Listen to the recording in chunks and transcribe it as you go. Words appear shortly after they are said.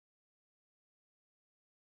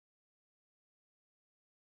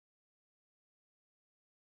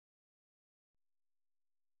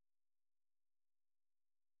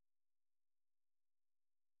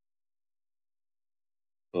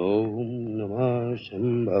ओम नमः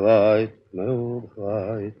शंभवाय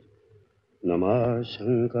मयोभवाय नमः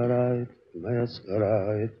शंकराय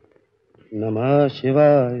मयस्कराय नमः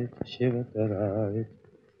शिवाय शिवतराय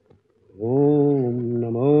ओम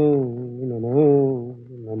नमो नमो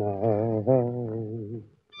नमः।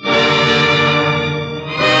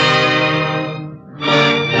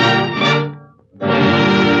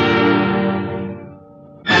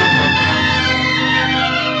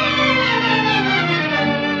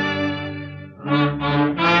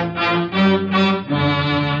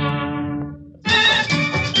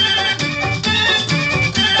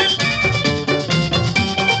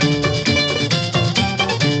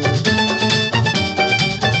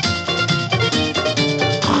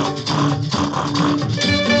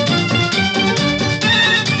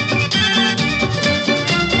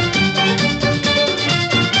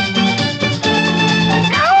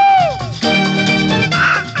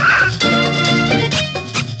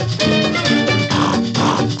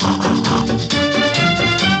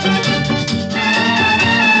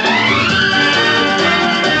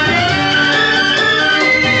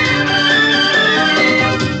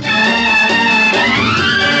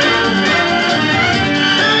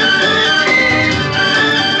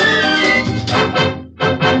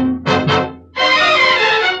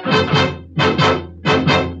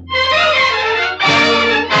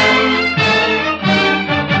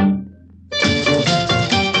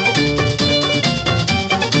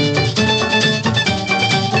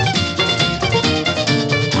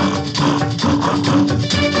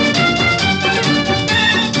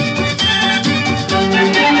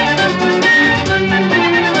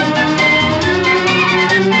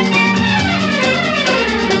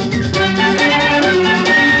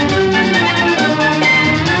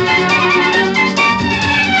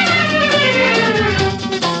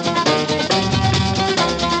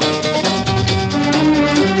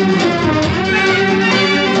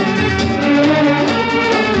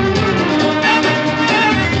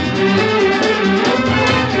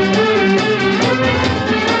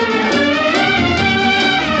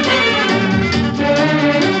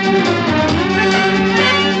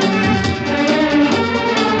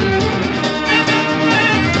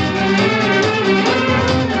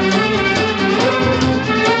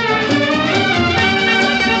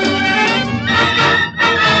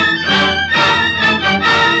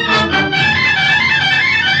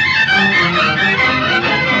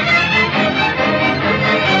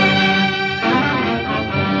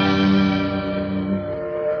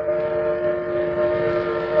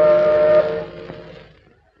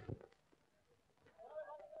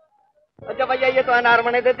 अनार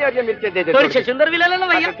मने देते और ये मिर्चे दे दे। थोड़ी छछुंदर भी ले लेना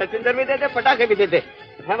भैया। छछुंदर भी दे दे, पटाखे भी दे दे।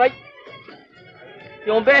 हाँ भाई,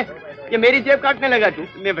 क्यों बे? ये मेरी जेब काटने लगा तू?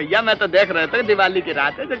 नहीं भैया, मैं तो देख रहा था दिवाली की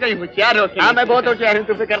रात है तो कहीं होशियार हो। हाँ मैं बहुत होशियार हूँ,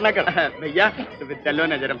 तू फिक्र ना कर। भैया तो फिर चलो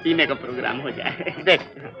ना जरा पीने का प्रोग्राम हो जाए। देख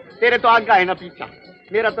तेरे तो आगे है ना पीछा,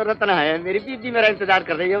 मेरा तो रत्ना है। मेरी बीबी मेरा इंतजार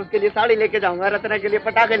कर रही है, उसके लिए साड़ी लेके जाऊंगा, रत्ना के लिए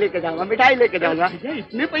पटाखे लेके जाऊंगा, मिठाई लेके जाऊंगा।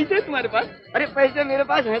 इतने पैसे है तुम्हारे पास? अरे पैसे मेरे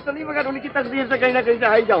पास है तो नहीं, मगर उनकी तकदीर से कहीं ना कहीं से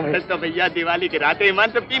आ ही जाऊंगा। तो भैया दिवाली की रात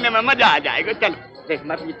ईमान से पीने में मजा आ जाएगा। चल देख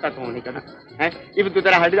मैं पीता तो नहीं करना है, इब तू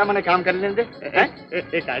तेरा हट जा, मैंने काम कर लेने दे।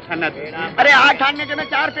 एक आठाना देना। अरे 8 आने के मैं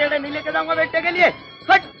 4 पेड़े नहीं लेके जाऊंगा बेटे के लिए।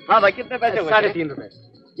 हट। हाँ भाई कितने पैसे? 3.5 रुपए।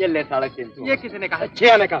 ये ले 3.5। ये किसने कहा?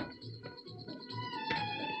 6 आने का।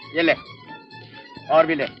 ये ले और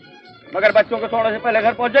भी ले, मगर बच्चों को सोने से पहले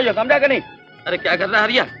घर पहुंच जाइए, समझा कि नहीं? अरे क्या कर रहा है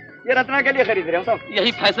हरिया? ये रत्ना के लिए खरीद रहे हो तो।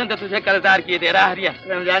 यही फैशन तो तुझे कर्जदार किए दे रहा है हरिया।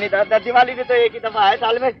 रमजानी दादा, दिवाली भी तो एक ही दफा है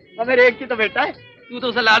साल में, और मेरे एक ही तो बेटा है। तू तो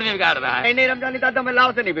उसे लाड़ में बिगाड़ रहा है। नहीं रमजानी दादा, मैं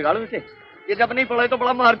लाड़ से नहीं बिगाड़ू उसे। ये जब नहीं पढ़े तो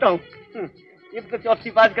बड़ा मारता हूँ। ये तो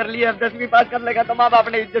 4वीं पास कर लिया, अब 10वीं पास कर लेगा तो माँ बाप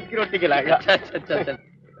ने इज्जत की रोटी खिलाएगा। अच्छा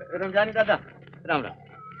रमजानी दादा राम राम।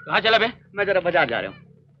 कहाँ चला बे? मैं जरा बाजार जा रहा हूँ।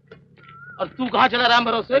 और तू कहाँ चला राम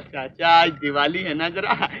भरोसे? चाचा आज दिवाली है ना,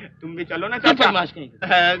 जरा तुम भी चलो ना चाचा।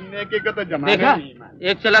 नेकी को तो जमा देखा,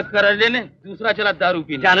 एक चला कर लेने, दूसरा चला दारू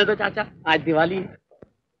पीने। जाने दो चाचा, आज दिवाली है।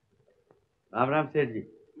 राम राम सेठ जी।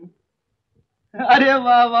 अरे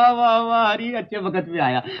वाह वाह वाह वाह, अरे अच्छे वक्त में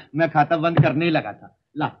आया, मैं खाता बंद करने ही लगा था।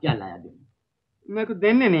 ला क्या लाया देने? मैं को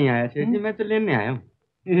देने नहीं आया सेठ जी, मैं तो लेने आया हूँ।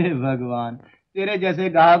 भगवान, तेरे जैसे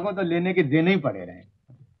ग्राहकों तो लेने के देने ही पड़े रहे।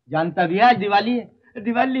 जानता भी आज दिवाली है।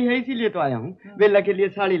 दिवाली है इसीलिए तो आया हूँ। बेला के लिए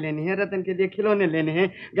साड़ी लेनी है, रतन के लिए खिलौने लेने हैं,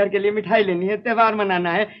 घर के लिए मिठाई लेनी है, त्योहार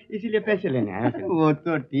मनाना है, इसीलिए पैसे लेने आया। वो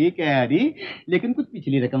तो ठीक है हरी, लेकिन कुछ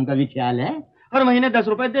पिछली रकम का भी ख्याल है। हर महीने 10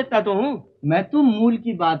 रुपए देता तो हूँ। मैं तो मूल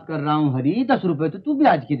की बात कर रहा हूँ हरी, 10 रुपए तो तू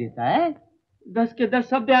ब्याज की देता है। 10 के 10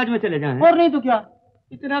 सब ब्याज में चले जाए। और नहीं तो क्या?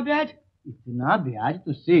 इतना ब्याज? इतना ब्याज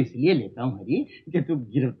तुझसे इसलिए लेता हूँ हरी कि तू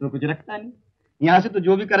गिरफ्त तो कुछ रखता नहीं। यहाँ से तो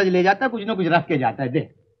जो भी कर्ज ले जाता है कुछ ना कुछ रख के जाता है। देख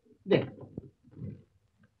दे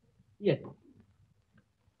ये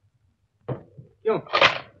क्यों?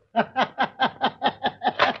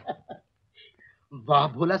 वाह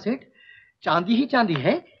भोला सेठ, चांदी ही चांदी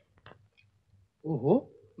है। ओहो,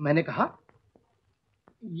 मैंने कहा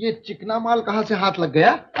ये चिकना माल कहाँ से हाथ लग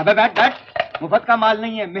गया? अबे बैठ बैठ, मुफ्त का माल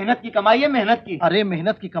नहीं है, मेहनत की कमाई है, मेहनत की। अरे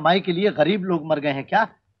मेहनत की कमाई के लिए गरीब लोग मर गए हैं क्या?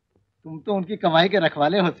 तुम तो उनकी कमाई के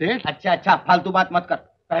रखवाले हो सेठ। अच्छा अच्छा, फालतू बात मत कर,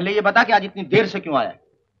 पहले ये बता कि आज इतनी देर से क्यों आया?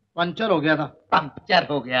 पंचर हो गया था। पंचर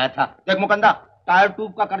हो गया था? देख मुकंदा, टायर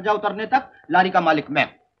ट्यूब का कर्जा उतरने तक लारी का मालिक मैं,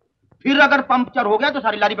 फिर अगर पंचर हो गया तो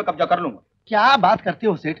सारी लारी पे कब्जा कर लूंगा। क्या बात करते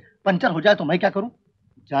हो सेठ, पंचर हो जाए तो मैं क्या करूं?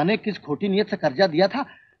 जाने किस खोटी नीयत से कर्जा दिया था,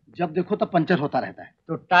 जब देखो तब पंचर होता रहता है।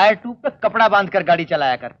 तो टायर ट्यूब पे कपड़ा बांध कर गाड़ी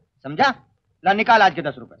चलाया कर, समझा? ला निकाल आज के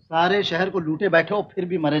 10 रुपए। सारे शहर को लूटे बैठे हो, फिर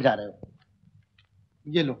भी मरे जा रहे हो।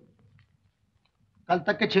 ये लो, कल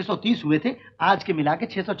तक के 630 हुए थे, आज के मिला के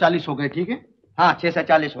 640 हो गए, ठीक है? हाँ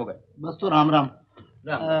 640 हो गए। बस तो राम राम।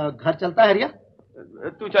 घर चलता है हरिया?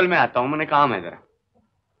 तू चल, मैं आता हूँ, मैंने काम है जरा।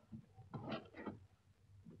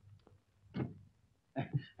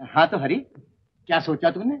 हाँ तो हरी, क्या सोचा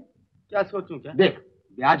तूने? क्या सोचूं? क्या? देख,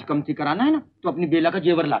 ब्याज कमती कराना है ना, तो अपनी बेला का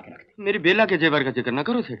जेवर ला के रख दे। मेरी बेला के जेवर का जिक्र ना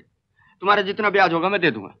करो सेठ, तुम्हारा जितना ब्याज होगा मैं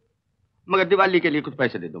दे दूंगा, मगर दिवाली के लिए कुछ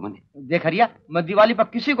पैसे दे दो मैंने। देख हरिया, मैं दिवाली पर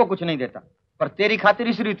किसी को कुछ नहीं देता, पर तेरी खातिर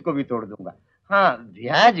इस रीत को भी तोड़ दूंगा। हाँ,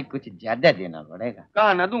 ब्याज कुछ ज्यादा देना पड़ेगा।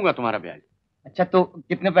 कहा ना दूंगा तुम्हारा ब्याज। अच्छा तो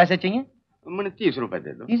कितने पैसे चाहिए? मैंने 30 रुपए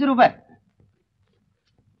दे दो। 30 रुपए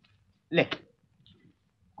ले,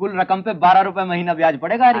 कुल रकम पे 12 रुपए महीना ब्याज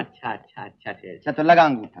पड़ेगा हरी। अच्छा अच्छा अच्छा ठीक। अच्छा तो लगा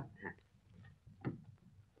अंगूठा।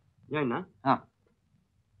 यही ना? हाँ।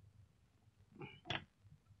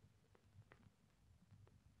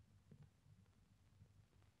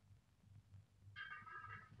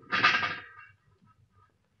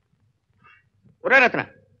 अरे रत्ना,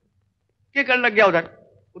 क्या कर लग गया उधर?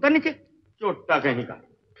 उधर नीचे, चोटा कहीं का।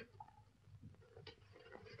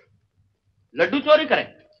 लड्डू चोरी करे?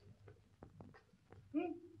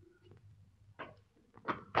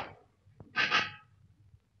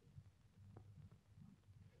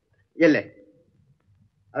 ये ले।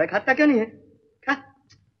 अबे खाता क्यों नहीं है? खा,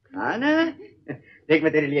 खा ना। देख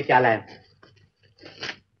मैं तेरे लिए क्या लाया।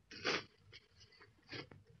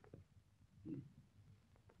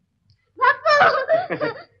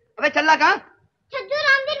 अबे चल्ला कहाँ? छज्जू,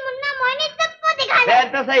 रामदीन, मुन्ना, मोहिनी सबको दिखा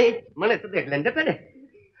तो सही, मैंने तो देख लेंगे पहले।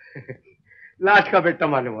 लाट का बेटा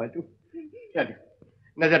मालूम हुआ तू। चल,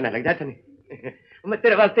 नजर ना लग जाए तने। मैं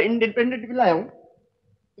तेरे वास्ते इंडिपेंडेंट भी लाया हूँ।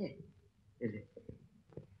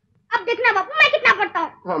 अब देखना बापू मैं कितना पढ़ता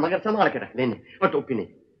हूँ। हाँ मगर संभाल के रख लेने, और टोपी नहीं।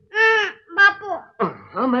 बापू।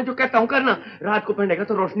 हाँ मैं जो कहता हूँ करना, रात को पहनेगा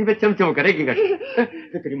तो रोशनी पे चमचम करेगी।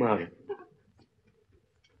 तो तेरी माँ आ गई।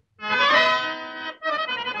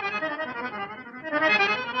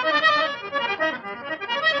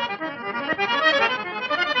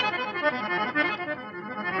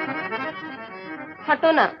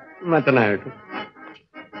 हटो ना। मत ना हटो।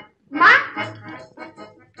 माँ,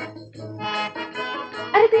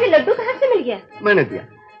 अरे तुझे लड्डू कहाँ से मिल गया? मैंने दिया।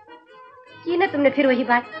 ये ना तुमने फिर वही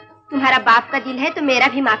बात, तुम्हारा बाप का दिल है तो मेरा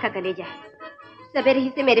भी माँ का कलेजा है। सवेरे ही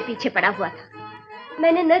से मेरे पीछे पड़ा हुआ था,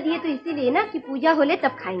 मैंने न दिए तो इसीलिए ना कि पूजा हो ले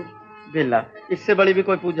तब खाएंगे। बिल्ला, इससे बड़ी भी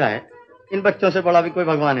कोई पूजा है? इन बच्चों से बड़ा भी कोई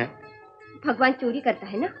भगवान है? भगवान चोरी करता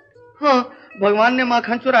है ना? हाँ, भगवान ने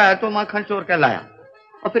माखन चुराया तो माखन चोर कहलाया,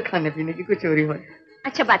 और फिर खाने पीने की कोई चोरी हो।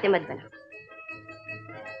 अच्छा बातें मत बना।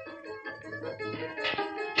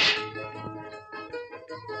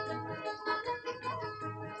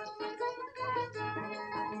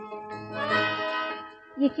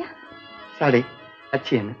 ये क्या? साड़ी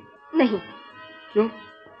अच्छी है ना? नहीं। क्यों?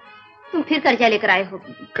 तुम फिर कर्जा लेकर आए हो।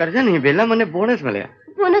 कर्जा नहीं बेला, मैंने बोनस मिला।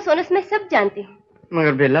 बोनस वोनस मैं सब जानती हूँ,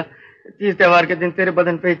 मगर बेला, तीज त्योहार के दिन तेरे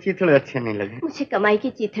बदन पे चीथड़े अच्छे नहीं लगे। मुझे कमाई की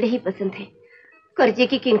चीथड़े ही पसंद है, कर्जे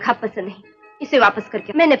की किनखा पसंद नहीं। इसे वापस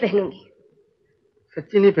करके मैं न पहनूंगी।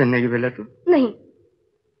 सच्ची नहीं पहनेगी बेला तू? नहीं।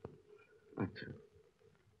 अच्छा।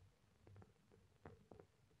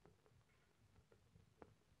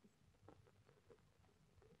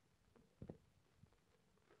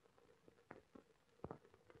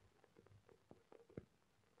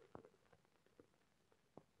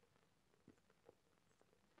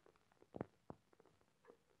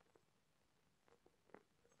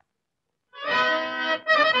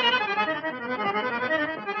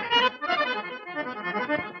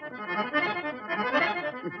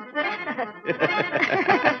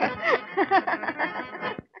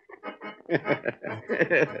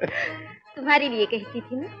 तुम्हारे लिए कहती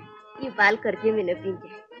थी ना, ये बाल कर्जे में न पीन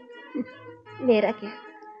जाए। मेरा क्या,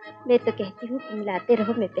 मैं तो कहती हूँ तुम लाते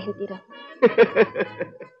रहो मैं पहनती रहूं।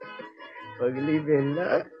 पगली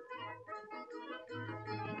बेला,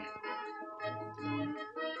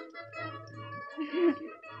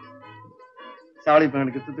 साड़ी पहन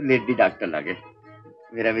के तो लेडी डॉक्टर लागे,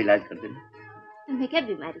 मेरा भी इलाज कर देना। तुम्हें क्या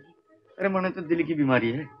बीमारी है? अरे मैंने तो दिल की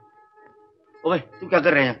बीमारी है। ओए तू क्या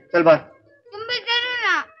कर रहे हैं? चल बाहर। तुम भी चलो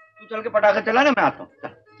ना। तू चल के पटाखे चला ना, मैं आता हूँ।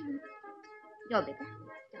 जाओ बेटा।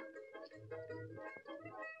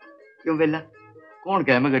 क्यों बेला, कौन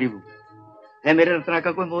कहे मैं गरीब हूँ? है मेरे रत्ना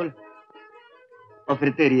का कोई मोल? और फिर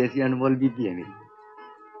तेरी ऐसी अनमोल बीबी है मेरी।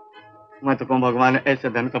 मैं तो कहूँ भगवान ऐसे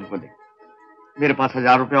धन सबको दे। मेरे पास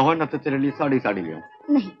 1000 रुपया हो ना तो तेरे लिए साड़ी ले आऊं।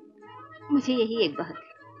 नहीं, मुझे यही एक बहुत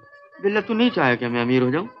है। बेला तू नहीं चाहे कि मैं अमीर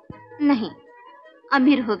हो जाऊं? नहीं,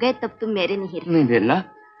 अमीर हो गए तब तुम मेरे नहीं रहे। नहीं बेला,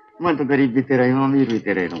 मैं तो गरीब भी तेरा हूँ, अमीर भी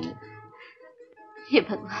तेरे रहूंगा। हे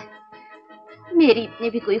भगवान, मेरी इतने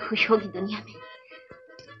भी कोई खुश होगी दुनिया में।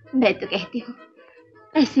 मैं तो कहती हूँ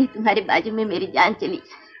ऐसे ही तुम्हारे बाजू में मेरी जान चली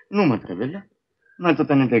जाए। नू मत कर बेला, मैं तो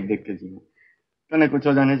तने देख देख के जीऊं। तने कुछ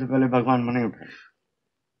हो जाने से पहले भगवान मने उठाए।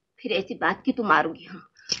 फिर ऐसी बात की तुम मारोगी? हाँ,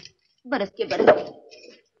 बरस के बरस।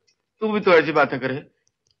 तू भी तो ऐसी बातें करे।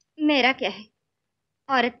 मेरा क्या है,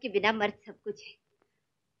 औरत के बिना मर्द सब कुछ है।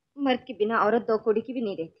 मर्द के बिना औरत 2 कौड़ी की भी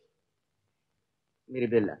नहीं रहती। मेरी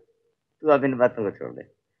बेला, तू अब इन बातों को छोड़ दे,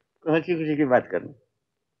 हंसी खुशी की बात करना।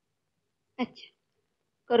 अच्छा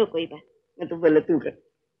करो कोई बात। मैं तो पहले तू कर।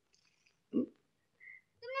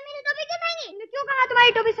 तुमने मेरी टोपी क्यों पहनी? मैं क्यों कहा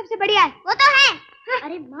तुम्हारी टोपी सबसे बढ़िया है? वो तो है। हाँ।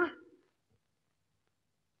 अरे माँ,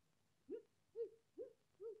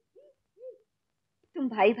 तुम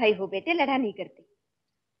भाई भाई हो बेटे, लड़ा नहीं करते।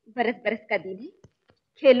 बरस बरस का दिन है,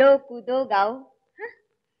 खेलो कूदो गाओ।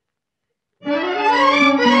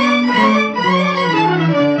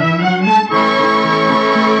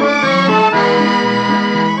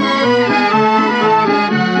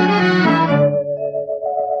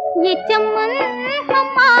 ये चमन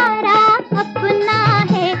हमारा अपना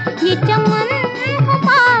है, ये चमन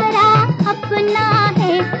हमारा अपना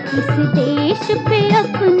है, इस देश पे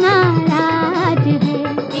अपना राज है,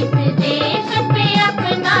 इस देश पे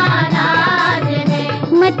अपना राज है।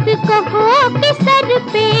 मत कहो कि सर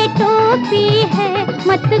पे टोपी है,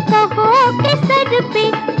 मत कहो कि सर पे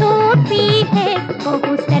टोपी है,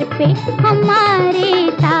 कहो सर पे हमारे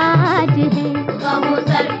ताज है, कहो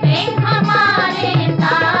सर पे हमारे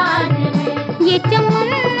ताज है। ये चमन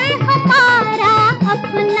हमारा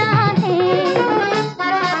अपना है।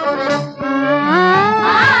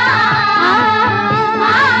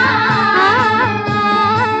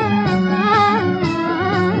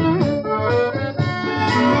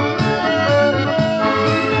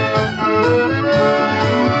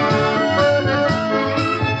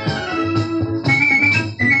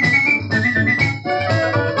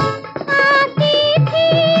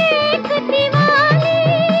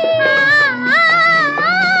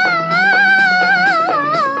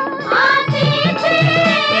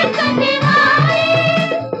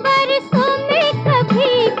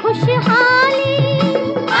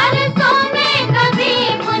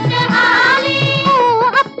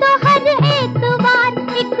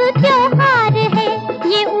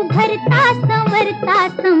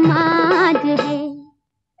 समाज है।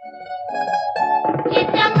 ये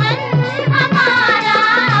चमन हमारा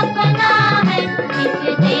अपना है, इस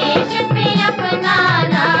देश पे अपना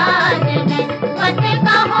राज है। मत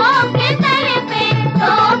कहो कि सर पे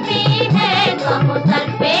टोपी है, कहो सर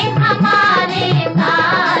पे हमारे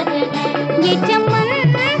ताज है। ये चमन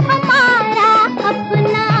हमारा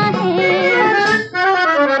अपना है।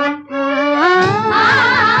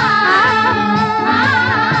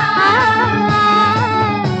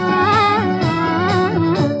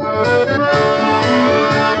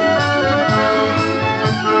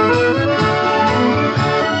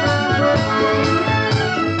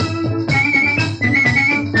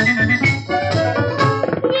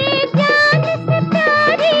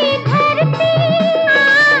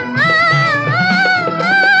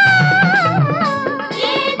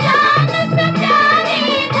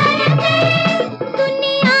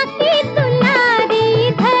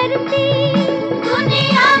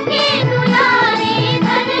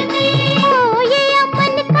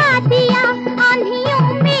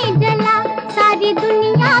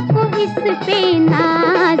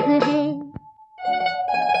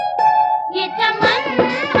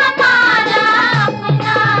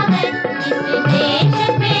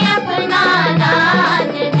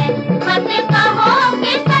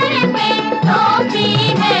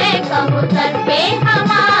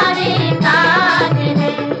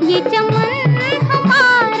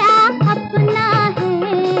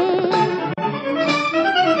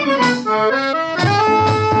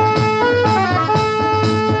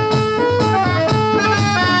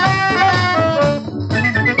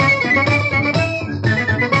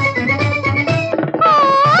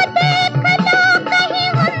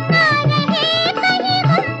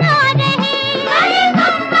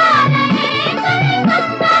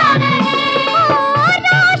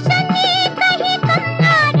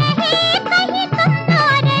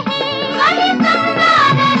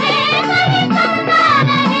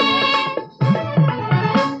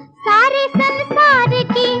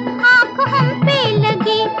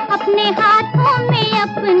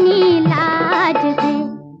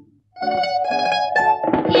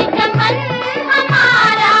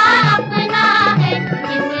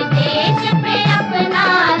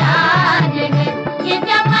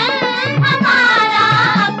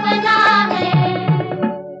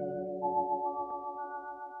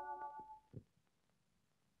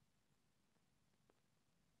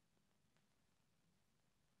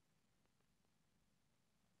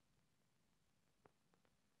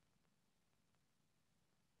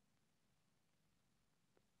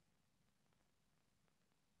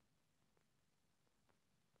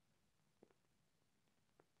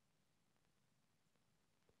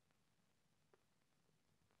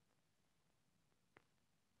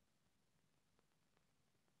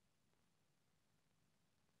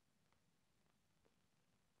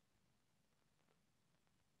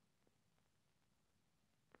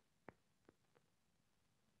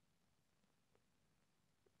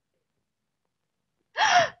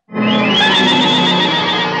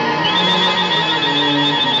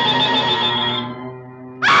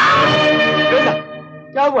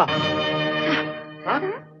 हुआ? हाँ?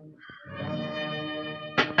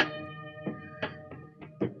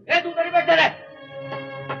 तू उधर ही बैठा रहे।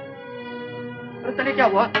 अरे तने क्या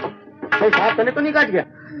हुआ? कोई सांप तने तो नहीं काट गया?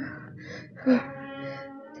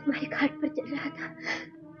 तुम्हारे घाट पर चल रहा था,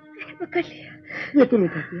 मैंने पकड़ लिया। ये तूने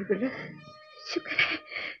कर दिया बेला। शुक्र है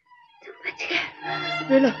तुम बच गए।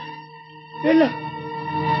 बेला, बेला।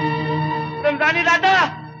 रमजानी दादा,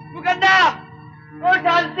 मुकद्दा, ओ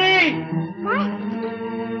शांति। माँ,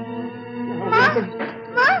 माँ,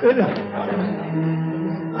 माँ, बेला,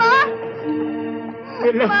 माँ,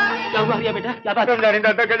 बेला। क्या हुआ हरिया बेटा? क्या बात? रमजानी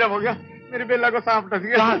दादा क्या जब हो गया? मेरी बेला को सांप डस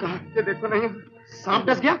गया। कहाँ कहाँ? ये देखो नहीं। सांप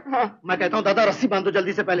डस गया? हाँ। मैं कहता हूँ दादा रस्सी बांधो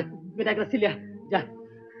जल्दी से पहले। बेटा एक रस्सी लिया, जा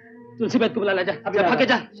तुलसी बैद को बुला ला, जा भाग के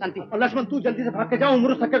जा। शांति। और लक्ष्मण तू जल्दी से भाग के जाओ,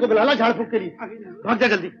 उमरू सक्के को बुला ला झाड़ फूक के लिए। भाग जा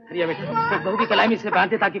जल्दी। हरिया बेटा, बहू की कलाई में इसे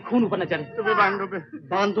बांधे ताकि खून ऊपर न चढ़े। तुम्हें बांधो बे।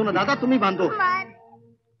 बांध दो ना दादा, तुम ही बांधो।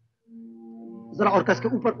 जरा और कस के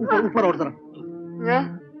ऊपर ऊपर ऊपर और जरा।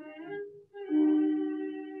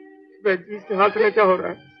 बेटी इसके हाथ में क्या हो रहा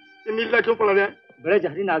है? ये नीला क्यों पड़ रहा है? बड़े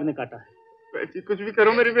जहरी नाग ने काटा है। बेटी कुछ भी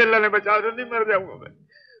करो, मेरी बेला ने बचा दो, नहीं मर जाऊंगा मैं।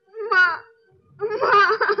 माँ, माँ,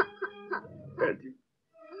 बेटी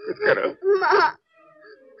कुछ करो। माँ।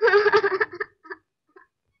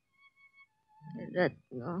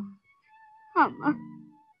 रत्ना। हाँ माँ।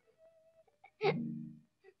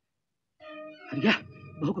 हरिया,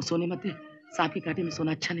 बहू को सोने मत दे, सांप के कांटे में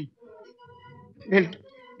सोना अच्छा नहीं। बेला,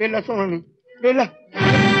 बेला सोना नहीं। बेला,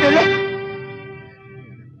 बेला।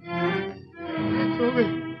 सो गई।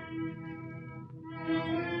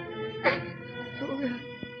 सो गई।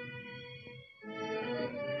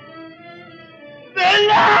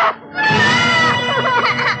 बेला!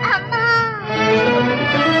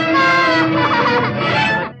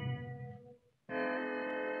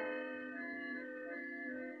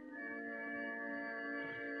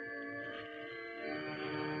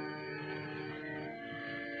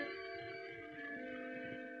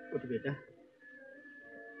 उठ बेटा,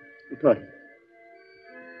 उठो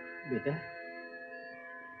बेटा।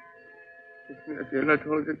 इसमें अकेला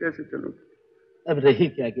छोड़ के कैसे चलूं? अब रही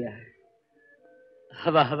क्या गया है,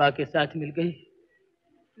 हवा हवा के साथ मिल गई,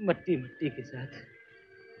 मट्टी मट्टी के साथ।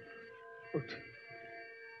 उठ,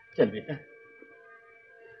 चल बेटा।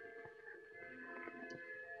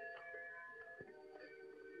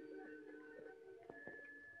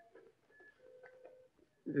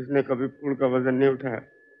 जिसने कभी फूल का वजन नहीं उठाया,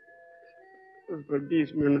 उस पर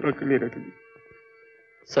 20 मिनट रख ली।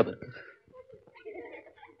 सब्र कर।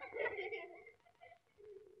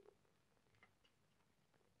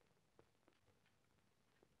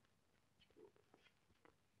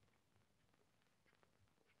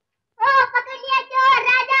 पकड़ लिया चोर,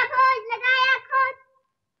 राजा खोज, लगाया खोज।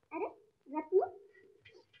 अरे रत्न,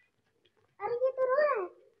 अरे ये तो रो रहा है।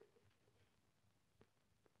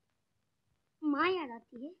 माँ याद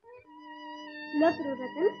आती है। मत रो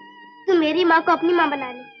रतन, तू मेरी माँ को अपनी माँ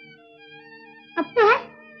बना ले। अब तो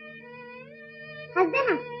हंस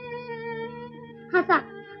देना। हंसा,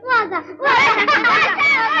 वो हंसा, वो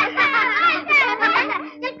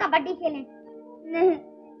चल कबड्डी खेलें। नहीं,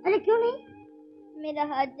 अरे क्यों नहीं? मेरा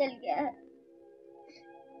हाथ जल गया है।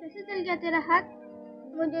 कैसे जल गया तेरा हाथ?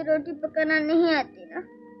 मुझे रोटी पकाना नहीं आती ना।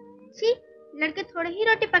 छी, लड़के थोड़े ही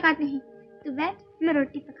रोटी पकाते हैं। तू बैठ, मैं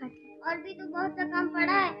रोटी पकाती हूँ। और भी तो बहुत सा काम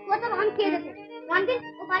पड़ा है, वो सब हम किए देते। रामदिन,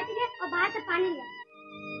 वो बाल्टी ले और बाहर से पानी ले।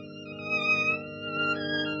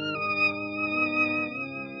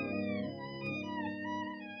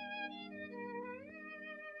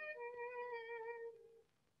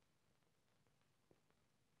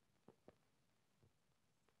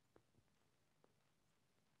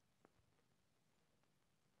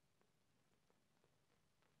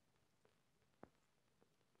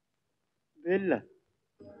 बेला,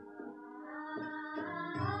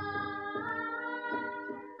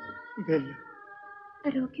 बेला,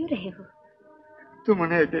 रो क्यों रहे हो? तुम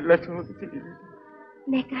उन्हें अकेला छोड़ के चली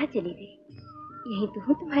गई। मैं कहाँ चली गई, यही तो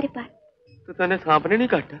हूँ तुम्हारे पास। तो तने सांप ने नहीं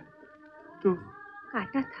काटा? तू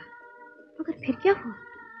काटा था, मगर फिर क्या हुआ?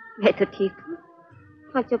 मैं तो ठीक हूँ।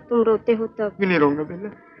 हाँ, जब तुम रोते हो तब। भी नहीं रहूंगा बेला,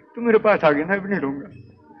 तू मेरे पास आ गई ना, भी नहीं रहूंगा।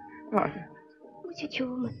 मुझे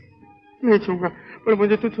छुओ मत। नहीं छूंगा, पर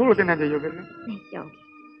मुझे तू छोड़ के ना जाइयो बेला। नहीं जाऊंगी,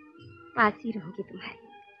 पास ही रहूंगी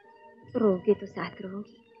तुम्हारे। रोगे तो साथ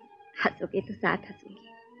रहूंगी, हंसोगे तो साथ हंसूंगी।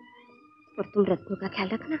 और तुम रत्नों का ख्याल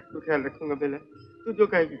रखना। तो ख्याल रखूंगा बेला, तू जो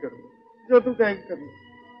कहेगी करूंगा, जो तू कहेगी करूंगा।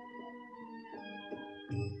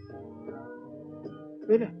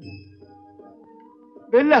 बेला,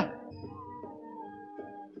 बेला।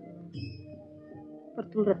 और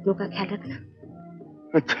तुम रत्नों का ख्याल रखना।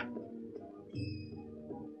 अच्छा।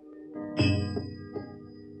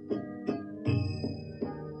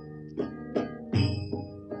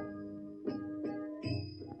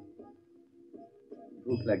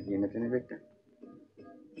 भूख लगी है ना तेने बेटा?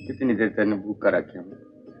 कितनी देर तेने भूख कर रखी हूँ?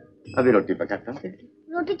 अभी रोटी पकाता हूँ।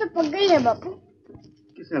 रोटी तो पक गई है बापू।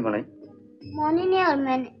 किसने बनाई? मौनी ने और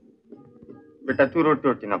मैंने। बेटा तू रोटी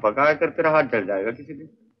रोटी ना पकाया कर, तेरा हाथ जल जाएगा किसी दिन।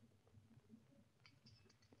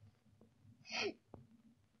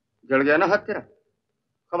 जल गया ना हाथ तेरा?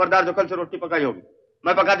 खबरदार, जो कल से रोटी पकाई होगी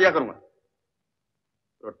मैं पका दिया करूंगा।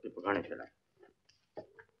 रोटी पकाने चला।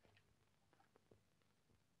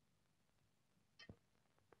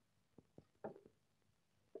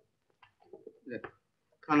 ले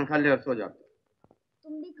खाना खा ले और सो जा।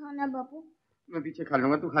 तुम भी खाना बापू। मैं पीछे खा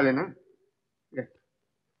लूंगा, तू खा लेना। ले।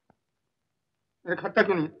 अरे खाता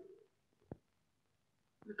क्यों नहीं?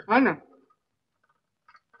 खाना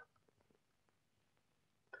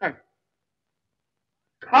खा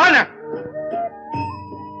खाना।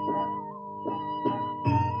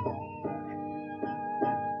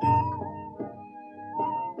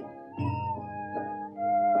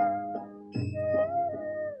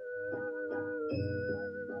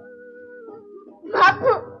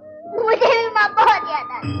 बापू मुझे भी माँ बहुत याद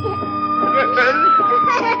आती है।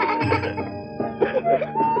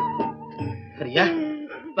 रिया,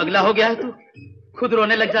 पगला हो गया है तू? खुद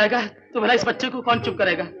रोने लग जाएगा तो भला इस बच्चे को कौन चुप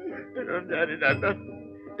करेगा?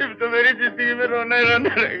 अब तो मेरी जिंदगी में रोना ही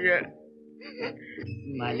रोना रह गया।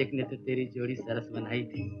 मालिक ने तो तेरी जोड़ी सरस बनाई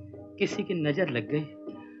थी, किसी की नजर लग गई।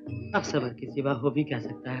 अब सबर के सिवा हो भी क्या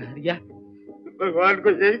सकता है हरिया? भगवान को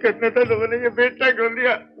यही करना था तो मैंने ये बेटा क्यों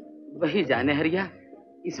दिया? वही जाने हरिया,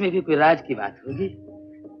 इसमें भी कोई राज की बात होगी।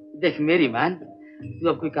 देख मेरी मान, तू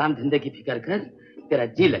अब कोई काम धंधे की फिक्र कर, तेरा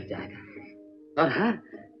जी लग जाएगा। और हाँ,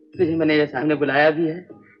 तुझे मैंने ये सामने बुलाया भी है,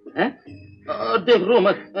 हैं? और देख रो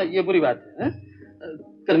मत, ये बुरी बात है।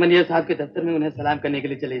 कल मनियर साहब के दफ्तर में उन्हें सलाम करने के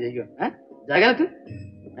लिए चले जाइयो। जाएगा ना तू?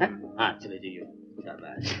 हाँ चले जाइयो।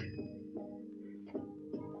 शाबाश।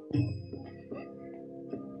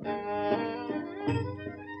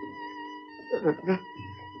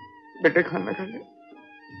 बेटे खाना खा ले,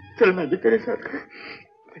 चल मैं भी तेरे साथ खा।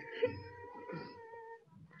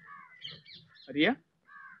 हरिया,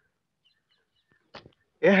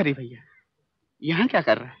 ए हरी भैया, यहाँ क्या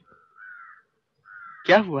कर रहा है?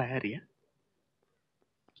 क्या हुआ है हरिया?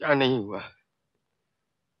 क्या नहीं हुआ,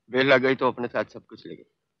 बेला गई तो अपने साथ सब कुछ ले गई।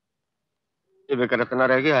 ये बेकार इतना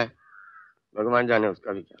रह गया है, भगवान जाने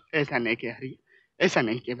उसका भी क्या। ऐसा नहीं किया हरिया, ऐसा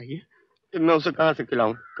नहीं किया भैया। मैं उसे कहाँ से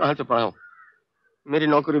खिलाऊं, कहाँ से पढ़ाऊं? मेरी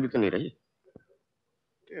नौकरी भी तो नहीं रही।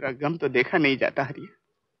 तेरा गम तो देखा नहीं जाता हरिया।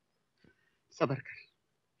 सब्र कर,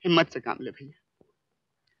 हिम्मत से काम ले भैया।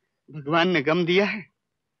 भगवान ने गम दिया है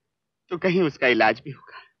तो कहीं उसका इलाज भी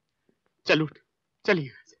होगा। चल उठ, चल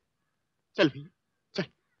यहाँ से, चल भैया, चल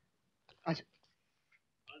आजा।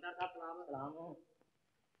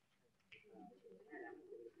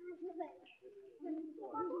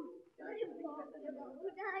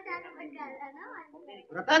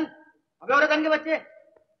 रतन, अबे ओ रतन के बच्चे,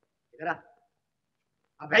 इधर आ।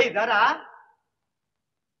 अबे इधर आ।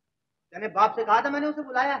 तेने बाप से कहा था मैंने उसे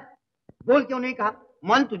बुलाया? बोल क्यों नहीं कहा?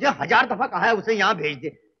 मन तुझे 1000 दफा कहा है उसे यहाँ भेज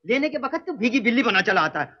दे। लेने के वक्त तो भीगी बिल्ली बना चला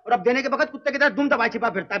आता है और अब देने के वक्त कुत्ते की तरह दुम दबाए छिपा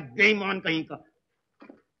फिरता है। बेईमान कहीं का।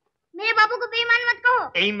 मेरे बाबू को बेईमान मत कहो।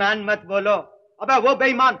 बेईमान मत बोलो। अबे वो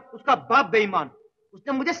बेईमान, उसका बाप बेईमान।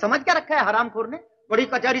 उसने मुझे समझ क्या रखा है हरामखोर ने। बड़ी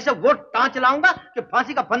कचहरी से वो टांच लाऊंगा कि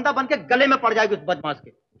फांसी का फंदा बन के गले में पड़ जाएगी उस बदमाश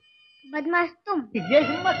के। बदमाश तुम? ये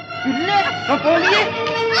हिम्मत तो बोलिए।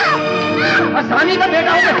 आसानी का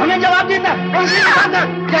बेटा होकर हमें जवाब देता।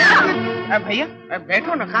 भैया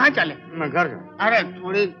बैठो ना, कहाँ चले? मैं घर जाऊँ। अरे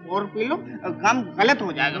थोड़ी और पी लो, काम गलत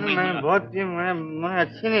हो जाएगा। मैं बहुत पी, मैं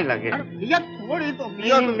अच्छी नहीं लगे। अरे भैया थोड़ी तो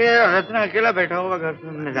पियो। रत्ना अकेला बैठा होगा घर पे।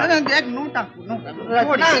 देख नोटा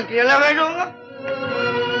अकेला बैठा होगा।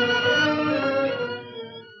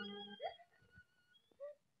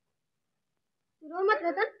 रो मत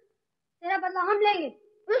रतन, तेरा बदला हम लेंगे।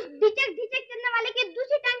 उस ढिचक ढिचक करने वाले की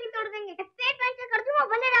दूसरी टांग तोड़ देंगे। पेट पंचर कर दूंगा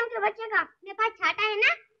बलराम के बच्चे का। मेरे पास छाता है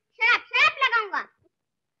ना, शराब शराब लगाऊंगा।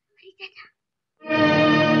 अरे चाचा,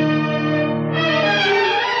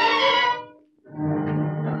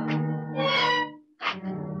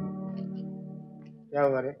 क्या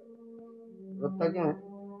हुआ रे? रोता क्यों है?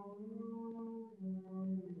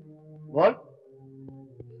 बोल,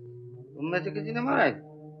 तुम में से किसी ने मारा है?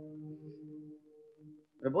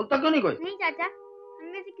 अरे बोलता क्यों नहीं कोई? नहीं चाचा, हम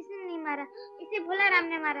में से किसी ने नहीं मारा, इसे भोला राम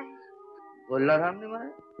ने मारा है। भोला राम ने मारा?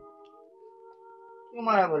 क्यों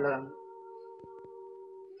मारा भोला राम?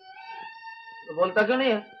 तो बोलता क्यों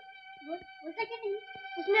नहीं है? बोलता क्यों नहीं?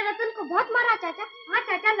 उसने रतन को बहुत मारा चाचा। हाँ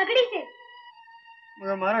चाचा, लकड़ी से।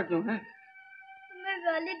 मगर मारा क्यों है? मैं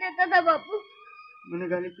गाली देता था बापू। मैंने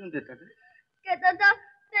गाली क्यों देता था? कहता था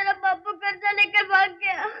तेरा बापू कर्जा लेकर भाग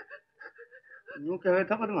गया। यूं कहे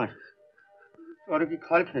था बदमाश, सौरे की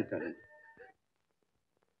खाल खींचता रहे।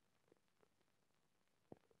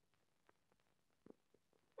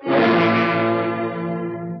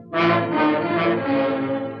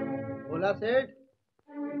 बोला सेठ।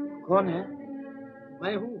 कौन है?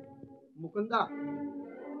 मैं हूँ मुकुंदा।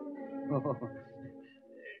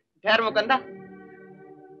 ठहर मुकंदा,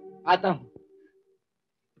 आता हूँ।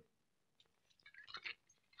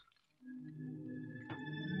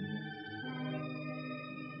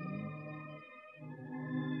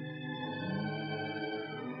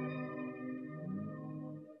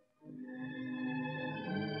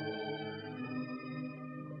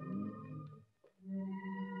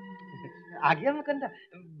 आ गया मुकंदा,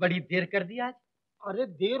 बड़ी देर कर दी आज। अरे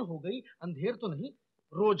देर हो गई, अंधेर तो नहीं।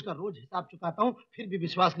 रोज का रोज हिसाब चुकाता हूँ, फिर भी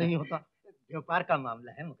विश्वास नहीं होता। व्यापार का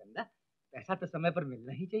मामला है मुकंदा, पैसा तो समय पर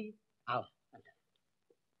मिलना ही चाहिए। आओ।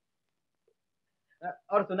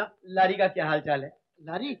 और सुना, लारी का क्या हाल चाल है?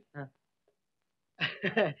 लारी? हाँ।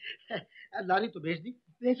 लारी तो बेच दी।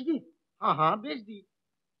 बेच दी? हाँ हाँ बेच दी।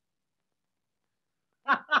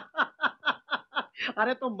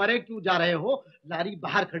 अरे तो मरे क्यों जा रहे हो? लारी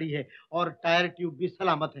बाहर खड़ी है और टायर ट्यूब भी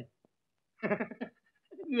सलामत है।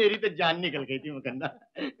 मेरी तो जान निकल गई थी मुकंदा।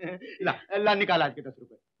 ला, ला निकाल आज के 10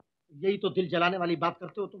 रुपए। यही तो दिल जलाने वाली बात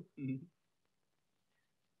करते हो तुम।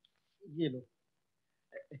 ये लो।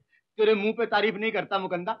 तेरे मुंह पे तारीफ नहीं करता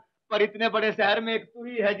मुकंदा, पर इतने बड़े शहर में एक तू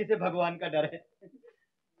ही है जिसे भगवान का डर है।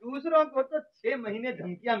 दूसरों को तो 6 महीने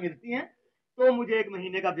धमकियां मिलती हैं, तो मुझे 1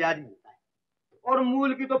 महीने का ब्याज मिलता है, और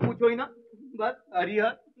मूल की तो पूछो ही ना, बस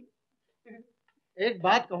हरिहर। एक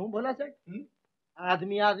बात कहूँ भोला सेठ,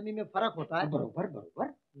 आदमी आदमी में फर्क होता है। बरोबर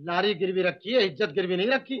बरोबर। लारी गिरवी रखी है, इज्जत गिरवी नहीं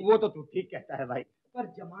रखी। वो तो तू ठीक कहता है भाई, पर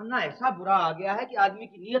जमाना ऐसा बुरा आ गया है कि आदमी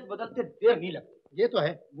की नीयत बदलते देर नहीं लगती। ये तो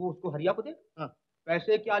है। वो उसको हरिया को दे। हाँ।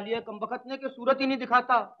 पैसे क्या लिए कमबख्त ने, कि सूरत ही नहीं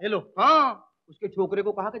दिखाता। हेलो। हाँ, उसके छोकरे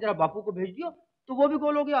को कहा कि जरा बापू को भेज दियो, तो वो भी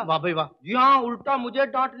गोल हो गया। वाह भाई वाह। जी हाँ, उल्टा मुझे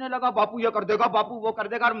डांटने लगा, बापू ये कर देगा, बापू वो कर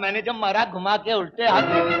देगा। और मैंने जब मारा घुमा के उल्टे हाथ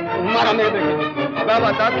मारा मेरे बेटे। अब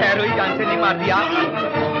बता, खैर हुई, जान से नहीं मार दिया।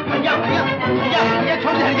 भैया भैया भैया, ये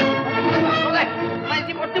छोड़ दे। मैं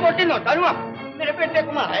ऐसी मोटी मोटी नौता हूँ, मेरे बेटे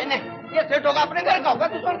को मारा है ने। ये सेठ होगा, अपने घर का होगा,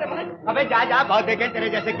 तू छोड़ दे मुझे। अबे जा जा, बहुत देखे तेरे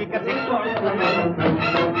जैसे की कर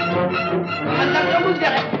अंदर क्यों घुस गया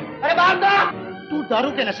है? अरे बाहर दो। तू दारू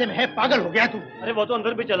के नशे में है, पागल हो गया तू। अरे वो तो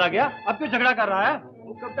अंदर भी चला गया, अब क्यों झगड़ा कर रहा है?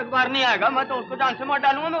 वो कब तक बाहर नहीं आएगा, मैं तो उसको जान से मार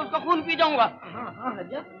डालूंगा, मैं उसका खून पी जाऊंगा। हाँ हाँ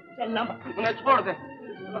हरिया, चलना। उन्हें छोड़ दे।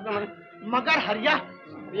 मगर हरिया,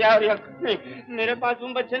 यार नहीं, मेरे पास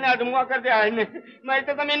तुम बच्चे ने अधमुआ कर दिया है, मैं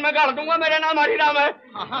इसे जमीन में गाड़ दूंगा। मेरा नाम हरिराम है।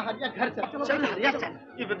 हाँ हाँ हरिया, घर चल। चल हरिया चल।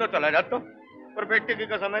 ये तो चला जाता हूँ, पर बेटे की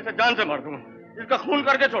कसम है, इसे जान से मार दूंगा, इसका खून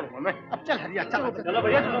करके छोड़ूंगा मैं। अब चल हरिया, चल। चलो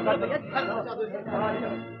भैया, चलो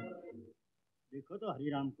देखो तो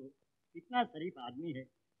हरिराम को, कितना शरीफ आदमी है,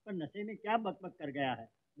 पर नशे में क्या बकबक कर गया है।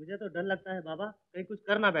 मुझे तो डर लगता है बाबा, कहीं कुछ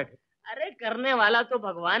कर ना बैठे। अरे करने वाला तो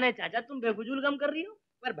भगवान है चाचा, तुम बेफजूल गम कर रही हो।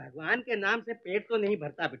 पर भगवान के नाम से पेट तो नहीं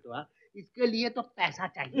भरता बिटवा, इसके लिए तो पैसा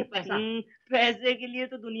चाहिए, पैसा। पैसे के लिए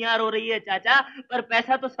तो दुनिया रो रही है चाचा, पर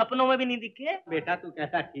पैसा तो सपनों में भी नहीं दिखे। बेटा तू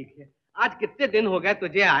कहता ठीक है, आज कितने दिन हो गए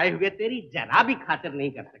तुझे आए हुए, तेरी जरा भी खातिर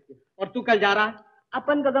नहीं कर सकते, और तू कल जा रहा है।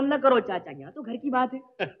 अपन का गम न करो चाचा, यहाँ तो घर की बात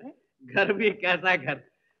है। घर भी कैसा घर,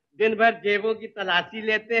 दिन भर जेबों की तलाशी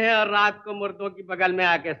लेते हैं और रात को मुर्दों की बगल में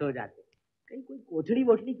आके सो जाते। कहीं कोई कोठड़ी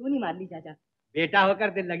वोठड़ी क्यों नहीं मार ली चाचा? बेटा होकर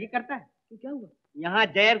दिल लगी करता है। तो क्या हुआ? यहाँ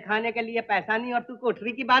जहर खाने के लिए पैसा नहीं और तू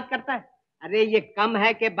कोठरी की बात करता है। अरे ये कम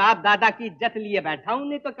है कि बाप दादा की इज्जत लिए बैठा हूँ,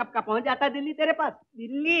 नहीं तो कब का पहुंच जाता दिल्ली तेरे पास।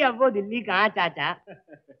 दिल्ली? अब वो दिल्ली कहाँ चाचा।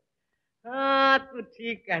 हाँ तू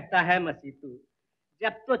ठीक कहता है मसीतू,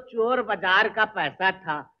 जब तो चोर बाजार का पैसा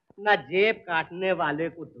था, न जेब काटने वाले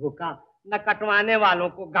को धोखा, न कटवाने वालों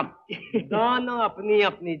को गम। दोनों अपनी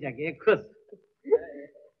अपनी जगह खुश।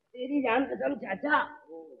 तेरी जान कसम चाचा,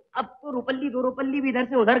 अब तो रुपल्ली 2 रुपल्ली भी इधर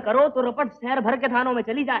से उधर करो तो रपट शहर भर के थानों में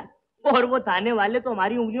चली जाए, और वो थाने वाले तो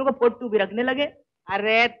हमारी उंगलियों को फोटू भी रखने लगे।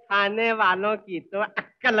 अरे थाने वालों की तो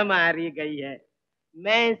अक्ल मारी गई है।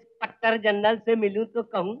 मैं इंस्पेक्टर जनरल से मिलूं तो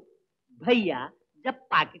कहूं, भैया जब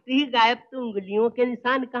पाकिट ही गायब तो उंगलियों के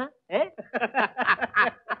निशान कहाँ है?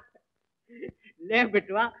 ले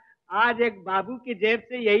बिटवा, आज एक बाबू की जेब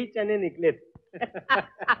से यही चने निकले थे।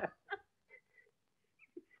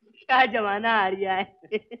 क्या जमाना आ रहा है।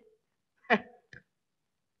 अब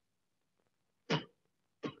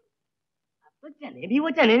तो चने भी वो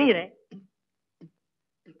चने नहीं रहे।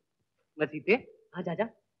 मसीते, हाँ चाचा।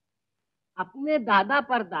 अपने दादा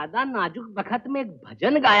पर दादा नाजुक बखत में एक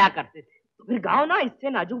भजन गाया करते थे। तो फिर गाओ ना, इससे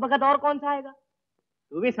नाजुक बखत और कौन सा आएगा?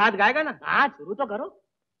 तू भी साथ गाएगा ना? हाँ शुरू तो करो।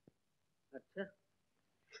 अच्छा।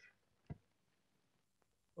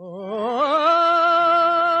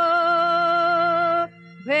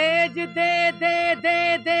 भेज दे दे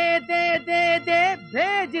दे दे दे दे दे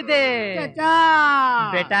भेज दे चाचा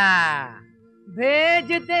बेटा,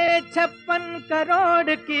 भेज दे 56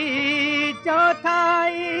 करोड़ की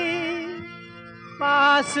चौथाई,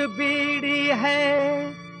 पास बीड़ी है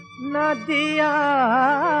न दिया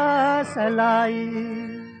सलाई।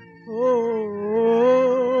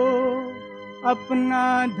 अपना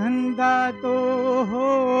धंधा तो हो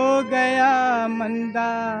गया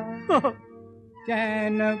मंदा,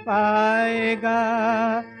 चैन पाएगा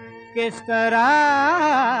किस तरह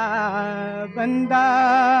बंदा।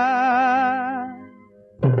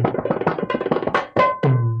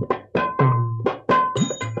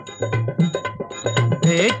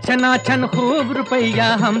 बेचना छन खूब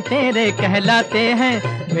रुपया हम तेरे कहलाते हैं,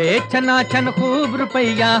 बेचना छन खूब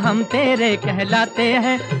रुपया हम तेरे कहलाते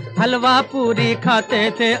हैं। हलवा पूरी खाते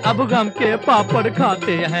थे अब गम के पापड़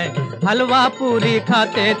खाते हैं, हलवा पूरी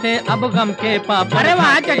खाते थे अब गम के पापड़। अरे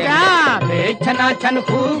वाह चाचा। बेचना छन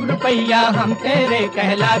खूब रुपया हम तेरे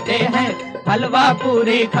कहलाते हैं, हलवा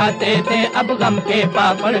पूरी खाते थे अब गम के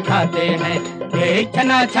पापड़ खाते हैं।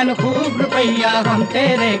 बेचना छन खूब रुपया हम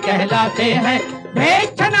तेरे कहलाते हैं,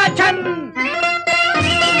 बेचना छन।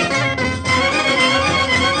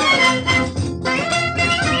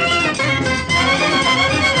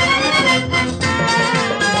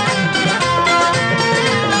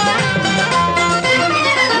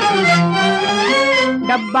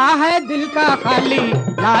 डब्बा है दिल का खाली,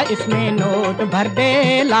 ला इसमें नोट भर दे,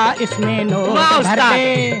 ला इसमें नोट भर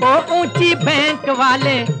दे। ओ ऊंची बैंक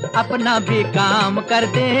वाले अपना भी काम कर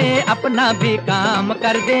दे, अपना भी काम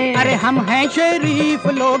कर दे। अरे हम हैं शरीफ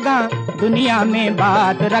लोग, दुनिया में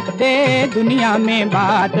बात रख दे, दुनिया में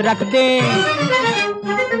बात रख दे।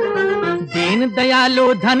 दीन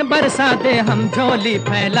दयालु धन बरसा दे हम झोली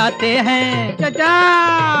फैलाते हैं चाचा।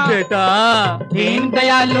 बेटा, दीन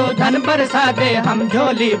दयालु धन बरसा दे हम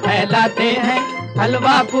झोली फैलाते हैं।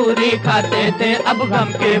 हलवा पूरी खाते थे अब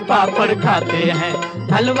गम के पापड़ खाते हैं,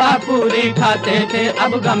 हलवा पूरी खाते थे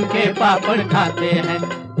अब गम के पापड़ खाते हैं।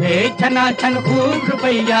 बेचना छन खूब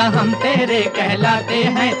रुपया हम तेरे कहलाते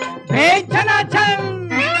हैं, बेचना छन।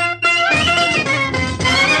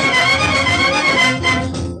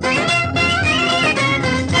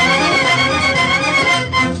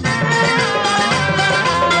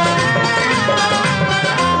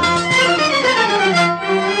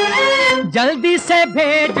 जल्दी से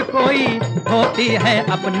भेज कोई, होती है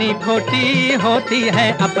अपनी खोटी, होती है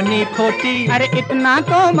अपनी खोटी। अरे इतना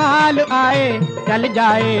तो माल आए, चल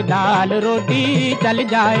जाए दाल रोटी, चल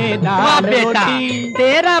जाए दाल रोटी।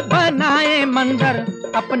 तेरा बनाए मंदिर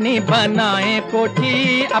अपनी बनाए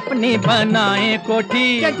कोठी, अपनी बनाए कोठी।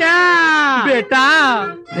 चाचा बेटा,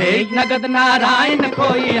 भेज नगद नारायण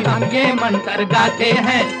कोई हम ये मंत्र गाते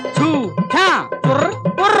हैं। छू छा चुर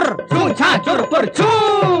पुर, छू छा चुर पुर छू।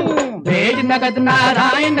 भेज नगद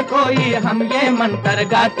नारायण कोई हम ये मंत्र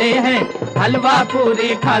गाते हैं। हलवा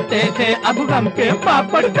पूरी खाते थे अब गम के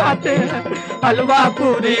पापड़ खाते हैं, हलवा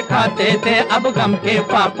पूरी खाते थे अब गम के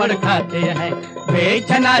पापड़ खाते हैं।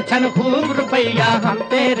 बेचना छन खूब रुपया हम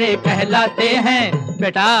तेरे कहलाते हैं।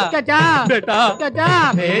 बेटा चाचा, बेटा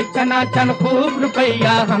चाचा। बेचना छन खूब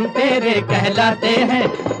रुपया हम तेरे कहलाते हैं।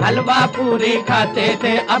 हलवा पूरी खाते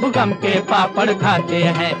थे अब गम के पापड़ खाते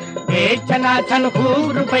हैं। बेचना छन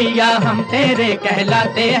खूब रुपया हम तेरे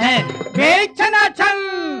कहलाते हैं। बेचना छन।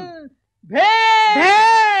 भेज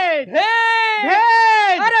भेज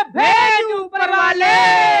भेज, अरे भेज ऊपर वाले।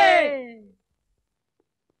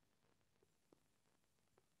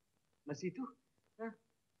 मसीतू,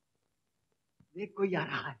 देख कोई आ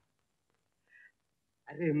रहा है।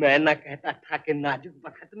 अरे मैं ना कहता था कि नाजुक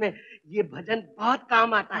वक्त में ये भजन बहुत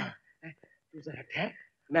काम आता है। तू जरा ठहर,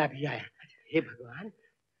 मैं अभी आया। हे भगवान,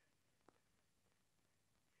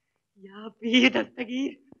 या पीर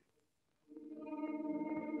दस्तगीर।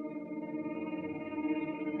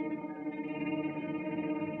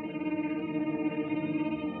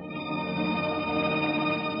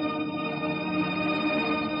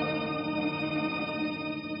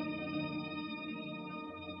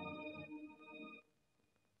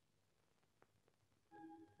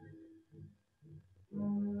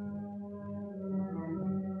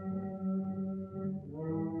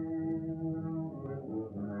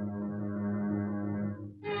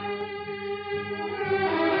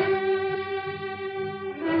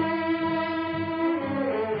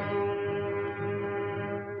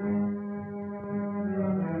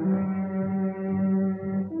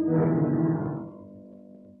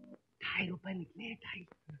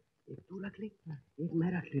 एक तू रख ले, एक मैं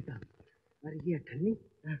रख लेता, और ये अठन्नी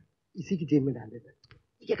इसी की जेब में डाल देता।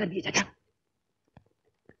 ये कर दिए चाचा।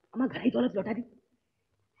 अम्मा घर ही दौलत लौटा दी।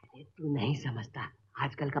 अरे तू नहीं समझता,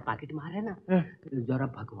 आजकल का पॉकेट मार है ना, जरा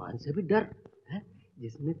भगवान से भी डर है।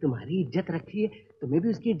 जिसने तुम्हारी इज्जत रखी है तुम्हें भी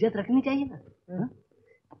उसकी इज्जत रखनी चाहिए ना।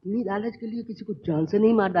 अपनी लालच के लिए किसी को जान से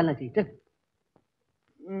नहीं मार डालना चाहिए। चल।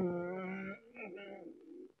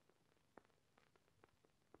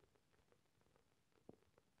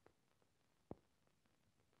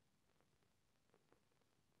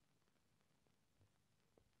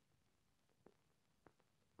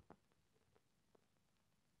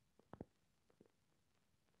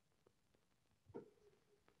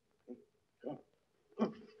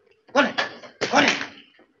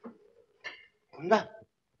 मुकुंदा,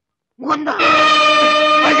 मुकुंदा,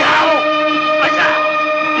 बचाओ, बचाओ।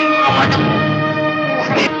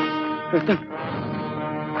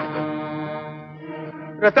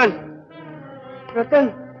 रतन, रतन,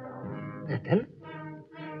 रतन,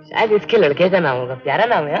 शायद इसके लड़के का नाम होगा। प्यारा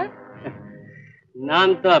नाम है।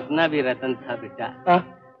 नाम तो अपना भी रतन था बेटा,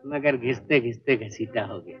 मगर घिसते घिसते घसीटा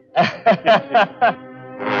हो गया।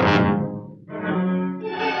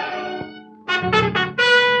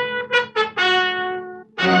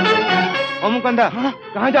 मुकुंदा,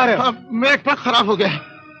 कहाँ जा रहे हो? मेरा ट्रक खराब हो गया है।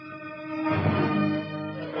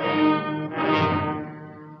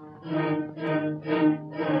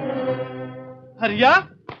 हरिया,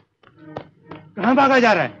 कहाँ भागा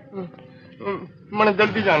जा रहा है? मैंने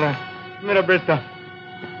जल्दी जाना है, मेरा बेटा।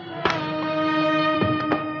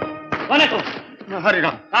 कौन है तू?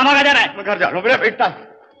 हरिराम। कहाँ भागा जा रहा है? मैं घर जा रहा हूँ, मेरा बेटा।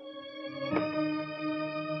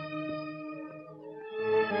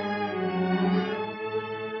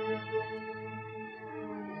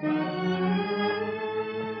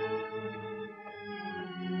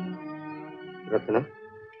 रत्ना,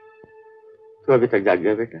 तू अभी तक जाग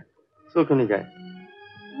गया बेटा? सो क्यों नहीं जाए?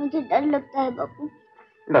 मुझे डर लगता है बापू।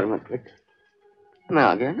 डर मत बेटा, मैं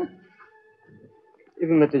आ गया ना,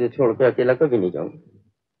 अभी मैं तुझे छोड़ कर अकेला कभी नहीं जाऊंगा।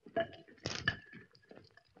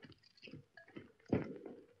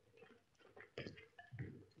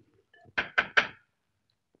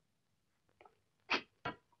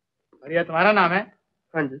 हरिया तुम्हारा नाम है?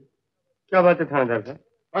 हाँ जी। क्या बात है थानेदार साहब?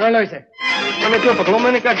 पकड़ लो इसे। मैंने क्यों पकड़ो?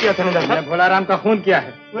 मैंने क्या किया थानेदार साहब? भोलाराम का खून किया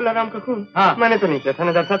है। भोलाराम का खून? हाँ। मैंने तो नहीं किया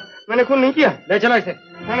थानेदार साहब, मैंने खून नहीं किया। ले चलो इसे।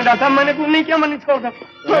 थानेदार साहब मैंने खून नहीं किया, मैंने छोड़ दो।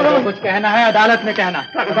 जो कुछ कहना है अदालत में कहना।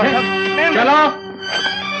 चलो।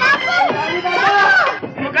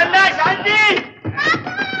 मुकद्दर शांति।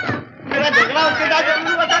 मेरा झगड़ा उसके साथ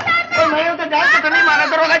जरूर हुआ था और मैंने उसे जान से तो नहीं मारा।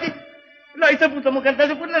 दरोगा जी, लो इसे पूछो, मुकद्दर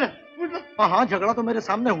से पूछ लेना। पूछ लो। हाँ, झगड़ा तो मेरे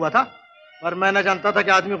सामने हुआ था, पर मैं न जानता था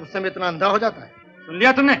कि आदमी गुस्से में इतना अंधा हो जाता है। सुन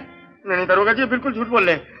लिया तुमने? नहीं दरोगा जी, बिल्कुल झूठ बोल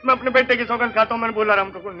रहे हैं। मैं अपने बेटे की सौगंध खाता हूँ, मैंने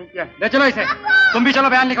भोलाराम को खून नहीं किया। ले चलो इसे। तुम भी चलो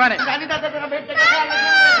बयान लिखवाने।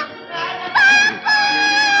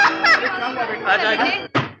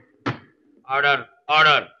 Order,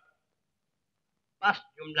 order. बस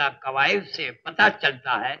जुमला कवायद से पता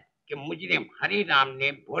चलता है कि मुजरिम हरिराम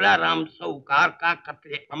ने भोलाराम साहूकार का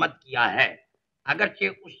कत्ल अमद किया है। अगरचे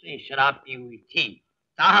उसने शराब पी हुई थी,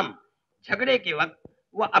 ताहम झगड़े के वक्त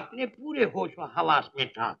वह अपने पूरे होश व हवास में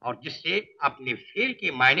था और जिससे अपने फेल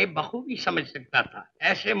के मायने बखूबी समझ सकता था।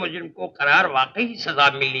 ऐसे मुजरिम को करार वाकई सजा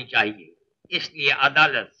मिलनी चाहिए। इसलिए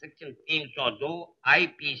अदालत सेक्शन 302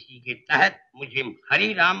 आईपीसी के तहत मुजरिम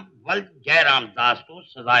हरिराम वल्द जयराम दास को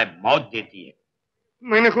सजाए मौत देती है।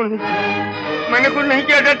 मैंने खून नहीं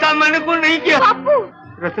किया डॉक्टर साहब, मैंने खून नहीं किया। बापू,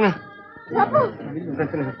 रत्ना, बापू,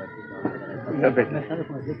 रत्ना, बेटा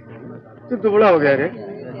तू दुबला हो गया रे,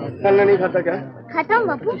 खाना नहीं खाता क्या? खाता हूँ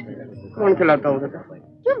बापू। कौन खिलाता होगा?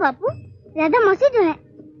 क्यों बापू? राधा मौसी जो है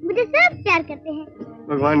मुझे सब प्यार करते हैं।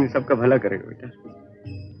 भगवान सबका भला करेगा बेटा।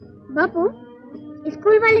 बापू,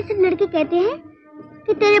 स्कूल वाले सब लड़के कहते हैं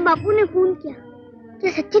कि तेरे बापू ने खून किया।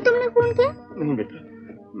 क्या सच्ची तुमने खून किया? नहीं बेटा,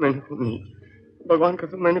 मैंने खून नहीं किया, भगवान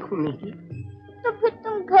कसम मैंने खून नहीं किया। तो फिर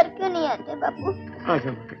तुम घर क्यों नहीं आते बापू? आ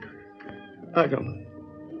जाओ बेटा, आ जाओ।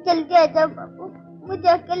 जल्दी आ जाओ बापू, मुझे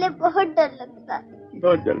अकेले बहुत डर लगता है।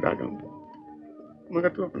 बहुत जल्द आ जाऊंगा, मगर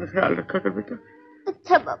तू अपना ख्याल रखा कर बेटा।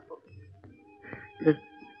 अच्छा बापू। देख,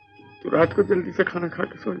 तू रात को जल्दी से खाना खा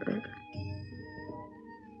के सो जाएगा।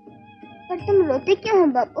 पर तुम रोते क्यों हो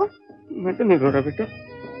बापू? मैं तो नहीं रो रहा बेटा,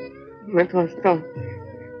 मैं तो हंसता हूँ,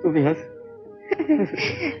 तू भी हंस।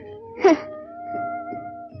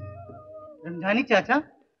 रमजानी चाचा,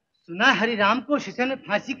 सुना हरिराम को शीशे में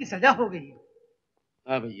फांसी की सजा हो गई है।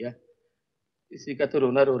 हाँ भैया, इसी का तो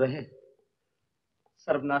रोना रो रहे हैं।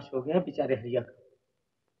 सर्वनाश हो गया बेचारे हरिया का।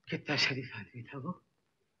 कितना शरीफ आदमी था वो।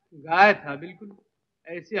 गाय था बिल्कुल।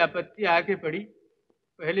 ऐसी आपत्ति आके पड़ी,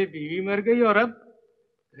 पहले बीवी मर गई और अब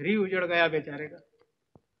घर ही उजड़ गया बेचारे का।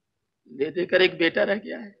 ले देकर एक बेटा रह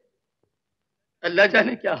गया है, अल्लाह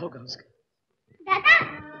जाने क्या होगा उसका। दादा,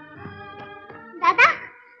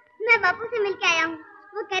 मैं बापू से मिलके आया हूँ।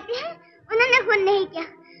 वो कहते हैं उन्होंने खून नहीं किया।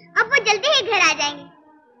 अब वो जल्दी ही घर आ जाएंगे।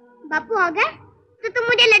 बापू आ गए तो तुम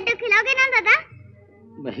मुझे लड्डू खिलाओगे ना दादा?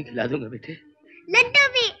 मैं ही खिला दूंगा बेटे। लड्डू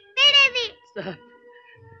भी, पेड़े भी।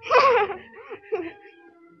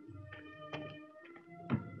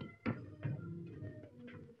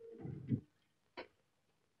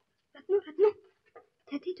 रत्नू रत्नू,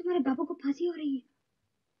 कहते हैं तुम्हारे बाबू को फांसी हो रही है।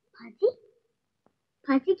 फांसी?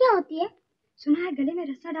 फांसी क्या होती है? सुना है गले में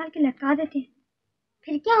रस्सा डाल के लटका देते हैं।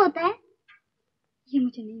 फिर क्या होता है? ये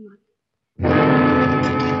मुझे नहीं मालूम।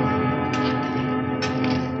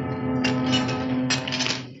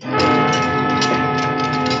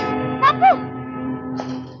 बापू,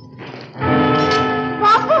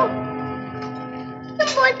 बापू, तुम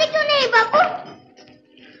बोलते क्यों नहीं बापू?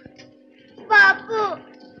 बापू,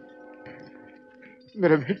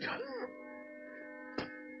 मेरा बेटा।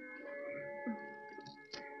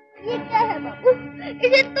 ये क्या है बापू?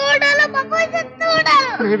 इसे तोड़ डालो बापू, इसे तोड़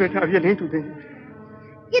डालो। नहीं बेटा, अब ये नहीं टूटेंगे।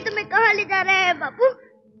 ये तुम्हें कहाँ ले जा रहे हैं बापू?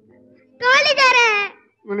 कहाँ ले जा रहे हैं?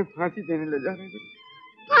 मैंने फांसी देने ले जा रहे हैं।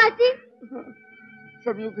 फांसी?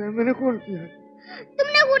 सब यूँ कहे मैंने खून किया।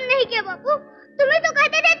 तुमने खून नहीं किया बापू। तुम्हें तो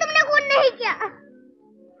कहते थे तुमने खून नहीं किया।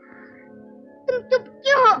 तुम चुप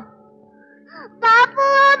क्यों हो? बापू,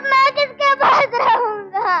 अब मैं किसके पास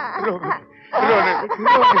रहूंगा? रोने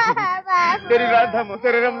तेरी राधा मो,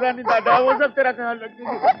 तेरे रमजानी दादा, वो सब तेरा ख्याल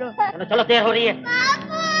रखेंगे। चलो चलो, देर हो रही है।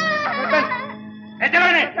 चलो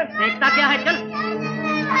देखता क्या है, चल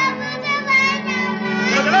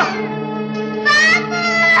चलो चलो।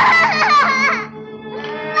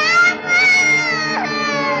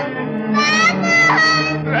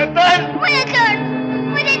 मुझे छोड़,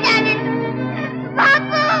 मुझे जाने दो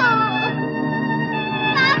बापू।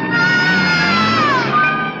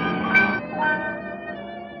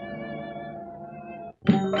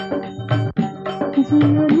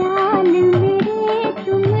 जियो लाल मेरे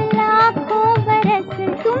तुम लाखों बरस,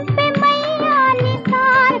 तुम पे मैया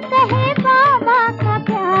निसार कहे बाबा का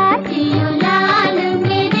प्यार। जियो लाल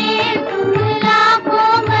मेरे तुम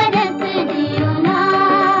लाखों बरस, जियो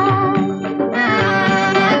लाल।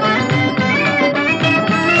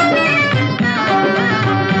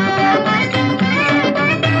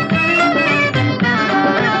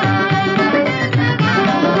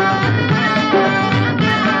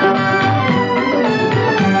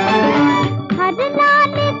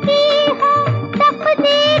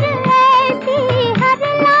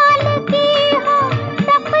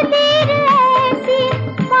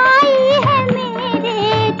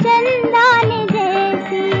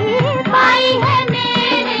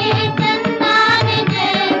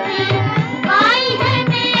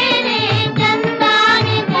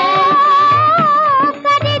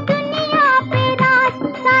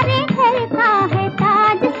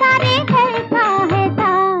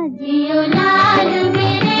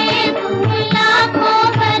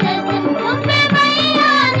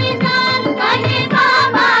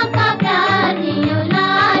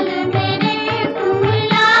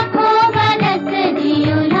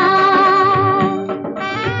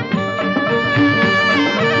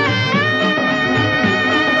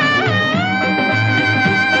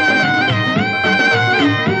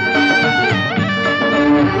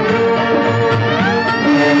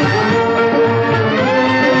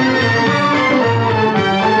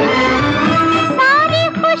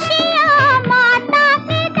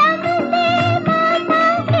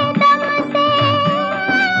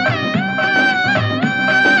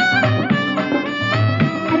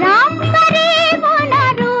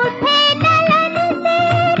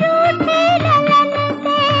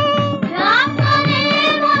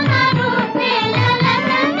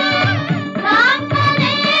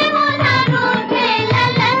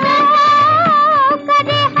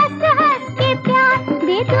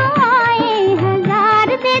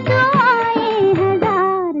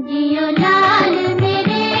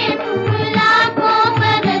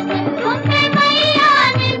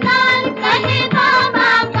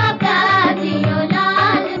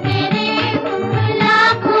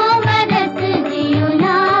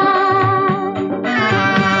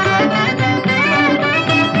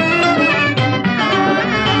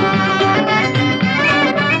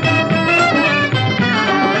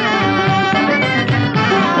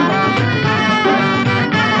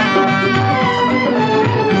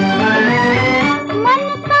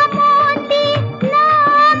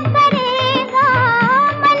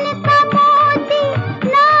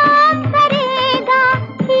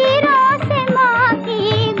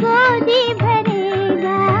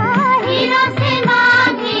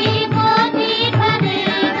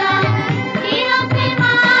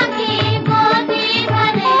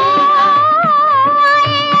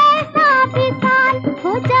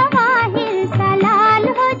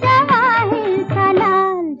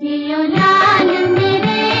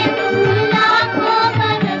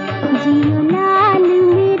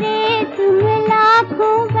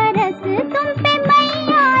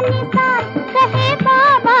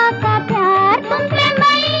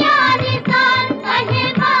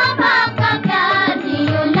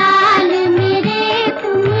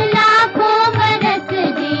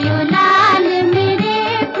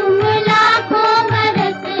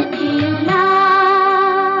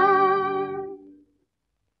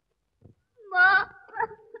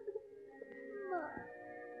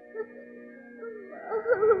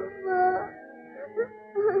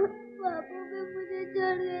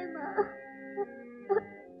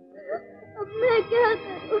 क्या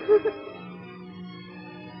करूं?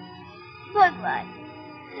 भगवान,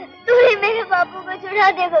 तू ही मेरे बापू को छुड़ा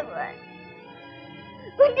दे भगवान,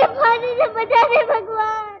 उनके फांसी से बचा दे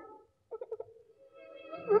भगवान।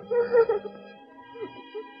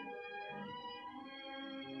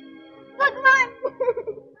 भगवान।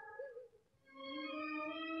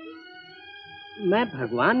 मैं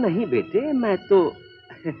भगवान नहीं बेटे, मैं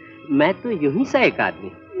तो यूं ही सा एक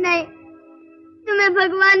आदमी। नहीं, तुम्हें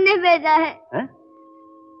भगवान ने भेजा है। हा?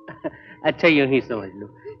 अच्छा यूं ही समझ लो।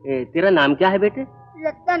 तेरा नाम क्या है बेटे?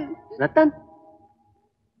 रतन। रतन?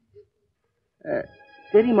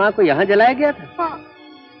 तेरी माँ को यहाँ जलाया गया था? हाँ।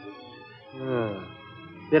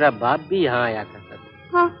 तेरा बाप भी यहाँ आया करता था?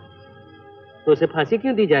 हाँ। तो उसे फांसी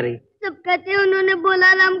क्यों दी जा रही? सब कहते हैं उन्होंने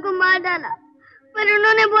बोला राम को मार डाला, पर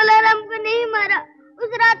उन्होंने बोला राम को नहीं मारा। उस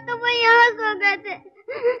रात तो वो यहाँ सो गए थे।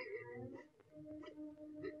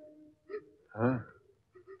 हाँ,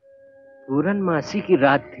 पूर्णमासी की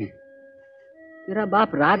रात थी। तेरा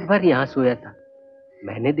बाप रात भर यहाँ सोया था,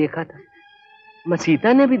 मैंने देखा था,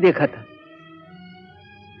 मसीता ने भी देखा था।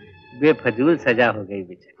 बेफजूल सजा हो गई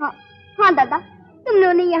बेचारी। हाँ, हाँ दादा, तुमने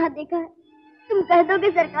उन्हें यहाँ देखा है। तुम कह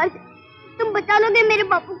दोगे सरकार से, तुम बचा लोगे मेरे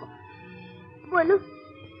बापू को। बोलो,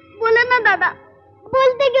 बोलो ना दादा,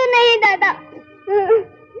 बोलते क्यों नहीं दादा?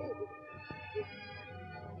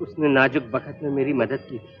 उसने नाजुक वक्त में मेरी मदद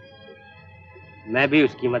की थी, मैं भी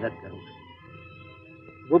उसकी मदद करूंगा।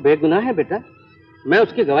 वो बेगुनाह है बेटा, मैं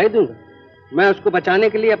उसकी गवाही दूंगा, मैं उसको बचाने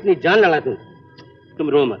के लिए अपनी जान लड़ा दूंगा। तुम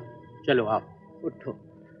रो मत, चलो आओ, उठो।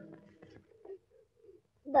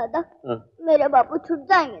 दादा, मेरे बापू छूट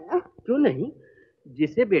जाएंगे ना? क्यों नहीं,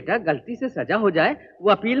 जिसे बेटा गलती से सजा हो जाए वो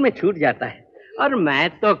अपील में छूट जाता है। और मैं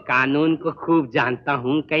तो कानून को खूब जानता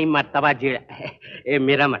हूँ, कई मर्तबा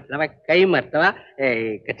मेरा मतलब है कई मर्तबा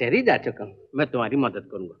कचहरी जा चुका हूँ। मैं तुम्हारी मदद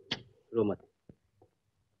करूंगा, रो मत।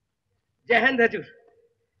 जय हिंद हजूर।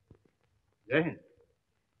 जय हिंद।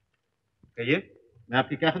 कहिए, मैं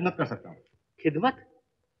आपकी क्या खिदमत कर सकता हूँ? खिदमत?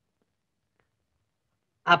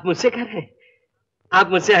 आप मुझसे कर रहे हैं? आप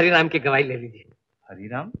मुझसे हरिराम की गवाही ले लीजिए।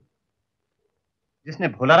 हरिराम, जिसने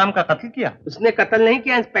भोलाराम का कत्ल किया? उसने कत्ल नहीं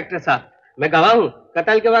किया इंस्पेक्टर साहब, मैं गवाह हूँ।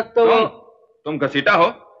 कत्ल के वक्त तो तुम घसीटा हो?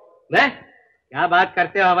 मैं? क्या बात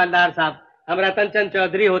करते हो हवलदार साहब, हम रतन चंद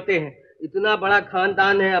चौधरी होते हैं। इतना बड़ा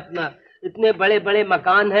खानदान है अपना, इतने बड़े बड़े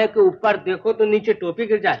मकान हैं कि ऊपर देखो तो नीचे टोपी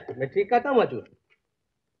गिर जाए। मैं ठीक कहता हूँ हजूर?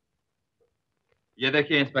 ये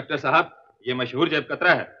देखिए इंस्पेक्टर साहब, ये मशहूर जेब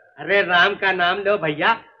कतरा है। अरे राम का नाम लो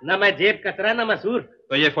भैया, न मैं जेब कतरा न मशहूर।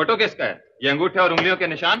 तो ये फोटो किसका है? ये अंगूठे और उंगलियों के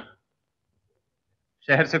निशान?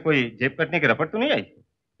 शहर से कोई जेब कटने की रपट तो नहीं आई?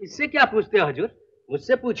 इससे क्या पूछते हो हजूर,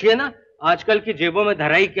 मुझसे पूछिए ना। आजकल की जेबों में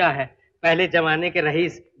धराई क्या है, पहले जमाने के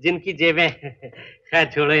रईस जिनकी जेबें खैर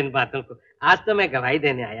छोड़ो इन बातों को। आज तो मैं गवाही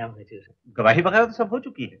देने आया हूँ हजूर। गवाही वगैरह तो सब हो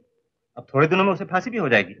चुकी है, अब थोड़े दिनों में उसे फांसी भी हो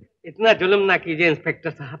जाएगी। इतना जुल्म ना कीजिए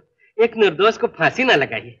इंस्पेक्टर साहब, एक निर्दोष को फांसी ना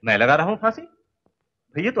लगाइए। मैं लगा रहा हूँ फांसी?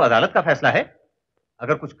 भैया तो अदालत का फैसला है।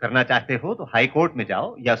 अगर कुछ करना चाहते हो तो हाई कोर्ट में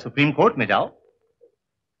जाओ या सुप्रीम कोर्ट में जाओ।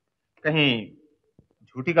 कहीं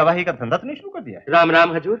झूठी गवाही का धंधा तो नहीं शुरू कर दिया है? राम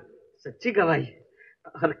राम हजूर, सच्ची गवाही।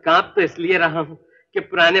 और कांप तो इसलिए रहा हूँ कि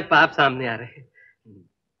पुराने पाप सामने आ रहे हैं।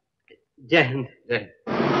 जय हिंद। जय हिंद।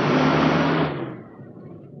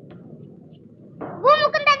 वो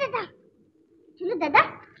मुकुंदा दादा, चलो दादा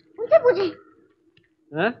उनसे पूछे।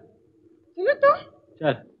 हाँ? चलो तो।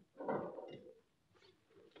 चल।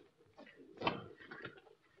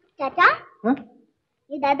 चाचा, हाँ?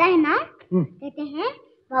 ये दादा है ना, कहते हैं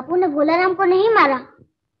बापू ने भोलाराम को नहीं मारा।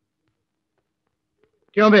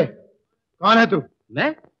 क्यों बे, कौन है तू?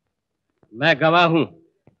 मैं गवाह हूँ।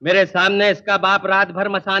 मेरे सामने इसका बाप रात भर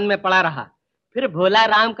मसान में पड़ा रहा, फिर भोला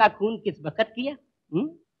राम का खून किस वक्त किया?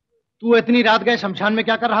 तू इतनी रात गए शमशान में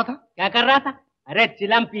क्या कर रहा था? क्या कर रहा था? अरे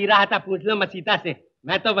चिलम पी रहा था, पूछ लो मसीता से।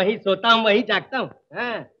 मैं तो वहीं सोता हूँ वहीं जागता हूँ।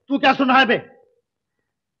 तू क्या सुन रहा है बे?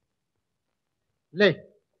 ले,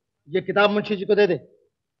 ये किताब मुंशी जी को दे दे,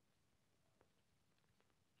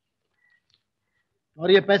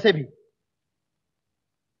 और ये पैसे भी।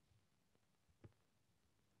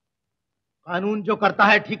 कानून जो करता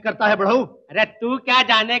है ठीक करता है बड़हू। अरे तू क्या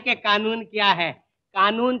जाने के कानून क्या है?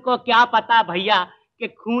 कानून को क्या पता भैया कि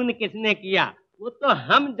खून किसने किया? वो तो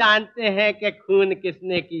हम जानते हैं कि खून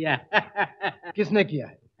किसने किया। किसने किया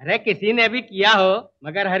है? अरे किसी ने भी किया हो,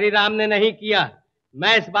 मगर हरिराम ने नहीं किया।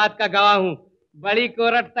 मैं इस बात का गवाह हूँ। बड़ी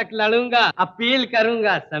कोर्ट तक लड़ूंगा, अपील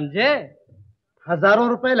करूंगा, समझे? हजारों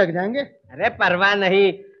रुपए लग जाएंगे। अरे परवाह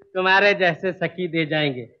नहीं, तुम्हारे जैसे सखी दे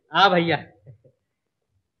जाएंगे। आ भैया।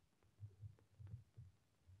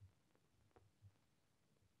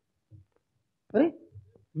 अरे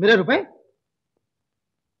मेरे रुपए?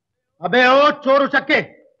 अबे ओ चोर उचक्के,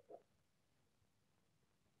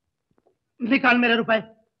 निकाल मेरे रुपए।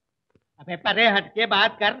 अबे परे हटके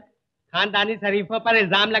बात कर, खानदानी शरीफों पर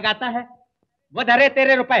इल्जाम लगाता है। वो धरे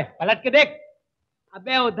तेरे रुपए, पलट के देख।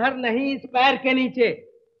 अबे उधर नहीं, इस पैर के नीचे।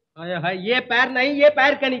 ये पैर नहीं, ये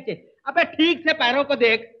पैर के नीचे। अबे ठीक से पैरों को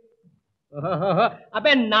देख।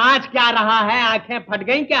 अबे नाच क्या रहा है, आंखें फट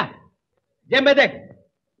गई क्या? जेब में देख।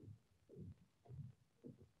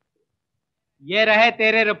 ये रहे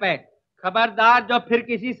तेरे रुपए। खबरदार जो फिर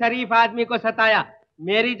किसी शरीफ आदमी को सताया।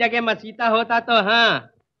 मेरी जगह मसीता होता तो हाँ।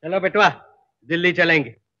 चलो बेटवा, दिल्ली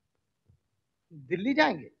चलेंगे। दिल्ली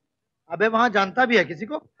जाएंगे? अबे वहां जानता भी है किसी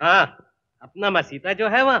को? हाँ, अपना मसीता जो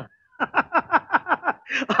है वहां।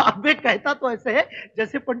 अबे कहता तो ऐसे है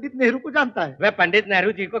जैसे पंडित नेहरू को जानता है। वह पंडित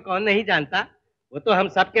नेहरू जी को कौन नहीं जानता? वो तो हम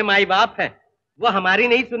सबके माई बाप है। वो हमारी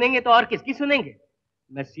नहीं सुनेंगे तो और किसकी सुनेंगे?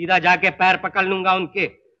 मैं सीधा जाके पैर पकड़ लूंगा उनके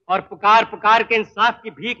और पुकार पुकार के इंसाफ की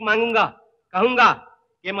भीख मांगूंगा। कहूंगा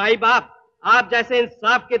कि माई बाप, आप जैसे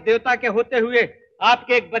इंसाफ के देवता के होते हुए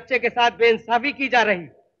आपके एक बच्चे के साथ बेइंसाफी की जा रही।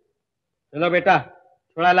 चलो बेटा,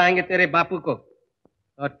 छुड़ा लाएंगे तेरे बापू को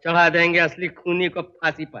और चढ़ा देंगे असली खूनी को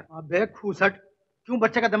फांसी पर। अबे खूसट, क्यों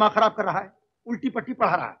बच्चे का दिमाग खराब कर रहा है? उल्टी पट्टी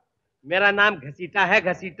पढ़ा रहा है। मेरा नाम घसीटा है,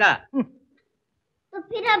 घसीटा। तो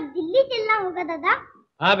फिर अब दिल्ली चलना होगा दादा?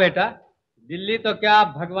 हाँ बेटा, दिल्ली तो क्या,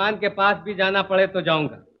 भगवान के पास भी जाना पड़े तो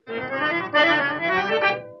जाऊंगा।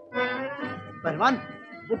 पहलवान,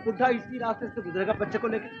 वो बुढ़ा इसी रास्ते से गुजरेगा बच्चे को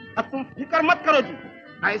लेकर। अब तुम फिक्र मत करो जी,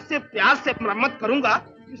 ऐसे प्यार से मरम्मत करूंगा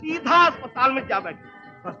कि सीधा अस्पताल में जा बैठे।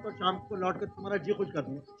 बस तो शाम को लौट कर तुम्हारा जी खुश कर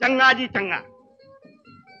दूंगा। चंगा जी चंगा।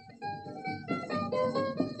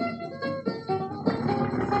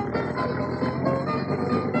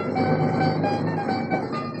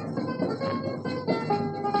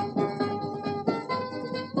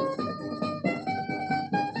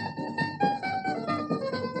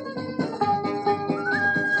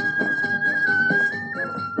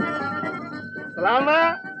 सलाम।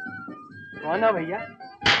 कौन है भैया?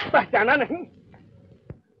 पहचाना नहीं?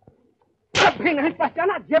 अब भी नहीं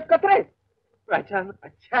पहचाना? जेब कतरे। पहचान?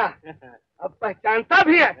 अच्छा, अब पहचानता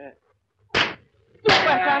भी है। तू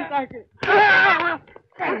पहचानता है कि?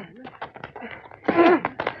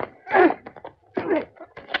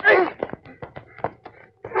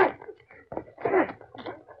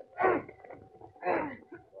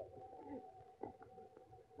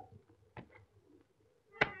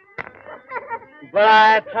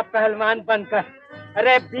 बड़ा था पहलवान बनकर।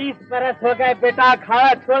 अरे 20 बरस हो गए बेटा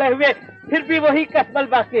अखाड़ा छोड़े हुए, फिर भी वही कसबल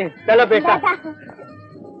बाकी है। चलो बेटा।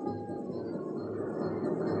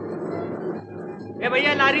 ए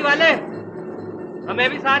भैया लारी वाले, हमें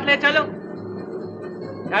भी साथ ले चलो।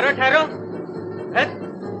 ठहरो ठहरो।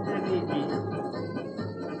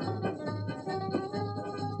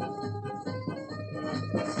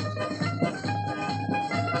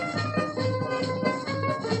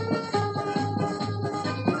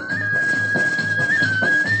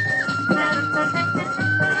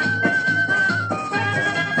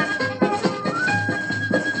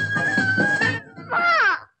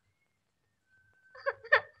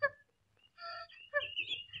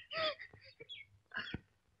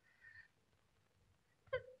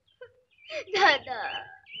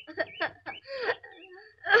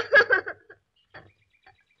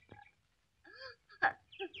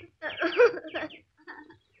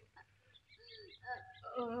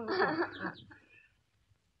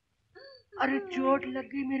 अरे चोट लग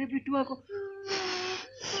गई मेरे बिटुआ को।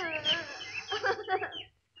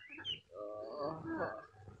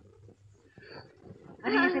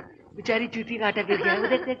 अरे ये देख, बेचारी चूती का आटा गिर गया। वो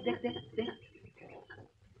देख देख देख देख देख।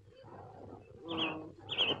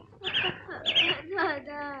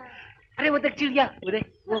 अरे वो देख चिड़िया, वो देख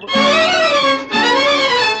वो।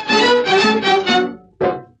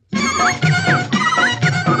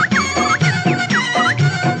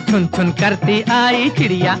 छुन छुन करती आई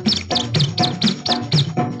चिड़िया,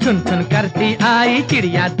 छुन छुन करती आई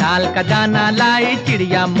चिड़िया, दाल का दाना लाई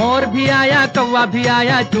चिड़िया। मोर भी आया, कौवा भी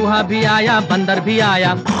आया, चूहा भी आया, बंदर भी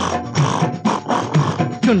आया।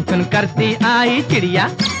 छुन छुन करती आई चिड़िया,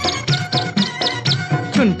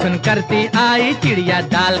 छुन छुन करती आई चिड़िया,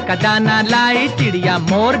 दाल का दाना लाई चिड़िया।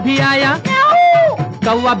 मोर भी आया,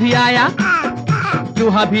 कौवा भी आया,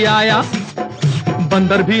 चूहा भी आया,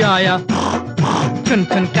 बंदर भी आया। छुन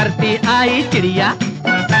छुन करती आई चिड़िया।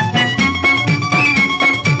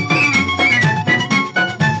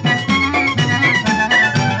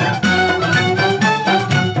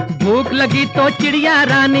 भूख लगी तो चिड़िया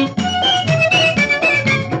रानी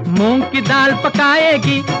मूंग की दाल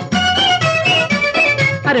पकाएगी।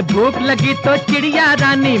 अरे भूख लगी तो चिड़िया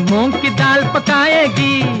रानी मूंग की दाल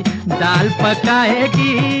पकाएगी। दाल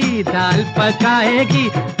पकाएगी, पकाएगी, दाल पकाएगी,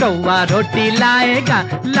 कौवा रोटी लाएगा,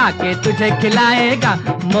 लाके तुझे खिलाएगा।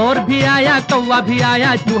 मोर भी आया, कौवा भी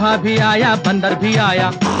आया, चूहा भी आया, बंदर भी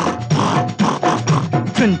आया,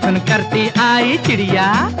 चुन चुन करती आई चिड़िया।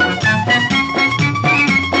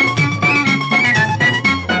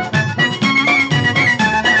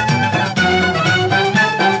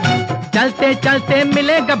 चलते चलते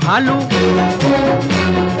मिलेगा भालू,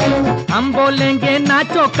 हम बोलेंगे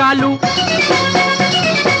नाचो कालू।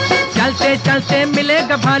 चलते चलते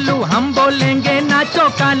मिलेगा भालू, हम बोलेंगे नाचो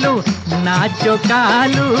कालू। नाचो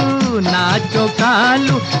कालू, नाचो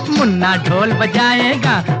कालू, मुन्ना ढोल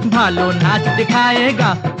बजाएगा, भालू नाच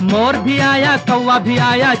दिखाएगा। मोर भी आया, कौवा भी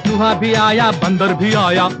आया, चूहा भी आया, बंदर भी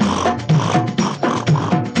आया,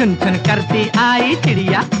 चुन चुन करती आई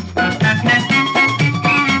चिड़िया।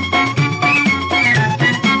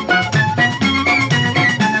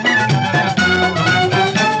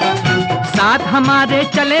 साथ हमारे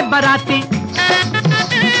चले बराती,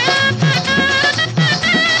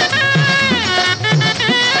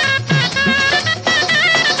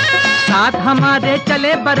 साथ हमारे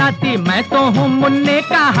चले बराती। मैं तो हूँ मुन्ने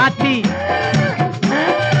का हाथी,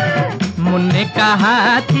 मुन्ने का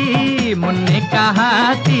हाथी, मुन्ने का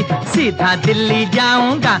हाथी। सीधा दिल्ली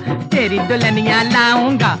जाऊंगा, तेरी दुल्हनिया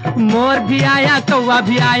लाऊंगा। मोर भी आया, कौवा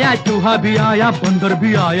भी आया, चूहा भी आया, बंदर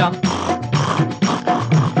भी आया,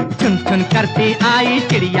 चुन चुन करती आई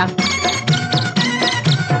चिड़िया,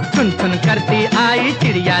 चुन चुन करती आई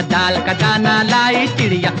चिड़िया। दाल का दाना लाई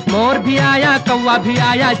चिड़िया। मोर भी आया, कौवा भी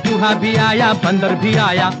आया, चूहा भी आया, बंदर भी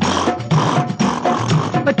आया,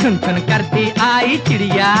 चुन चुन करती आई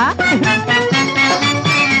चिड़िया।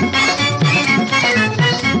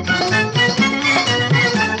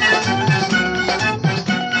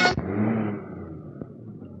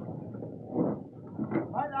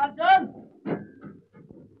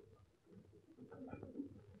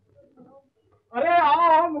 अरे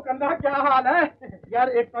आओ मुकंदा, क्या हाल है यार?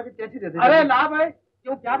 एक पैकेट कैसी दे दे। अरे ला भाई,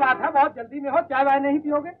 क्यों क्या बात है? बहुत जल्दी में हो, चाय वाय नहीं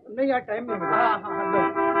पियोगे? नहीं यार, टाइम नहीं मिला। हाँ हाँ लो।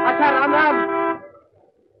 अच्छा राम राम।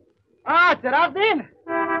 हाँ चिरागदीन,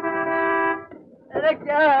 अरे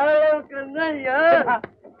क्या है मुकंदा यार?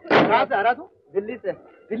 कहाँ से आ रहा तू? दिल्ली से।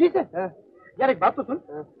 दिल्ली से? यार एक बात तो सुन,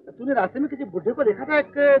 तूने रास्ते में किसी बुढ़े को देखा था,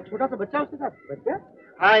 एक छोटा सा बच्चा उसके साथ? बच्चा?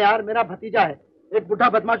 हाँ यार, मेरा भतीजा है। एक बुढ़ा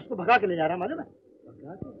बदमाश उसको भगा के ले जा रहा, मालूम है?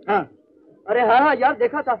 हाँ। अरे हाँ यार,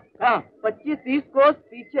 देखा था। हाँ 25-30 कोस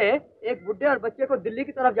पीछे एक बुढ़े और बच्चे को दिल्ली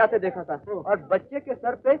की तरफ जाते देखा था, और बच्चे के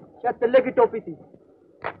सर पे शायद तिल्ले की टोपी थी।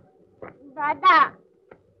 दादा,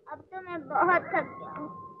 अब तो मैं बहुत थक गया हूँ,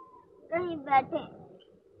 कहीं बैठे।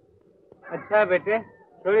 अच्छा बेटे,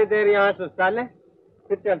 थोड़ी देर यहाँ सुस्ता ले,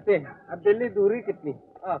 फिर चलते हैं। अब दिल्ली दूरी कितनी?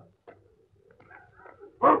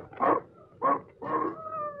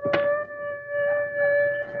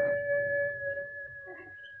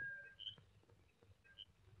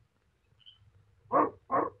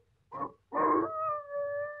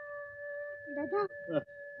 दादा,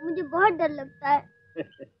 मुझे बहुत डर लगता है।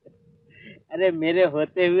 अरे मेरे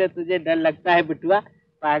होते हुए तुझे डर लगता है बिटुआ,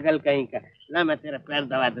 पागल कहीं का। ला मैं तेरा पैर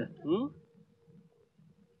दबा दूं।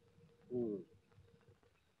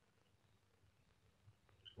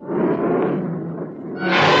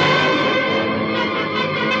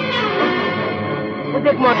 मुझे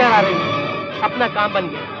एक मोटर आ रही है, अपना काम बन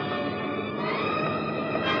गया।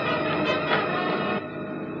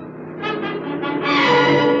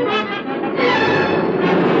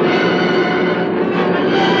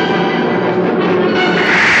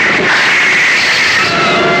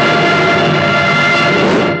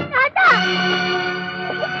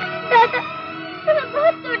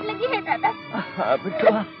 हाँ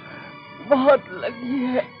बेटा, बहुत लगी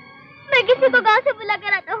है। मैं किसी को गांव से बुला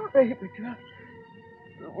कर आता हूँ। नहीं बेटा,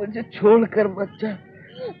 मुझे छोड़कर मत जा।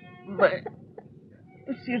 मैं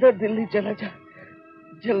तो सीधा दिल्ली चला जा,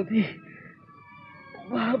 जल्दी।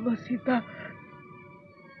 वहाँ मसीता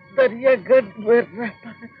दरियागंज में रहता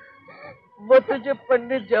है, वो तुझे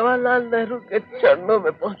पंडित जवाहरलाल नेहरू के चरणों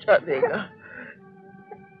में पहुंचा देगा।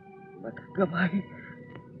 मगर भाई,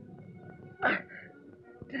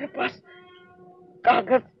 तेरे पास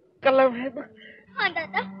कागज कलम है ना? हाँ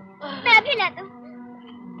दादा, मैं अभी लाता हूँ।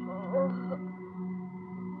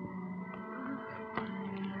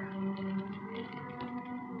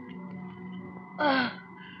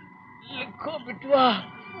 लिखो बिटवा।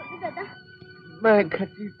 दादा, मैं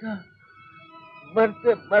घसीटा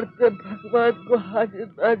मरते मरते भगवान को हाजिर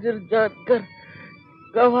नाजिर जानकर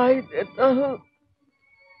गवाही देता हूँ।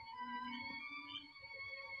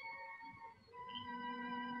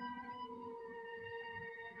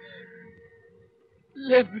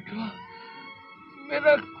 ले बिटवा,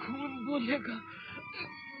 मेरा खून बोलेगा,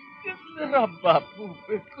 कि मेरा बापू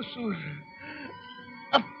बेकसूर है।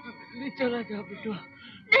 अब तू दिल्ली चला जा बेटा।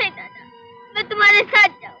 नहीं दादा, मैं तुम्हारे साथ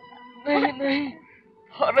जाऊंगा। नहीं नहीं,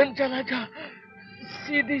 फौरन चला जा,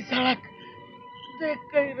 सीधी सड़क देख,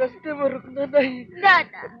 कहीं रास्ते में रुकना नहीं।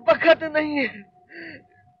 दादा बखत नहीं है।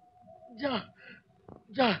 जा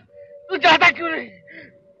जा, तू जाता क्यों नहीं?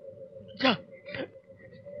 जा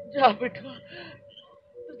जा बेटा,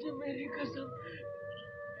 तुझे मेरी कसम,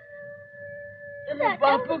 तेरे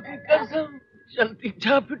बापू की कसम। जल्दी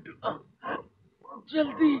जा बेटा,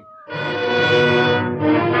 जल्दी।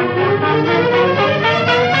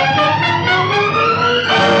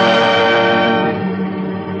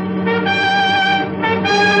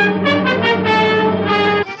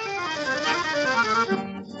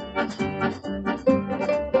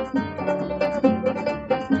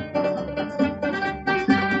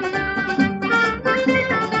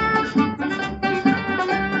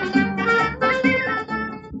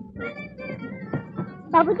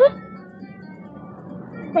 बाबूजी,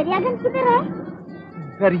 दरियागंज किधर है?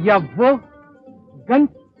 दरिया वो, गंज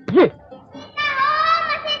ये।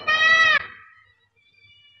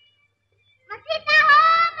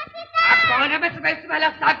 कौन है? मैं सुबह सुबह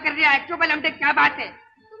अलग साफ कर रहा है। चुप लमटे, क्या बात है?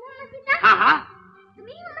 हाँ हाँ,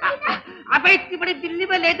 अबे इतनी बड़ी दिल्ली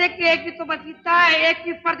में ले दे के एक ही तो मसीता है, एक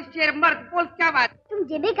ही फर्द शेर मर्द। बोल क्या बात? तुम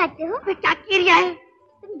जेबें काटते हो? क्या कर रहा है?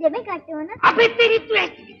 तुम जेबें काटते हो ना? अबे तेरी तू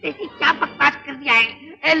ऐसी तैसी क्या बकवास कर दिया है?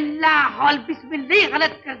 अल्लाह हौल बिस्मिल्लाह,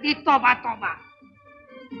 गलत कर दी। तौबा तौबा।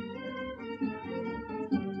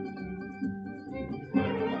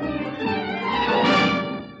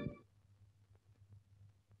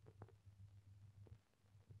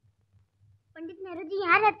 पंडित नेहरू जी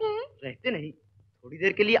यहाँ रहते हैं? रहते नहीं, थोड़ी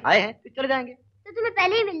देर के लिए आए हैं, फिर चले जाएंगे। तो तुम्हें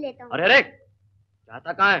पहले ही मिल लेता हूँ। अरे अरे,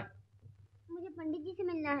 जाता कहाँ है? मुझे पंडित जी से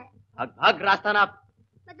मिलना है। भाग भाग, रास्ता नाप।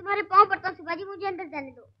 मैं तुम्हारे पाँव पड़ता हूँ शिवाजी, मुझे अंदर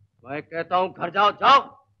जाने दो। मैं कहता हूँ घर जाओ, जाओ।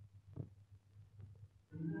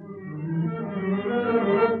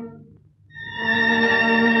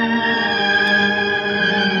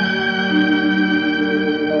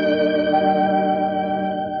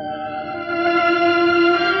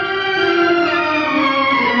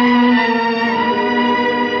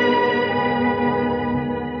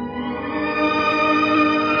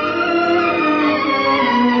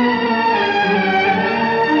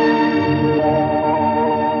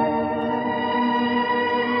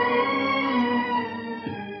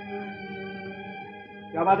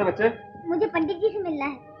 क्या बात है बच्चे? मुझे पंडित जी से मिलना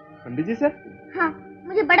है। पंडित जी से? हाँ,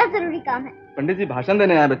 मुझे बड़ा जरूरी काम है। पंडित जी भाषण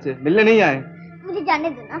देने आए, बच्चे मिलने नहीं आए। मुझे जाने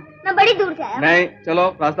दो ना, मैं बड़ी दूर से आया हूँ। नहीं, चलो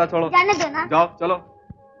रास्ता छोड़ो। जाने दो ना। जाओ चलो।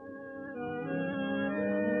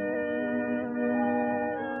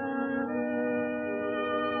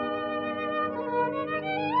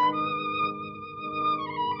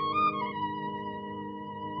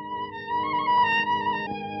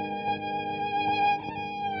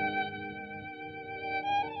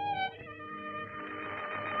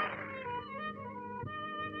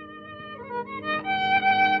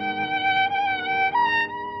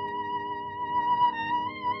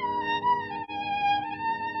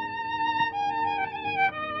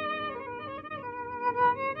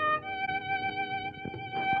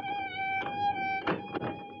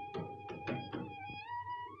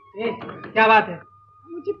 क्या बात है?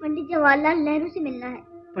 मुझे पंडित जवाहरलाल नेहरू से मिलना है।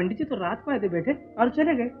 पंडित जी तो रात को आए थे बेटे और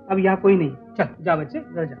चले गए। अब यहाँ कोई नहीं। चल जा बच्चे,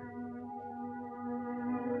 घर जा।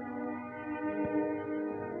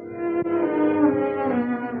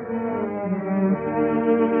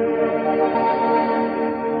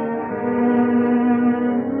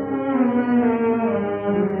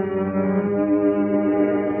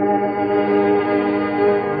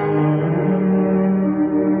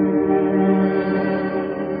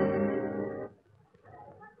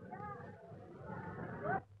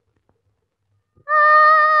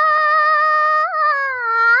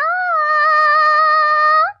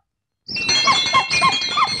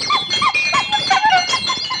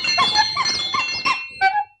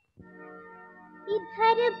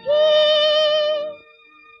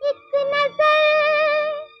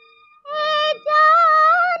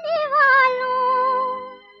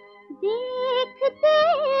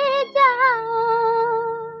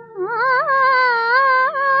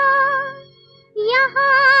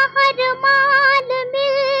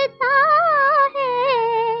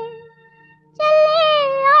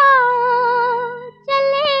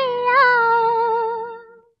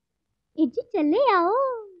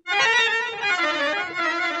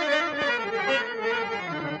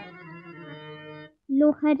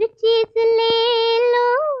 हर चीज ले लो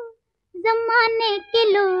जमाने के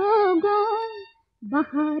लोगों,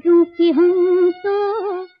 बहारों की हम तो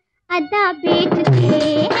अदा बेचते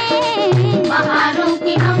हैं, बहारों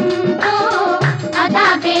की हम तो अदा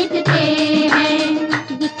बेचते हैं।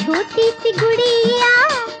 ये छोटी सी गुड़िया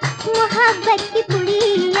मोहब्बत की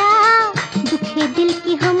पुड़िया, दुखे दिल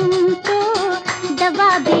की हम तो दवा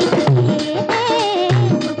बेचते हैं,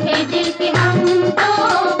 दुखे दिल की हम तो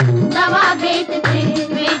दवा बेचते हैं।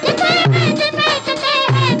 बेचते बेचते बेचते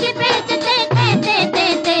हैं कि बेचते देते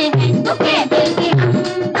देते हैं, दुखे दिल की हम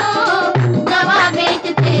तो दवा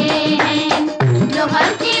बेचते हैं। लो हर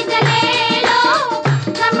चीज ले लो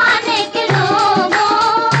जमाने के लोगों,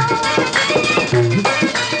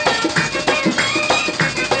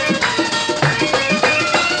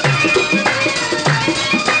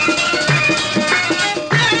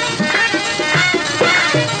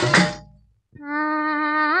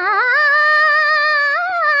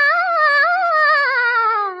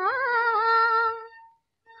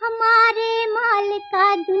 हमारे माल का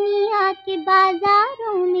दुनिया के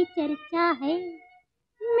बाजारों में चर्चा है।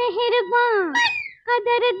 मेहरबान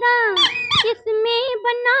कदरदान इसमें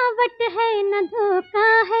बनावट है न धोखा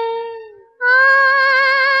है।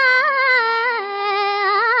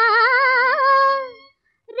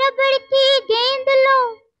 रबड़ की गेंद लो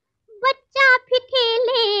बच्चा भी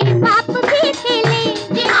खेले बाप भी खेले,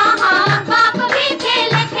 जी हाँ हाँ बाप भी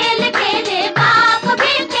खेले, खेले खेले बाप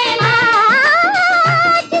भी खेले।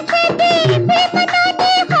 जिसे भी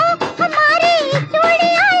बनानी हो हमारी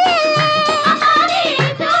चूड़ियाँ ले ले, हमारी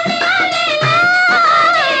चूड़ियाँ ले ले,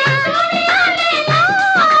 हमारी चूड़ियाँ ले लो,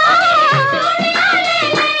 हमारी चूड़ियाँ ले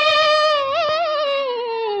ले।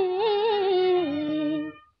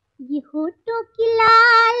 ये होठों की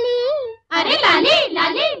लाली, अरे लाली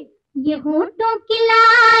लाली, ये होठों की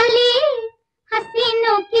लाली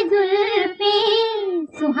हसीनों की जुल्फें,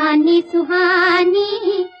 सुहानी सुहानी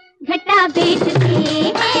घटा बेचते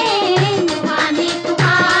हैं, सुहानी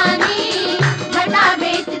सुहानी घटा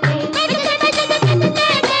बेचते हैं।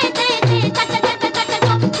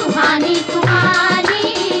 सुहानी सुहानी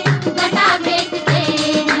घटा बेचते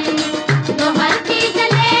हैं। जो हर चीज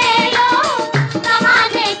ले लो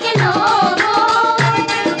जमाने के लोगों,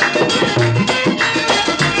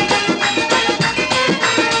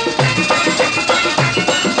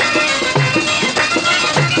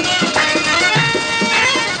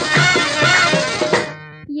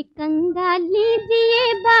 ये कंगा लीजिए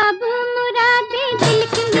बाबू मुरादे दिल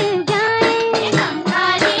की मिल जाए, ये कंगा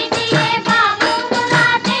लीजिए बाबू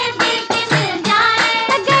मुरादे दिल की मिल जाए।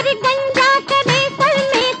 अगर गंजा करे सर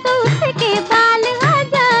में तो उसके बाल आ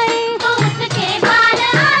जाए, तो उसके बाल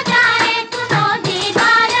आ जाए, सुनो जी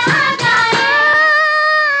बाल आ जाए।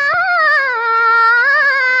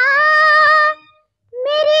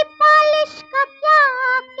 मेरी पॉलिश का क्या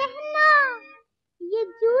कहना, ये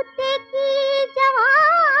जूते की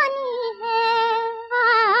जवानी है।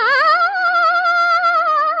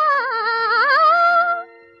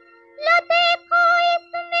 लो देखो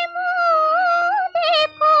इसमें मुँह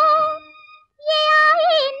देखो, ये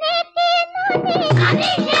आईने की नानी,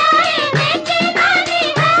 नानी ये आईने की नानी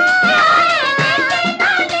है, ये आईने की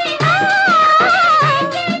नानी है,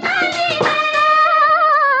 की नानी है।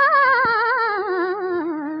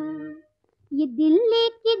 ये दिल्ली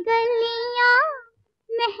की गलियां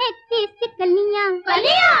महकती सी कलियां,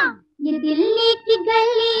 कलियां, ये दिल्ली की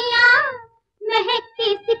गलियां महकती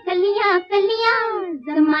सी कलियां, कलियां।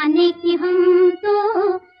 जमाने की हम तो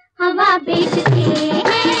हवा बेचते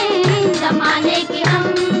हैं, जमाने की हम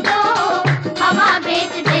तो हवा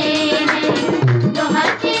बेचते हैं। जो हर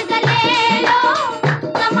चीज ले लो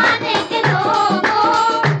जमाने के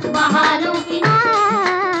लोगों, बहारों की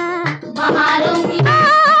बहारों की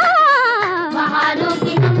बहारों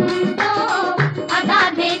की हम तो अदा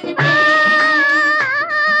बेचते हैं,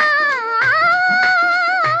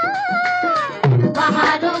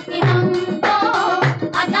 बहारों की हम तो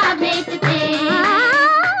अदा बेचते हैं,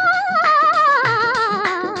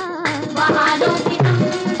 बहारों की हम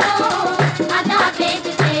तो अदा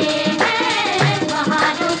बेचते हैं,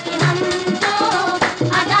 बहारों की हम तो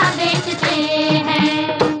अदा बेचते हैं।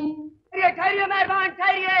 ठहरिए मेहरबान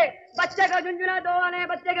ठहरिए, बच्चे का झुंझुना दो आने,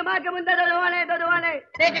 बच्चे के माँ के मुंडे दो आने, दो आने।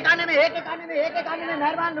 एक एक आने में, एक एक आने में, एक एक आने में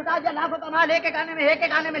मेहरबान लुटा दिया लाखों का माल, एक एक आने में, एक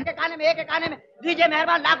एक आने में, एक एक आने में, एक एक आने में लीजिए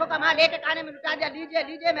मेहरबान लाखों का माल, एक एक आने में लुटा दिया। लीजिए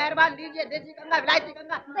लीजिए मेहरबान लीजिए, देसी कंगा विलायती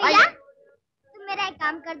कंगा। भैया तुम मेरा एक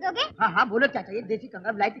काम कर दोगे? हाँ हाँ बोलो क्या चाहिए? देसी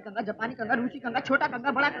कंगा, विलायती कंगा, जापानी कंगा, रूसी कंगा, छोटा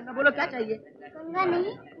कंगा, बड़ा कंगा, बोलो क्या चाहिए? कंगा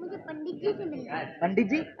नहीं, मुझे पंडित जी से मिलना है। पंडित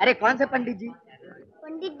जी? अरे कौन से पंडित जी?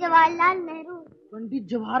 पंडित जवाहरलाल नेहरू। पंडित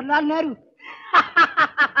जवाहरलाल नेहरू?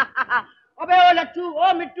 अबे ओ लट्टू,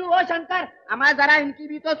 ओ मिट्टू, ओ शंकर, हमारे जरा इनकी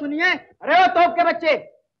भी तो सुनिए। अरे ओ तोप के बच्चे,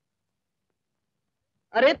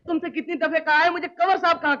 अरे तुमसे कितनी दफे कहा है मुझे कवर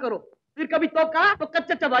साफ कहाँ करो, फिर कभी तो कहा तो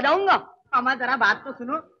कच्चा चबा जाऊंगा। मामा जरा बात तो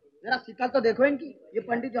सुनो, जरा शिकल तो देखो इनकी। ये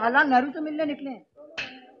पंडित जवाहरलाल नेहरू से मिलने निकले हैं।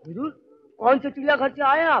 हुजूर, कौन से चिड़ियाघर से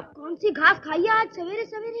आए आप? कौन सी घास खाई है आज सवेरे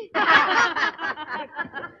सवेरे?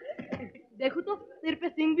 देखो तो सिर पे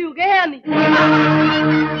सिंग भी उगे हैं या नहीं?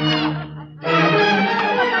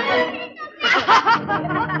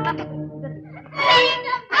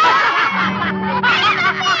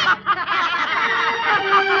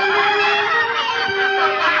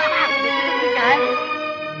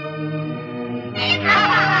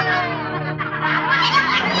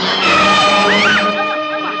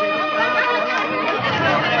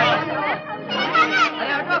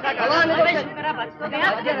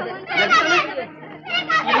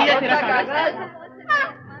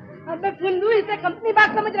 अबे फुल्लू, इसे कंपनी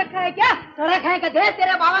बात समझ रखा है क्या? सड़क है गधे,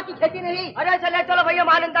 तेरे बाबा की खेती नहीं। अरे चले चलो भैया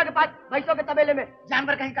महानंदा के पास भैंसों के तबेले में।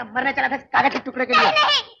 जानवर कहीं का मरने चला था कागज के टुकड़े के लिए।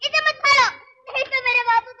 नहीं, इसे मत मारो, नहीं तो मेरे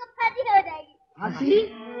बाबू को फांसी हो जाएगी। फांसी?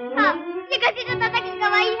 हाँ, ये गति जो दादा की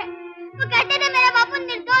गवाही है। वो कहते थे मेरा बाबू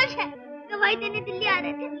निर्दोष है। गवाही देने दिल्ली आ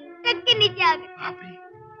रहे थे, ट्रक के नीचे आ गए। बाप रे,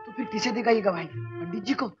 तो फिर किसे देगा ये गवाही? पंडित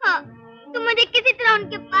जी को? हाँ, तुम मुझे किसी तरह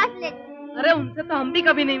उनके पास ले। अरे उनसे तो हम भी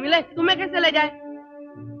कभी नहीं मिले, तुम्हें कैसे ले जाए?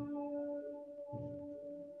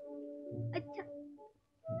 अच्छा,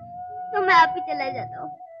 तो मैं आप ही चला जाता हूँ।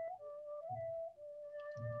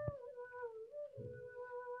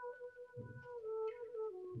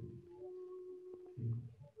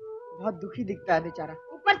 बहुत दुखी दिखता है बेचारा।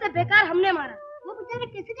 ऊपर से बेकार हमने मारा। वो बेचारा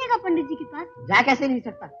कैसे जाएगा पंडित जी के पास? जा कैसे नहीं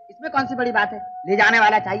सकता, इसमें कौन सी बड़ी बात है? ले जाने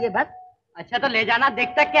वाला चाहिए बस। अच्छा तो ले जाना,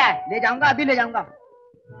 देखता क्या है? ले जाऊंगा, अभी ले जाऊंगा।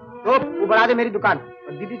 तो वो बढ़ा दे मेरी दुकान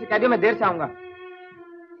और दीदी से कह दियो मैं देर से आऊंगा।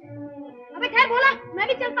 अबे खैर बोला, मैं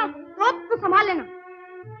भी चलता हूँ। तो तू संभाल लेना।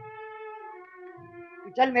 तू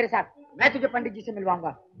चल मेरे साथ, मैं तुझे पंडित जी से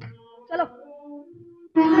मिलवाऊंगा। चलो।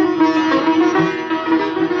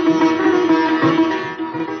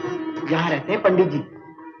 यहाँ रहते हैं पंडित जी।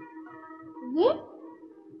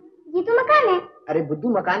 ये तो मकान है। अरे बुद्धू,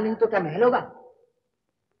 मकान नहीं तो क्या महल होगा?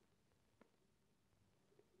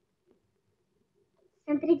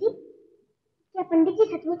 संतरी जी, क्या पंडित जी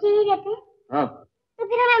सचमुच यही रहते हैं? हाँ। तो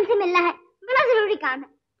फिर हमें उनसे मिलना है, बड़ा जरूरी काम है।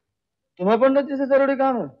 तुम्हें पंडित जी से जरूरी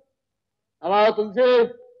काम है? अब आओ तुलसी,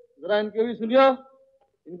 जरा इनके भी सुनियो,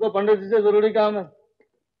 इनको पंडित जी से जरूरी काम है।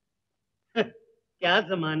 क्या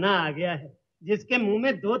जमाना आ गया है, जिसके मुंह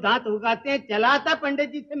में दो दांत उगाते हैं चला आता पंडित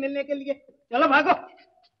जी से मिलने के लिए। चलो भागो।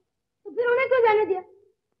 तो फिर उन्हें क्यों जाने दिया?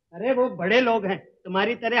 अरे वो बड़े लोग हैं,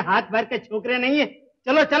 तुम्हारी तरह हाथ भर के छोकरे नहीं है।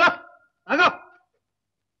 चलो चलो भागो।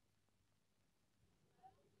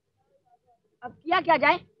 अब किया क्या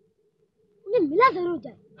जाए? उन्हें मिला जरूर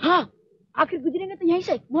जाए। हाँ, आखिर गुजरेंगे तो यहीं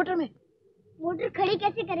से, मोटर में। मोटर खड़ी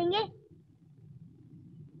कैसे करेंगे?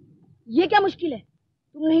 ये क्या मुश्किल है?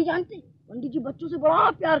 तुम नहीं जानते, पंडित जी बच्चों से बड़ा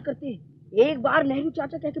प्यार करते हैं। एक बार नेहरू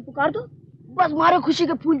चाचा कह के पुकार दो, बस मारे खुशी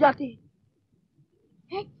के फूल जाते हैं।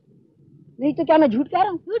 नहीं तो क्या मैं झूठ कह रहा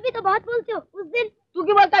हूँ? झूठ भी तो बहुत बोलते हो। उस दिन तू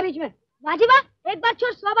क्यों बोलता है बीच में? वाजिबा, एक बार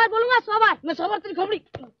छोड़ 100 बार बोलूंगा, 100 बार। मैं 100 बार तेरी खोपड़ी।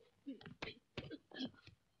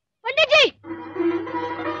 पंडित जी!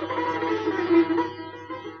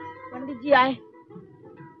 पंडित जी आए,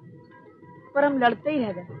 पर हम लड़ते ही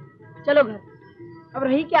रह गए। चलो घर, अब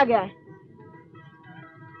रही क्या गया है?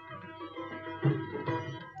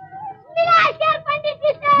 पंडित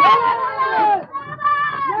जी से!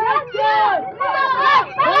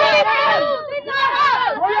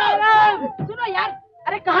 सुनो यार,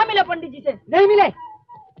 अरे कहाँ मिले पंडित जी से? नहीं मिले।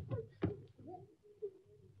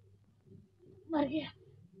 मर गया।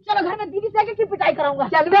 चलो घर में दीदी से की पिटाई कराऊंगा।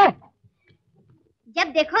 चल बे।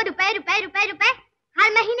 जब देखो रुपए रुपए रुपए रुपए,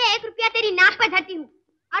 हर महीने 1 रुपया तेरी नाक पर धरती हूँ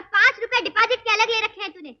और 5 रुपए डिपॉजिट के अलग ले रखे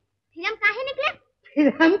हैं तूने। फिर हम काहे निकले?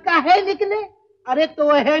 फिर हम काहे निकले? अरे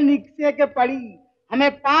तो है निकसे के पड़ी,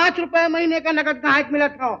 हमें 5 रुपए महीने का नकद घास मिला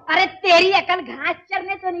था। अरे तेरी अकल घास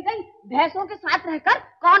चरने तो नहीं गई, भैंसों के साथ रहकर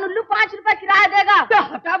कौन उल्लू 5 रुपए किराया देगा? तो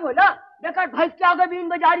हटा बोला, देखा भैंस के आगे बीन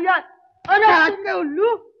बजा रही है। अरे आज के उल्लू।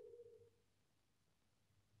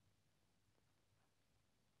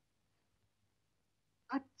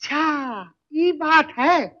 अच्छा ये बात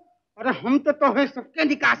है। अरे हम तो तुम्हें सबके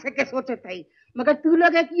निकासे के सोचे थे, मगर तू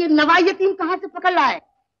लगे कि ये नवाई यतीम कहाँ से पकड़ लाए।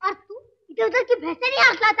 और तू इधर उधर की भैंसे नहीं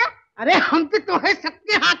हाथ लाता? अरे हम तो तुम्हें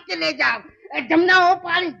सबके हाथ के ले जाओ, जमना हो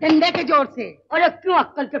पालिश डंडे के जोर से। अरे क्यों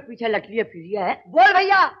अक्कल के पीछे लटलिए फिरिए है? बोल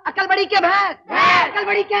भैया, अक्ल बड़ी के भैंस? अक्ल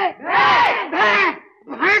बड़ी के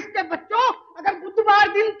भैंस के बच्चों, अगर बुधवार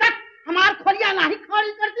दिन तक हमार खोलिया नहीं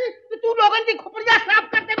खाली कर दी तो तू लोगों की खोपड़िया साफ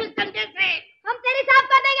कर दे इस डंडे से। हम तेरी साफ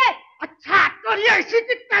कर देंगे। अच्छा तो ये ऐसी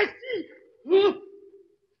की कैसी?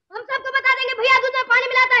 हम सबको बता देंगे भैया दूध में पानी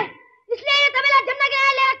मिलाता है, इसलिए ये तबेला जमना के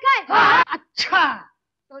यहाँ ले रखा है। अच्छा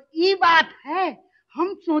तो ये बात है,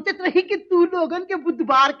 हम सोचते रही कि तू लोगन के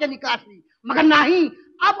बुधवार के निकासी, मगर नहीं,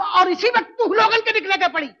 अब और इसी वक्त तू लोगन के निकले के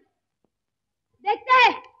पड़ी। देखते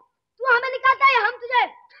हैं तू हमें निकालता है, हम तुझे।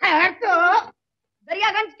 ठहर तो।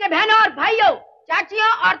 दरियागंज के बहनों और भाइयों,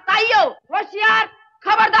 चाचियों और ताइयों, होशियार,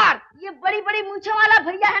 खबरदार। ये बड़ी बड़ी मूंछों वाला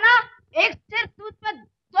भैया है ना, एक सेर दूध में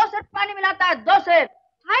 2 सेर पानी मिलाता है, 2 सेर।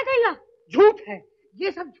 हाय भैया, झूठ है,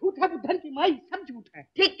 ये सब झूठ है, बुद्धन की माई, सब झूठ है।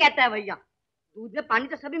 ठीक कहता है भैया, दूध में पानी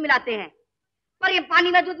तो सभी मिलाते हैं, पर ये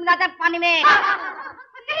पानी में दूध मिलाता है, पानी में।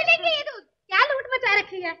 नहीं लेंगे ये दूध, क्या लूट मचा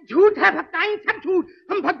रखी है। झूठ है भक्ताइन, सब झूठ।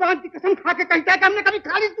 हम भगवान की कसम खा के कहते हैं कि हमने कभी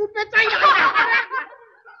खालिश दूध बेचा ही नहीं,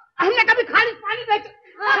 हमने कभी खालिश पानी बेचा।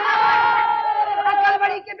 अक्ल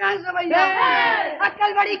बड़ी के ब्याह से भैया,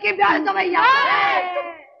 अक्ल बड़ी के ब्याह से भैया।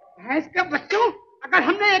 भैंस के बच्चों, अगर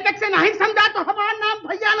हमने एक एक से नहीं समझा तो हमारा नाम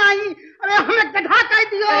भैया नहीं, अरे हमें गधा कह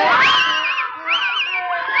दियो।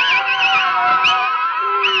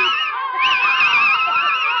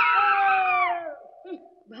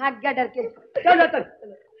 भाग गया डर के। चलो चलो।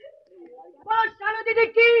 बोलो शानू दीदी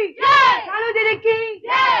की, शानू दीदी की,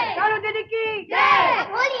 शानू दीदी की।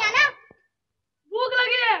 बोलिए ना, भूख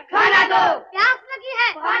लगी है, खाना दो। प्यास लगी है,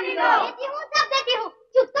 पानी दो। देती हूँ, सब देती हूँ,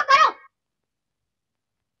 चुप तो करो।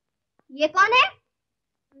 ये कौन है?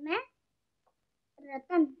 मैं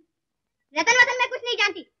रतन। रतन वतन मैं कुछ नहीं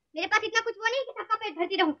जानती, मेरे पास इतना कुछ वो नहीं कि सबका पेट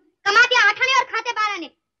भरती रहूं। कमाते 8 आने और खाते 12 आने,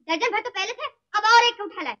 दर्जन भर तो पहले थे, अब और एक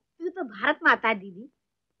उठा लाए। तू तो भारत माता है दीदी,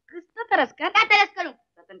 कुछ तो तरस कर। क्या तरस करूं?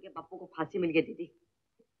 रतन के बापू को फांसी मिल गई दीदी।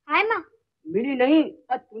 हाय माँ, मिली नहीं,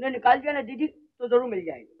 पर तूने निकाल दिया ना दीदी, तो जरूर मिल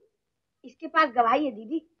जाएगी। इसके पास गवाही है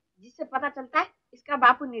दीदी, जिससे पता चलता है इसका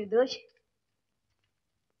बापू निर्दोष है।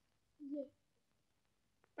 ये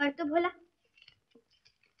पर तो भोला।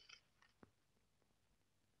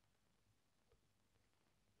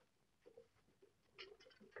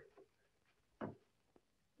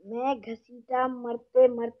 मैं घसीटा मरते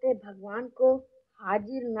मरते भगवान को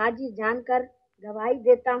हाजिर नाजिर जानकर गवाही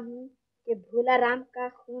देता हूँ कि भोला राम का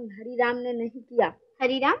खून हरिराम ने नहीं किया।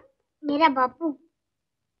 हरिराम मेरा बापू।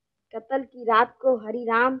 कत्ल की रात को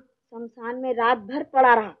हरिराम शमशान में रात भर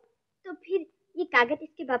पड़ा रहा। तो फिर ये कागज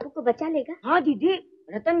इसके बापू को बचा लेगा? हाँ दीदी,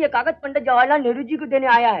 रतन ये कागज पंडित जवाहरलाल नेहरू जी को देने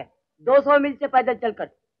आया है, 200 मील से पैदल चलकर।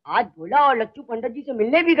 आज भोला और लच्चू पंडित जी से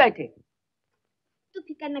मिलने भी गए थे। तू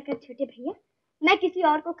फिक्र न कर छोटे भैया, मैं किसी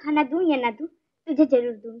और को खाना दूं या ना दूं, तुझे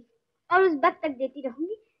जरूर दूंगी, और उस वक्त तक देती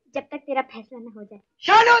रहूंगी जब तक तेरा फैसला न हो जाए।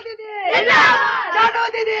 शानू दीदी, शानू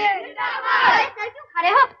दीदी। अरे सर क्यों खड़े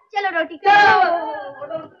हो? चलो रोटी खाओ।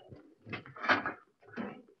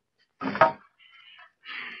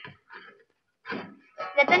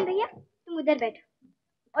 रतन भैया तुम उधर बैठो।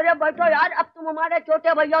 अरे बैठो यार, अब तुम हमारे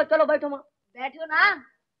छोटे भैया हो, चलो बैठो। माँ बैठो ना।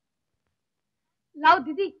 लाओ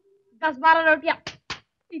दीदी 10-12 रोटियां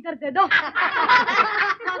इधर दे दो।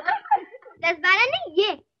 10-12 नहीं,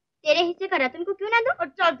 ये तेरे हिस्से का रतन को क्यों ना दो?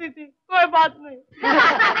 अच्छा दीदी, कोई बात नहीं।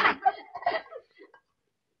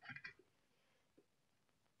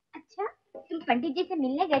 अच्छा, तुम पंडित जी से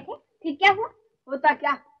मिलने गए थे, फिर क्या हुआ? होता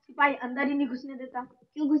क्या, सिपाही अंदर ही नहीं घुसने देता।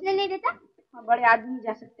 क्यों घुसने नहीं देता? हाँ, बड़े आदमी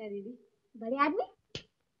जा सकते हैं दीदी। बड़े आदमी?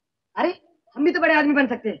 अरे हम भी तो बड़े आदमी बन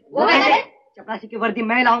सकते हैं। वो कैसे? चपरासी की वर्दी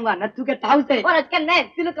मैं लाऊंगा, नत्थू के ताऊ से, और आजकल मैं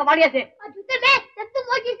सिलू कबाड़िया से, और जूते में सत्तू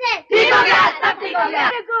मोची से। ठीक हो गया, सब ठीक हो गया।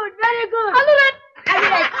 Very good, very good.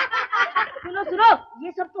 सुनो सुनो,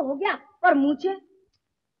 ये सब तो हो गया, पर मूछे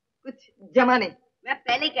कुछ जमा नहीं। मैं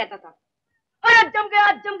पहले ही कहता था। अरे जम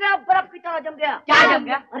गया, बर्फ की तरह जम गया। क्या जम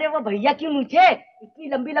गया? अरे वो भैया की मूछे इतनी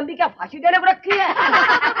लंबी लंबी, क्या फांसी देने को रखी है?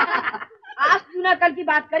 आज तूने कल की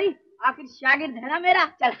बात करी, आखिर शागिर्द है ना मेरा।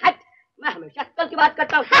 चल हट, मैं हमेशा कल की बात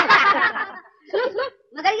करता हूँ। सुनो,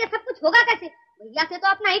 मगर ये सब कुछ होगा कैसे? भैया से तो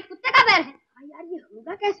अपना एक कुत्ते का बैर है। हाँ यार, ये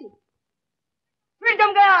होगा कैसे? फिर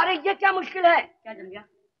जम गया। अरे ये क्या मुश्किल है? क्या जम गया?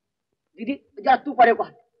 दीदी जरा तू परे को।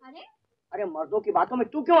 अरे मर्दों की बातों में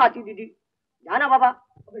तू क्यों आती दीदी? जाना बाबा।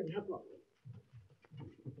 अबे यहाँ को।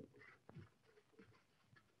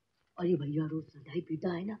 अरे भैया रोज सदाई पीता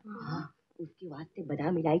है ना, हाँ, उसके वास्ते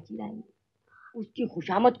बादाम इलायची लाएंगे, उसकी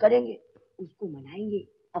खुशामद करेंगे, उसको मनाएंगे।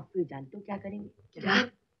 अब फिर जानते हो क्या करेंगे? क्या?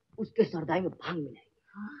 उसके सरदाई में भांग मिलाएंगे,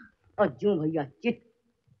 और जो भैया चित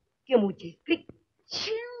के मुझे क्लिक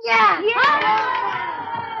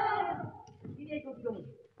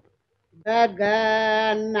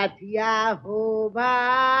नथिया हो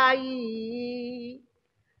भाई,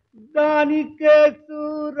 दानी के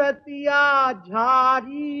सूरतिया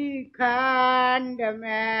झारी खंड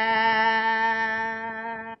में।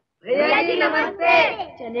 भैया जी नमस्ते।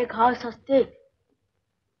 चने खाओ सस्ते।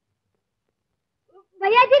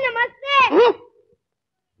 भैया जी नमस्ते।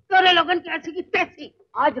 तोरे लोगन की ऐसी की तैसी।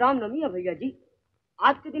 आज रामनवमी है भैया जी,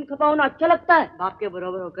 आज के दिन खपा होना अच्छा लगता है। बाप के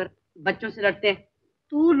बराबर होकर बच्चों से लड़ते हैं।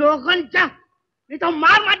 तू लोगन जा, नहीं तो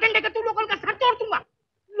मार मार डंडे के तू लोगन का सर तोड़ दूंगा।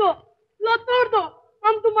 लो लो तोड़ दो,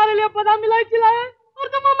 हम तुम्हारे लिए बादाम मिलाई खिलाए और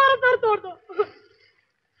तुम हमारा सर तोड़ दो।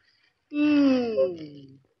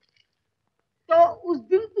 तो उस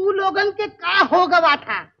दिन तू लोगन के का हो गवा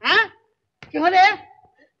था? हाँ? क्यों रे?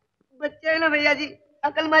 बच्चे है ना भैया जी,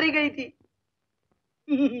 अकल मारी गई थी।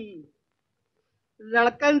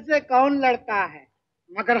 लड़कन से कौन लड़ता है,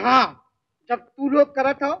 मगर हाँ जब तू लोग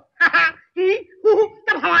करत हो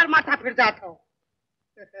तब हमार माथा फिर जात हो।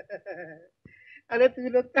 अरे तू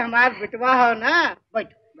लोग तो हमार बिटवा हो ना। बैठ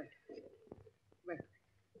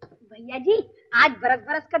भैया जी, आज बरस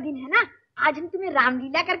बरस का दिन है ना, आज हम तुम्हें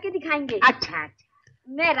रामलीला करके दिखाएंगे। अच्छा अच्छा,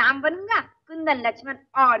 मैं राम बनूंगा, कुंदन लक्ष्मण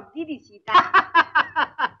और दीदी सीता।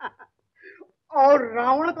 और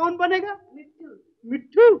रावण कौन बनेगा?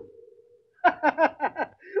 मिट्टू।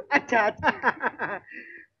 अच्छा अच्छा,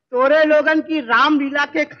 तोरे लोगन की रामलीला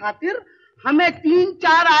के खातिर हमें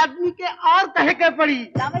 3-4 आदमी के और कहे के पड़ी।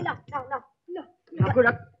 ला भाई ला ला ला लो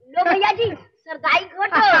लो भैया जी, सरदाई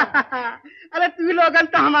घोटो। अरे तू लोगन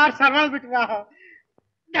तो हमार सरवण बिटवा हो।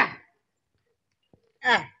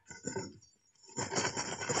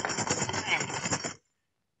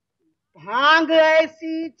 भांग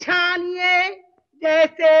ऐसी छानिए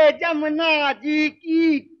जैसे जमुना जी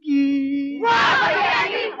की। वाह भैया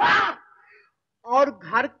जी वाह। और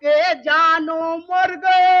घर के जानो मर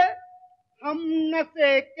गए, हम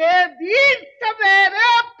नशे के बीच सवेरे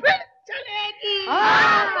फिर चलेगी।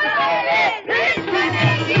 सवेरे फिर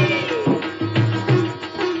चलेगी।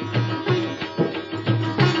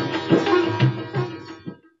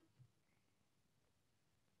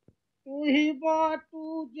 तू ही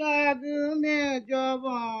बाटू जग में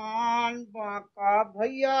जवान बाका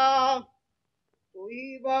भैया, तू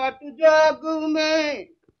ही बाटू जग में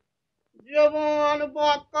जवान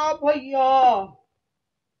बाका भैया,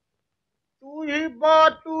 तू ही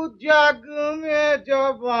बाटू जग में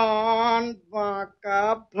जवान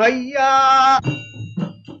बाका भैया।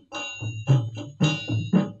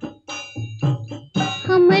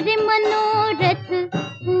 हमरे मनोरथ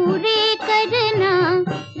पूरे करना,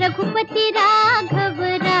 रघुपति राघव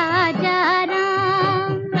राजा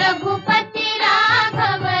राम। रघुपति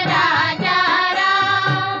राघव राजा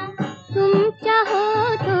राम। तुम चाहो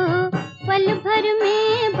तो पल भर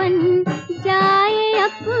में बन जाए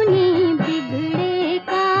अपने बिगड़े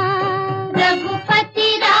का। रघुपति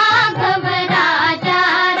राघव राजा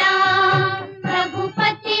राम।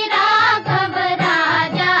 रघुपति राघव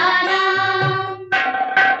राजा राम।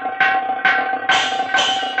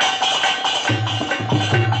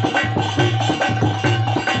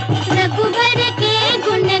 रघुवर के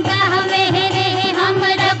गुण गावे रे हम,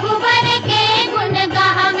 रघुवर के गुण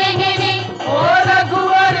गावे रे। ओ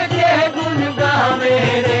रघुवर के गुण गावे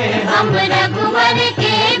रे हम रघुवर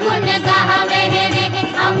के गुण गावे रे,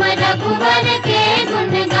 हम रघुवर के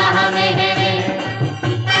गुण गावे रे।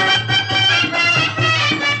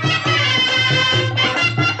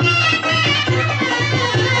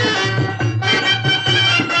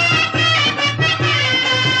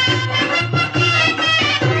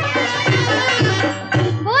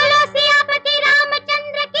 बोलो सियापति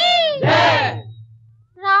रामचंद्र की जय।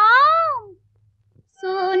 राम।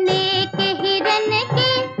 सोने के हिरन के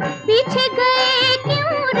पीछे गए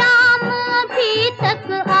क्यों राम, अभी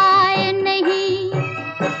तक आए नहीं।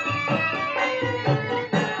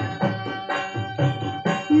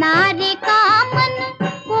 नारी का मन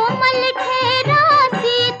कोमल ठहरा,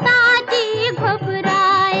 सीता जी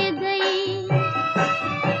घबराए गई।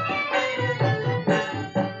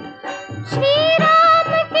 श्री राम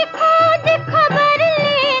की खोज खबर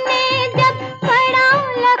लेने जब पड़ा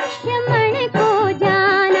लक्ष्मण को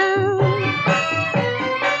जाना।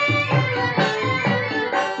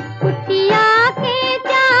 कुटिया के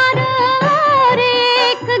चारों ओर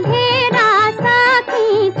एक घेरा सा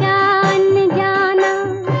खींचा न जाना।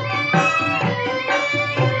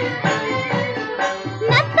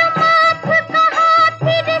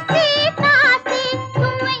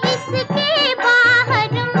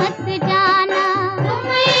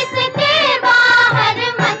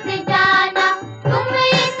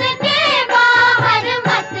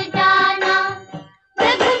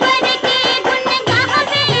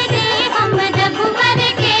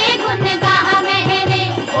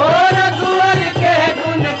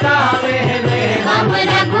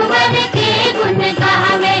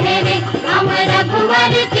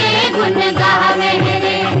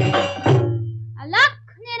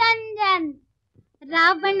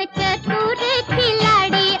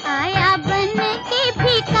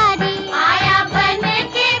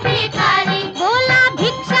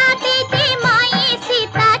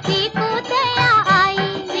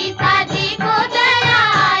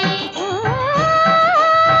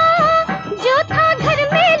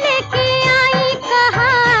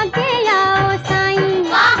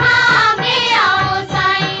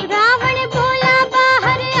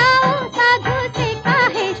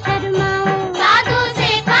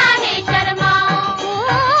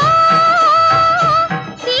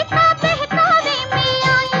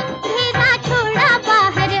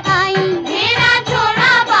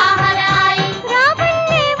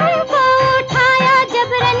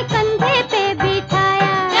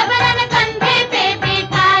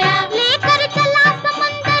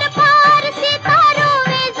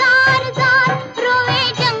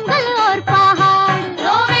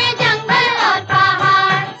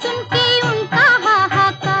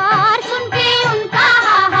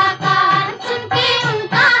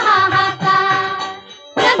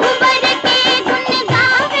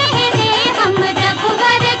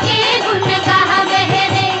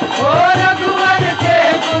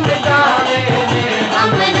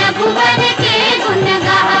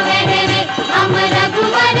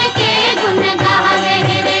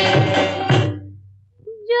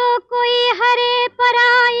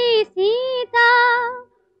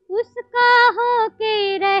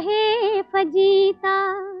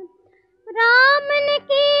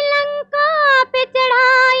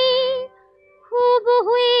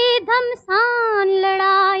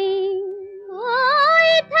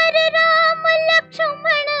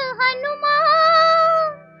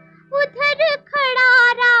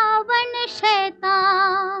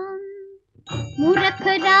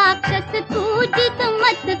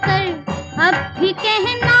 अब भी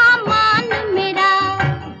कहना मान मेरा,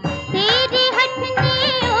 तेरे हटने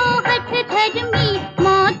ओ हट धर्मी,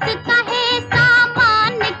 मौत का है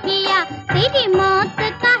सामान किया, तेरी मौत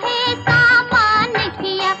का है सामान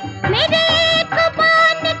किया। मेरे एक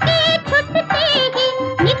बाण के छुटते ही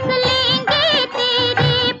निकलेंगे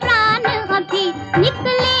तेरे प्राण अभी,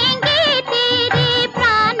 निकलेंगे तेरे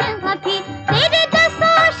प्राण अभी। तेरे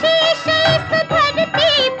दसों शीश इस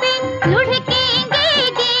धरती पे लुढ़केंगे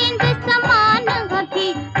गेंद समान अभी,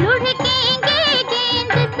 लुढ़केंगे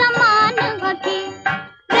गेंद समान अभी।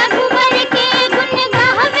 रघुवर के गुण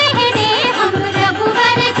गावे रे हम,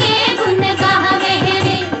 रघुवर के गुण गावे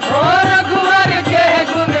रे, ओ रघुवर के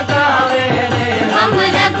गुण गावे रे हम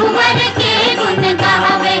रघुवर के गुण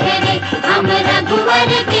गावे रे, हम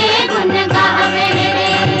रघुवर के गुण गावे रे।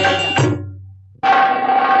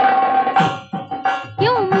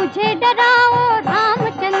 क्यों मुझे डराओ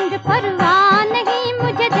रामचंद्र, परवाह नहीं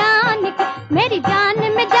मुझे जान की, मेरी जान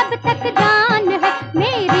में जब तक जान है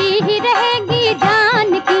मेरी ही रहेगी जान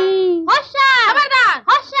की। होशियार खबरदार,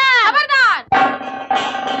 होशियार खबरदार।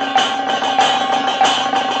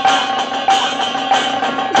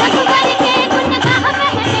 रघुवर के गुण गावे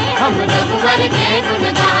रे हम, रघुवर के गुण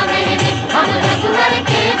गावे रे, हम रघुवर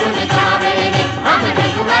के गुण गावे रे, हम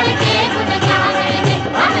रघुवर के गुण गावे रे,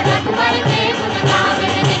 हम रघुवर के गुण गावे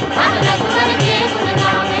रे, हम रघुवर के गुण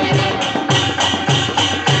गावे रे।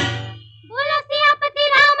 बोलो सियापति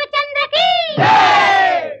रामचंद्र की जय।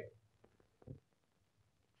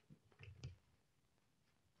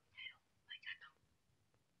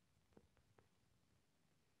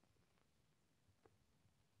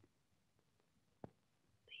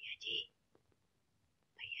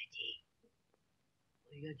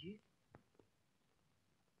 भैया जी,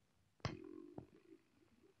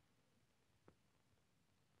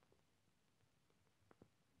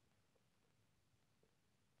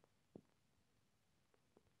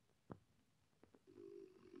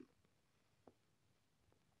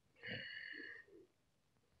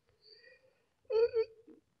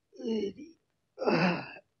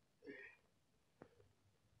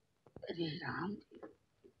 अरे राम,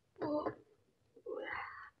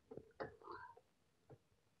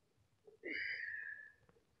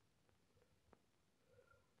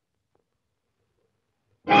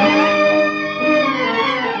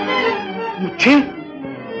 मुझे हम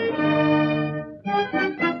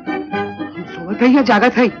सोवत है या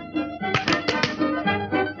जागत है?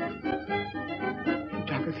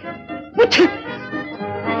 जागत है मुझे।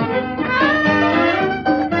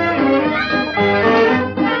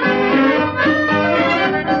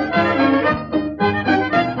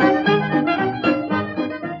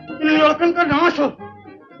 लड़कन का नाश हो,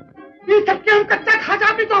 ये सबके हम कच्चा खा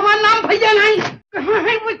जाते तो हमारा नाम भैया नहीं। कहाँ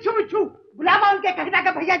है बिच्छू बिच्छू? बुलावा उनके कहना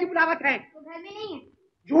का भैया जी बुलावत है। वो घर में नहीं है।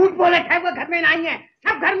 झूठ बोले थे, वो घर में नहीं है,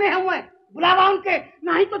 सब घर में है। वो बुलावा उनके,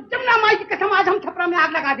 नहीं तो जमुना माई की कसम आज हम छपरा में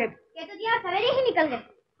आग लगा देते। कह तो दिया सवेरे ही निकल गए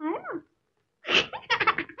है ना।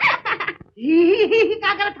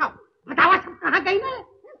 क्या कर था? बतावा सब कहाँ गई ना?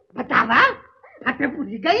 बतावा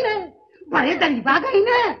फतेहपुरी गई ना, बड़े दरीबा गई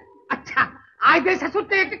ना। अच्छा आज दे ससुर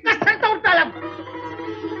ते एक कसर तोड़ता लग।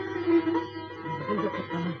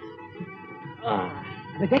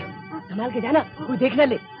 देख संभाल के जाना, कोई देख न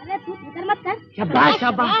ले। अरे तू फिक्र मत कर। शाबाश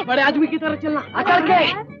शाबाश, बड़े आदमी की तरह चलना। आकर के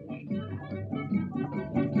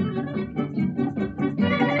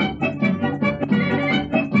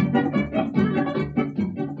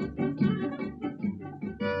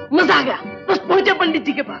मजा आ गया, बस पहुंचे पंडित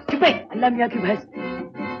जी के पास। चुप है, अल्लाह मियाँ की भैंस।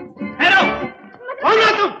 हेलो, कौन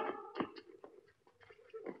हो तुम?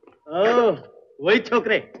 वही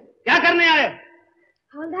छोकरे, क्या करने आए?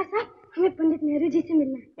 हवलदार साहब, हमें पंडित नेहरू जी से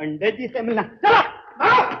मिलना है। पंडित जी से मिलना? चलो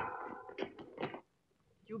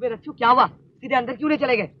क्यों बे रच्चू, क्या हुआ? सीधे अंदर क्यों नहीं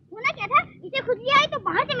चले गए? होना क्या था, इसे खुजली आई तो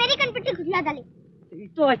बाहर से मेरी कनपट्टी खुजला डाली।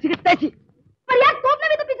 तो ऐसी की तैसी। पर यार तोप ने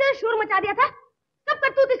भी तो पीछे से शोर मचा दिया था। सब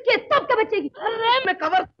करतूत इसकी है, तोप के बच्चे की। अरे मैं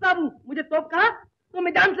कवर साहब हूँ, मुझे तोप कहा तो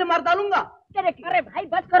मैं जान से मार डालूंगा। अरे भाई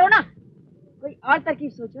बस करो ना, कोई और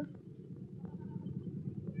तरकीब सोचो।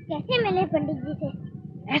 कैसे मिले पंडित जी से?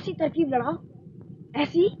 ऐसी तरकीब लड़ाओ,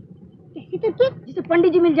 ऐसी कैसी तरकीब? जिसे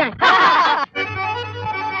पंडित जी मिल जाए।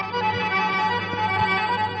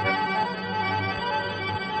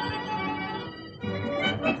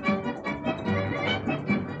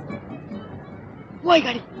 वही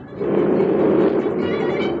गाड़ी।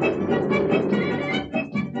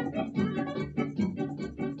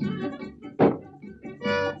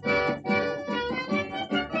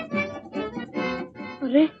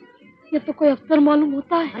 अरे ये तो कोई अफसर मालूम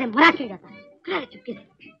होता है। अरे मरा क्यों जाता है? अरे चुपके से।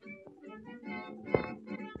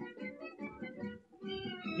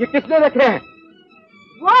 ये किसने रखे हैं?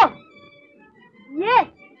 वो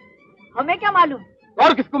हमें क्या मालूम?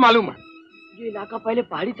 और किसको मालूम है? ये इलाका पहले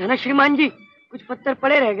पहाड़ी था ना श्रीमान जी, कुछ पत्थर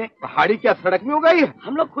पड़े रह गए। पहाड़ी क्या सड़क में हो गई है?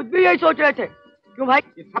 हम लोग खुद भी यही सोच रहे थे। क्यों भाई?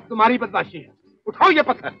 ये सब तुम्हारी बदमाशी है। उठाओ ये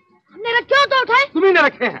पत्थर। हमने रखे हो तो उठाए। तुम्ही ने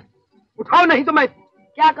रखे हैं। उठाओ नहीं तो मैं।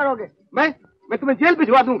 क्या करोगे? मैं तुम्हें जेल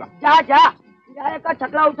भिजवा दूंगा। जा जा, किराए का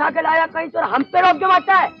छकला उठा के लाया कहीं तो हम पे रोक के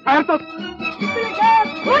मारता है। खैर तो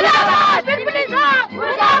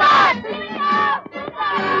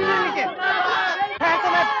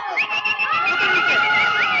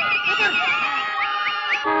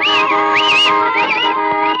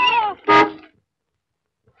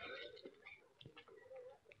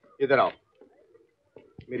इधर आओ,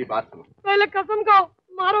 मेरी बात सुनो। पहले कसम खाओ,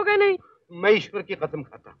 मारोगे नहीं? मैं ईश्वर की कसम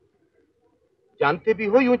खाता। जानते भी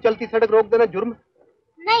हो यूं चलती सड़क रोक देना जुर्म?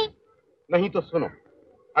 नहीं तो सुनो,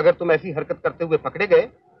 अगर तुम ऐसी हरकत करते हुए पकड़े गए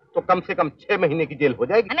तो कम से कम 6 महीने की जेल हो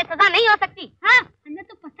जाएगी। हमें सजा नहीं हो सकती। हाँ, हमने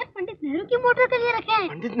तो पत्थर पंडित नेहरू की मोटर के लिए रखे हैं।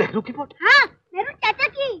 पंडित नेहरू की मोटर? हाँ, नेहरू चाचा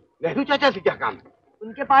की। नेहरू चाचा से क्या काम है?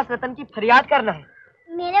 उनके पास रतन की फरियाद करना है।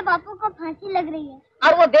 मेरे बापू को फांसी लग रही है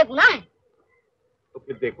और वो बेगुनाह है। तो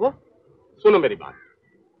फिर देखो, सुनो मेरी बात,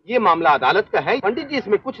 ये मामला अदालत का है, पंडित जी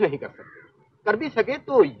इसमें कुछ नहीं कर सकते। कर भी सके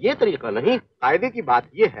तो ये तरीका नहीं। कायदे की बात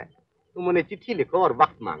ये है, तुम उन्हें चिट्ठी लिखो और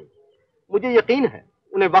वक्त मांगो। मुझे यकीन है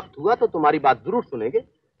उन्हें वक्त हुआ तो तुम्हारी बात जरूर सुनेंगे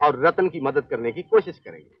और रतन की मदद करने की कोशिश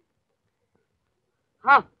करेंगे।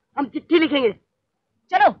 हाँ, हम चिट्ठी लिखेंगे।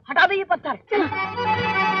 चलो हटा दो ये पत्थर। चलो।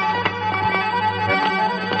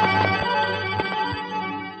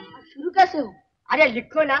 शुरू कैसे हो? अरे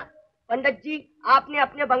लिखो ना। पंडित जी, आपने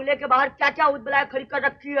अपने बंगले के बाहर क्या क्या उदबलाय खड़ी कर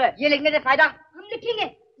रखी है, ये लिखने से फायदा? हम लिखेंगे,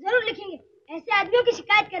 जरूर लिखेंगे। ऐसे आदमियों की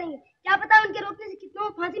शिकायत करेंगे, क्या पता उनके रोकने से कितनों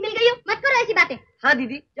को फांसी मिल गई हो। मत करो ऐसी बातें। हाँ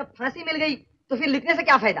दीदी, जब फांसी मिल गई तो फिर लिखने से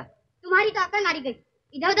क्या फायदा? तुम्हारी तो अकल मारी गई।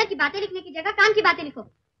 इधर उधर की बातें लिखने की जगह काम की बातें लिखो।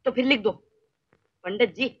 तो फिर लिख दो।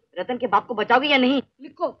 पंडित जी, रतन के बाप को बचाओगे या नहीं?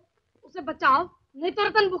 लिखो, उसे बचाओ, नहीं तो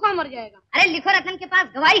रतन भूखा मर जाएगा। अरे लिखो, रतन के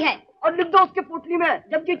पास गवाही है। और लिख दो उसके पोटली में,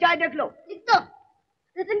 जब जी चाहे देख लो। लिख दो,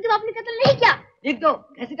 रतन के बाप ने कत्ल नहीं किया। लिख दो,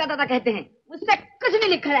 घसीटा का दादा कहते हैं, उससे कुछ नहीं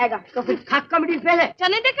लिखा रहेगा। तो फिर खाक का मिडिल फेल है।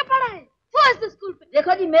 चने दे के पढ़ा है फर्स्ट स्कूल पे।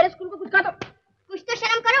 देखो जी, मेरे स्कूल को कुछ कहा तो कुछ तो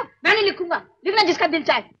शर्म करो। मैं नहीं लिखूंगा, लिखना जिसका दिल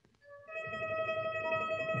चाहे।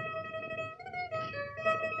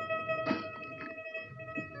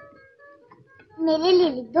 मेरे लिए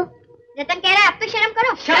लिख दो। रतन कह रहा है अब तो शर्म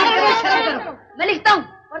करो। शर्म करो। मैं लिखता हूँ,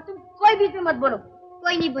 और तुम कोई बीच में मत बोलो।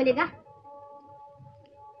 कोई नहीं बोलेगा।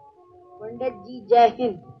 पंडित जी जय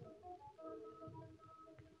हिंद।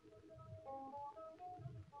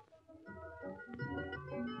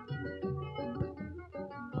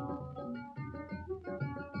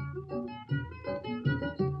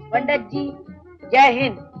 पंडित जी जय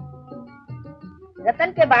हिंद।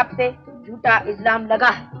 रतन के बाप पे झूठा इल्जाम लगा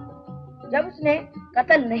है। जब उसने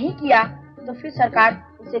कत्ल नहीं किया तो फिर सरकार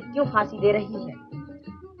उसे क्यों फांसी दे रही है?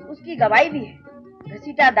 उसकी गवाही भी है,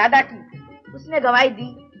 घसीटा दादा की। उसने गवाही दी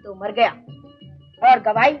तो मर गया, और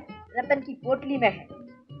गवाही रतन की पोटली में है।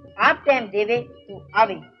 आप टाइम देवे तो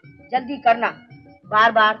आवे, जल्दी करना,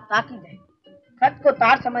 बार बार ताकीद है। खत को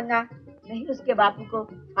तार समझना, नहीं उसके बापू को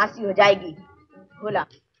फांसी हो जाएगी। भोला।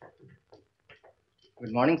 Good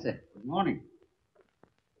morning sir. Good morning.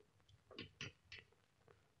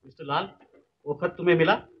 Mister लाल, वो खत तुम्हें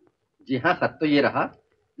मिला? जी हाँ, खत तो ये रहा,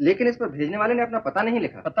 लेकिन इस पर भेजने वाले ने अपना पता नहीं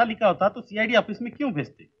लिखा। पता लिखा होता तो सीआईडी ऑफिस में क्यों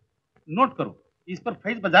भेजते? नोट करो, इस पर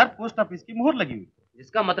फैज बाजार पोस्ट ऑफिस की मोहर लगी हुई।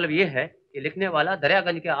 जिसका मतलब ये है कि लिखने वाला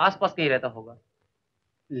दरियागंज के आसपास कहीं रहता होगा।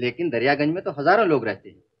 लेकिन दरियागंज में तो हजारों लोग रहते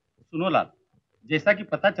हैं। सुनो लाल, जैसा कि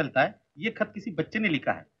पता चलता है ये खत किसी बच्चे ने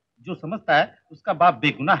लिखा है जो समझता है उसका बाप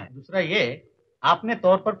बेगुनाह है। दूसरा ये, आपने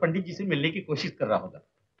तौर पर पंडित जी से मिलने की कोशिश कर रहा होगा।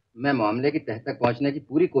 मैं मामले की तह तक पहुंचने की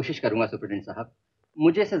पूरी कोशिश करूंगा सुप्रीटेंडेंट साहब।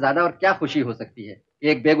 मुझे इससे ज्यादा और क्या खुशी हो सकती है कि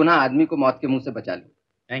एक बेगुनाह आदमी को मौत के मुंह से बचा लूं।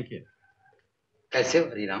 Thank you. कैसे हो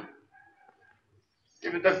हरीराम?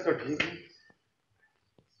 तक तो ठीक है।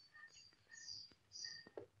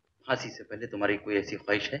 फांसी से पहले तुम्हारी कोई ऐसी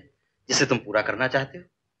ख्वाहिश है जिसे तुम पूरा करना चाहते हो?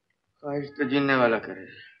 ख्वाहिश तो जीने वाला करे,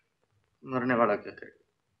 मरने वाला क्या करे।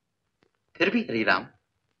 फिर भी हरीराम,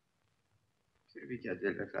 फिर भी क्या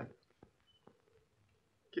दिल रखा।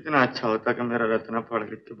 कितना अच्छा होता कि मेरा रत्ना पढ़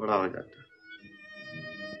लिख के बड़ा हो जाता,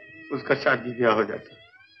 उसका शादी ब्याह हो जाता।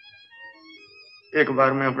 एक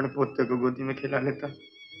बार मैं अपने पोते को गोदी में खिला लेता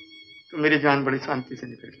तो मेरी जान बड़ी शांति से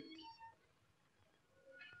निकल जाती।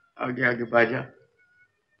 आगे आगे बाजा,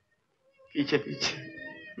 पीछे पीछे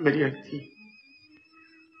मेरी अर्थी,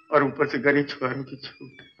 और ऊपर से गरी छुआरों की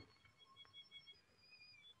छूट।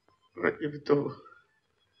 अब तो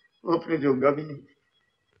वो अपने जोगा भी नहीं।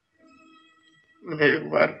 मैंने एक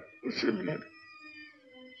बार उससे मिला था,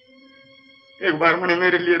 एक बार मैंने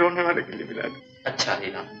मेरे लिए रोने वाले के लिए मिला था। अच्छा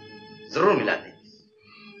हरीराम, जरूर मिला देंगे।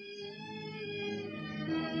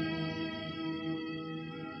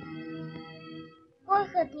 कोई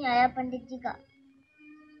खत नहीं आया पंडित जी का।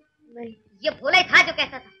 नहीं, ये भोला ही था जो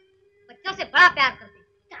कहता था बच्चों से बड़ा प्यार करते।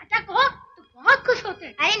 चाचा को तो बहुत खुश होते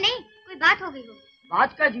हैं। अरे नहीं, कोई बात हो गई हो।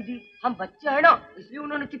 बात क्या दीदी, हम बच्चे हैं ना, इसलिए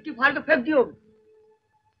उन्होंने चिट्ठी फाड़ के फेंक दी होगी।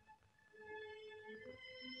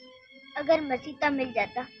 अगर मसीता मिल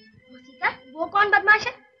जाता। मसीता? वो कौन बदमाश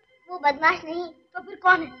है? वो बदमाश नहीं तो फिर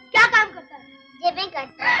कौन है? क्या काम करता है? जेबें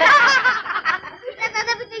काटता है।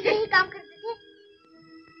 दादा भी तो यही काम करते थे,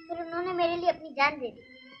 फिर उन्होंने मेरे लिए अपनी जान दे दी।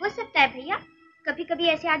 हो सकता है भैया, कभी कभी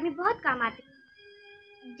ऐसे आदमी बहुत काम आते।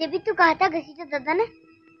 जब भी तू कहा था घसीटा दादा ने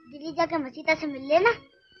दिल्ली जाकर मसीता से मिल लेना,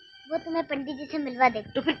 वो तुम्हें पंडित जी से मिलवा दे।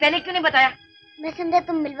 तो फिर पहले क्यों नहीं बताया? मैं समझा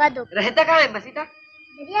तुम मिलवा दो। रहता कहाँ है मसीता?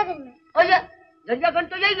 दरियागंज में। और ये दरियागंज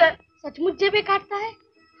तो यही है। सचमुच जेबें काटता है?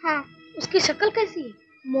 हाँ। उसकी शक्ल कैसी है,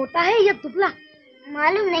 मोटा है या दुबला?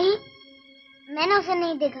 मालूम नहीं, मैंने उसे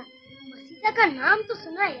नहीं देखा। मसीता का नाम तो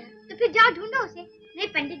सुना है यार। तो फिर जाओ ढूंढो उसे, नहीं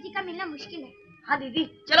पंडित जी का मिलना मुश्किल है। हाँ दीदी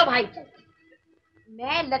चलो भाई।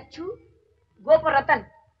 मैं लच्छू, गोप और रतन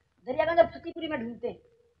दरियागंज और फतेहपुरी में ढूंढते हैं।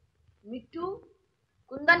 मिट्टू,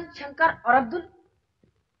 कुंदन, शंकर और अब्दुल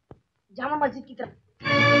जामा मस्जिद की तरफ।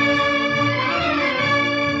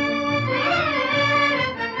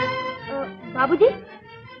 बाबूजी,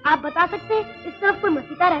 आप बता सकते हैं इस तरफ कोई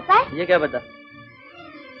मसीता रहता है? ये क्या बता?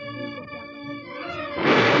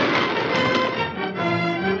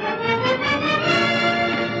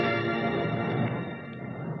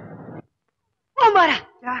 ओ मारा,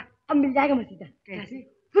 क्या? अब मिल जाएगा मसीता। कैसे?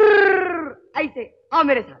 ऐसे आओ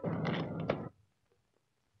मेरे साथ।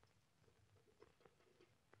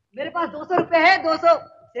 मेरे पास 200 रुपए है। 200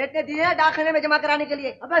 सेठ ने दिए हैं डाकखाने में जमा कराने के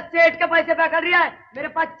लिए। अबे सेठ के पैसे पे कर रहा है, मेरे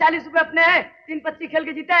पास 40 रुपए अपने हैं। 3 पत्ती खेल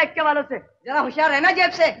के जीता है एक्के वालों से। जरा होशियार रहना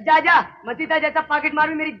जेब से। जा जा, मसीता जैसा पॉकेट मार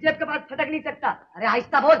भी मेरी जेब के पास फटक नहीं सकता। अरे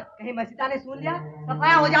आहिस्ता बोल, कहीं मसीता ने सुन लिया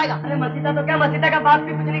सफाया हो जाएगा। अरे मसीता तो क्या, मसीता का बाप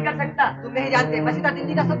भी कुछ नहीं कर सकता। तुम नहीं जानते, मसीता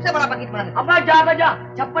दिल्ली का सबसे बड़ा पॉकेट मार है। अब जा बजा,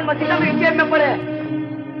 56 मसीता मेरी जेब में पड़े हैं।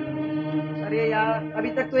 अरे यार,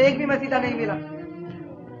 अभी तक तो एक भी मसीता नहीं मिला।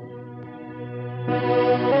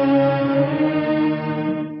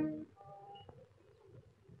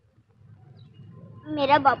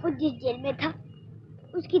 मेरा बापू जिस जेल में था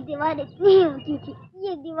उसकी दीवार इतनी ही ऊंची थी,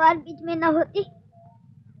 ये दीवार बीच में न होती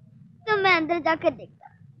तो मैं अंदर जाकर देखता।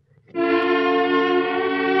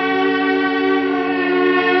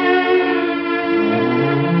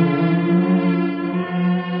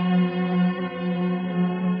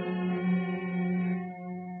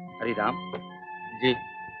 हरिराम जी,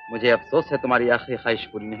 मुझे अफसोस है तुम्हारी आखिरी ख्वाहिश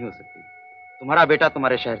पूरी नहीं हो सकती। तुम्हारा बेटा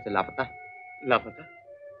तुम्हारे शहर से लापता है। लापता?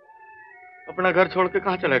 अपना घर छोड़ के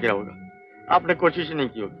कहाँ चला गया होगा? आपने कोशिश नहीं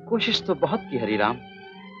की होगी? कोशिश तो बहुत की हरिराम।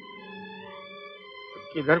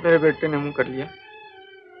 किधर मेरे बेटे ने मुंह कर लिया?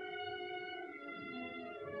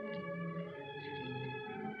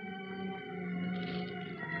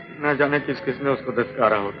 न जाने किस किसने उसको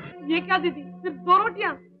धत्कारा होगा। ये क्या दीदी, सिर्फ 2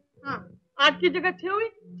 रोटियां? हाँ। 8 की जगह 6 हुई,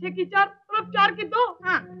 6 की 4 और अब 4 की 2।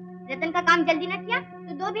 हाँ, रतन का काम जल्दी न किया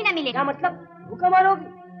तो 2 भी न मिलेगा। क्या मतलब? भूखा मारोगी?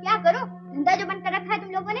 क्या करो, धंधा जो बंद कर रखा है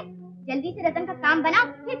तुम लोगों ने। जल्दी से रतन का काम बनाओ,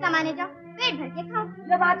 फिर कमाने जाओ, पेट भर के खाओ।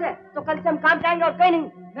 ये बात है, तो कल से हम काम जाएंगे और कहीं नहीं।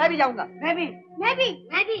 मैं भी जाऊंगा। मैं भी।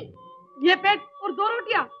 ये पेट और 2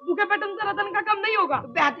 रोटियां, भूखे पेटन से रतन का काम नहीं होगा।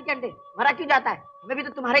 बेहाती के अंडे, मरा क्यों जाता है? हमें भी तो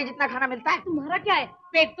तुम्हारे ही जितना खाना मिलता है। तुम्हारा क्या है,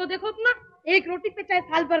 पेट तो देखो अपना। 1 रोटी पे चाहे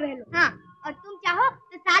साल भर रह लो। हाँ, और तुम चाहो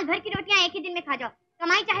तो साल भर की रोटियां एक ही दिन में खा जाओ।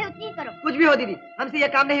 कमाई चाहे उतनी ही करो। कुछ भी हो दीदी, हमसे ये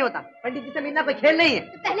काम नहीं होता। पंडित जी से मिलना कोई खेल नहीं है।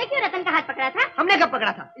 तो पहले क्यों रतन का हाथ पकड़ा था? हमने कब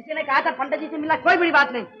पकड़ा था? इसी ने कहा था पंडित जी से मिलना कोई बड़ी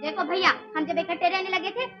बात नहीं। देखो भैया, हम जब इकट्ठे रहने लगे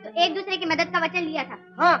थे तो एक दूसरे की मदद का वचन लिया था।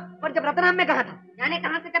 हाँ, पर जब रतन हमने कहा था, जाने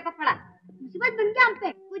कहाँ से टपक पड़ा। मुसीबत बन गया हम पे।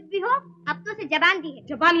 कुछ भी हो, अब तो उसे जबान दी है।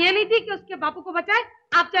 जबान ये नहीं थी कि उसके बापू को बचाए,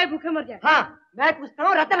 आप चाहे भूखे मर जाए। हाँ, मैं पूछता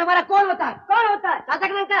हूँ, रतन हमारा कौन होता है? कौन होता है? चाचा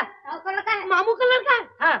का लड़का? का लड़का है? मामू का लड़का है।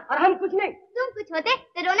 हाँ, और हम कुछ नहीं। तुम कुछ होते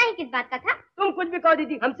तो रोना ही किस बात का था? तुम कुछ भी कहो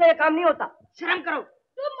दीदी, हमसे ये काम नहीं होता। शर्म करो।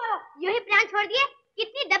 तुम मरो। यूं ही प्राण छोड़ दिए,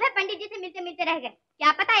 कितनी दफे पंडित जी से मिलते मिलते रह गए।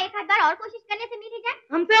 क्या पता एक आध बार और कोशिश करने से मिल ही जाए।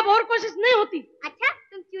 हमसे अब और कोशिश नहीं होती। अच्छा,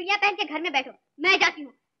 तुम चूड़ियां पहन के घर में बैठो, मैं जाती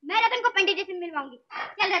हूँ। मैं रतन को पंडित जी से मिलवाऊंगी।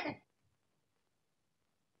 चल रतन।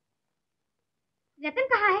 रतन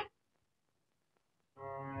कहाँ है?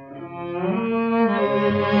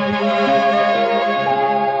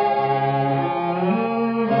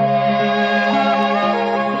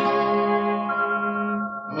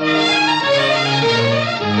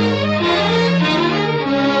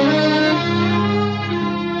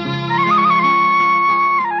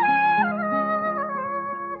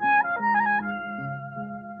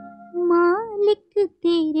 मालिक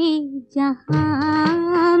तेरे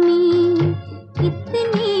जहां में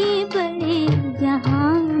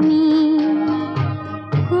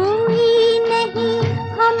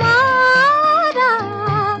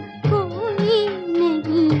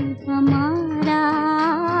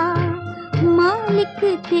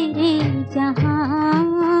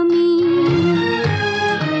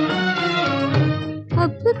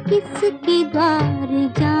द्वार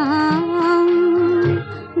जाऊं,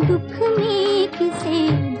 दुख में किसे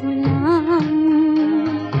बुलाऊं,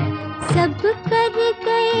 सब कर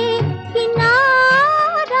गए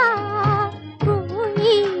किनारा,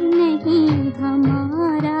 कोई नहीं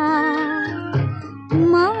हमारा,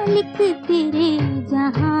 मालिक तेरे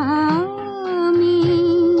जहां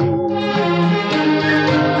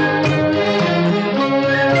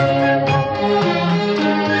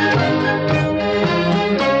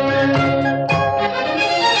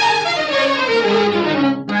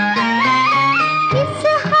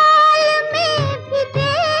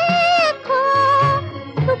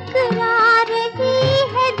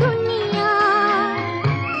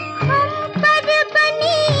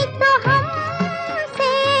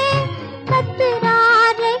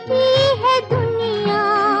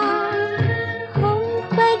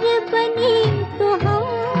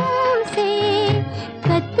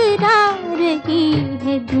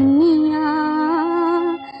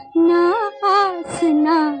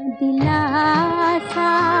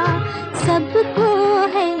सबको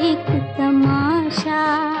है एक तमाशा,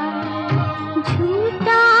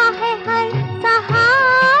 झूठा है हर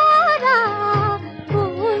सहारा,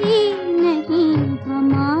 कोई नहीं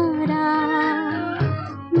हमारा,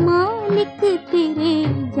 मालिक तेरे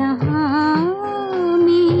जहां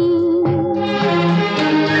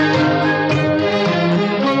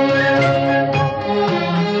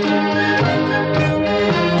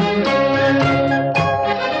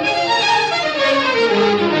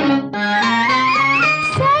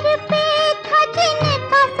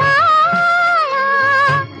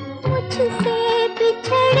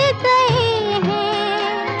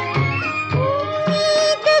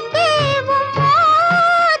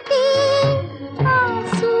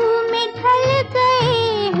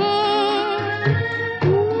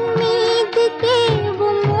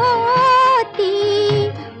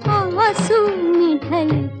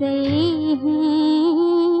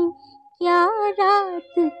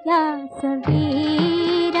क्या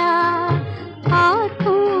सवेरा,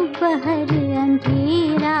 हाथों बहर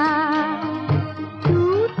अंधेरा,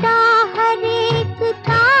 टूटा हर एक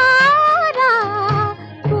तारा,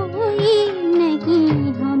 कोई नहीं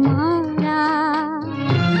हमारा,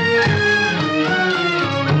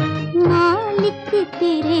 मालिक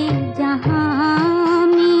तेरे जहां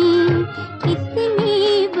में,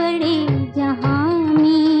 इतने बड़े जहां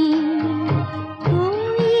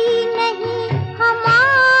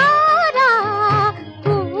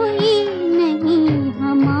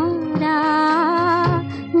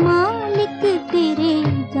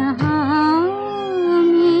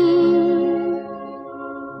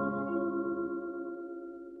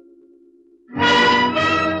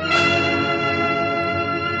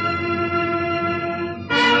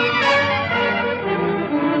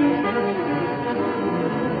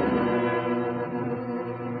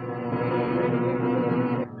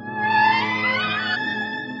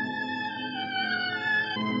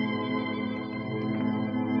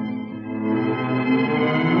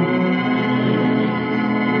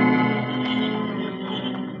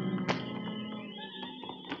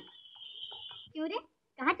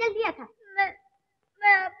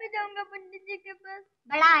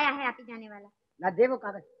ना दे वो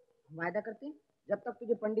कागज। हम वायदा करते हैं जब तक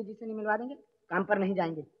तुझे पंडित जी से नहीं मिलवा देंगे काम पर नहीं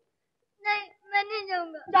जाएंगे। नहीं, मैं नहीं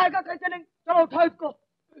जाऊंगा। जाएगा कैसे नहीं? चलो उठाओ इसको।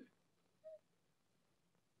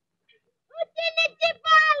 ऊंचे नीचे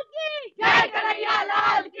पाल की जय कन्हैया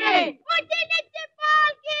लाल की, ऊंचे नीचे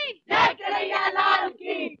पाल की जय कन्हैया लाल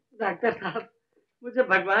की। डॉक्टर साहब, मुझे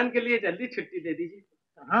भगवान के लिए जल्दी छुट्टी दे दीजिए।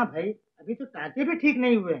 हाँ भाई, अभी तो टाँके भी ठीक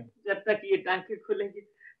नहीं हुए हैं। जब तक ये टाँके खुलेंगे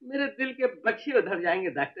मेरे दिल के बख्शी उधर जाएंगे।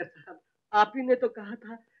 डॉक्टर साहब, आप ही ने तो कहा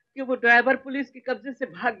था कि वो ड्राइवर पुलिस के कब्जे से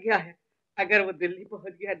भाग गया है। अगर वो दिल्ली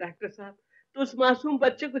पहुंच गया डॉक्टर साहब तो उस मासूम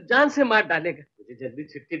बच्चे को जान से मार डालेगा। मुझे जल्दी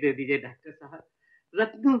छुट्टी दे दीजिए डॉक्टर साहब।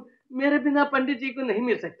 रत्नू मेरे बिना पंडित जी को नहीं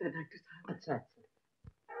मिल सकता डॉक्टर साहब। अच्छा अच्छा।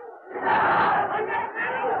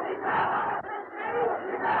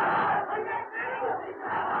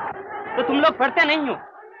 तो तुम लोग पढ़ते नहीं हो,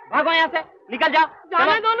 भागो यहाँ से, निकल जाओ।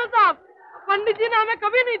 जाने दो ना साहब, पंडित जी ने हमें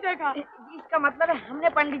कभी नहीं देखा। इसका मतलब है हमने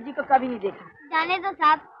पंडित जी को कभी नहीं देखा। जाने दो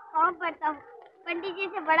साहब, कौन पढ़ता हूँ, पंडित जी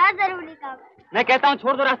से बड़ा जरूरी काम। मैं कहता हूँ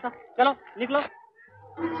छोड़ दो रास्ता, चलो निकलो।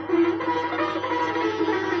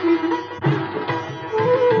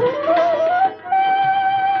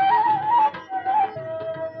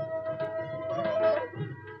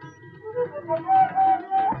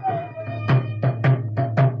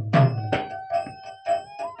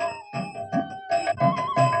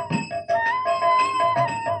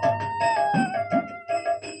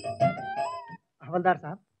 हवलदार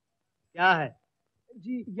साहब, क्या है?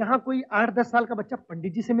 जी यहाँ कोई 8-10 साल का बच्चा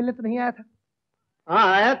पंडित जी से मिलने तो नहीं आया था? हाँ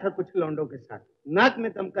आया था कुछ लौंडों के साथ, नाक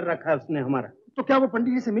में दम कर रखा है उसने हमारा। तो क्या वो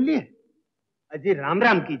पंडित जी से मिल लिए? अजी राम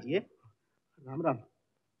राम कीजिए। राम राम।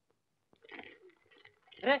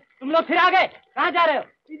 अरे तुम लोग फिर आ गए, कहाँ जा रहे हो?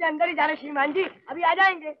 सीधे अंदर ही जा रहे श्रीमान जी, अभी आ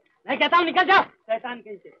जाएंगे। मैं कहता हूँ निकल जाओ, शैतान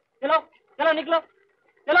कहीं से। चलो चलो निकलो,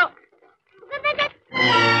 चलो।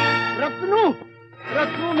 रत्नू,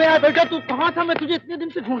 रत्नू मेरा बेटा, तू कहाँ था? मैं तुझे इतने दिन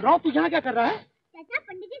से ढूंढ रहा हूँ। तू यहाँ क्या कर रहा है? चाचा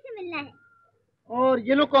पंडित जी से मिलना है। और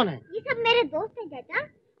ये लोग कौन है? ये सब मेरे दोस्त हैं चाचा,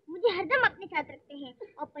 मुझे हरदम अपने साथ रखते हैं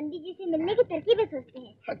और पंडित जी से मिलने की तरकीबें सोचते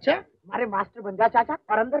हैं। अच्छा, हमारे मास्टर बन जा चाचा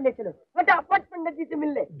और अंदर ले चलो, फटाफट पंडित जी से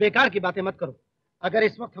मिल ले। बेकार की बातें मत करो। अगर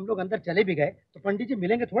इस वक्त हम लोग अंदर चले भी गए तो पंडित जी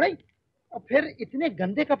मिलेंगे थोड़ा ही, और फिर इतने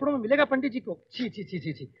गंदे कपड़ों में मिलेगा पंडित जी को? छी छी छी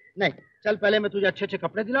छी छी। नहीं, चल पहले मैं तुझे अच्छे अच्छे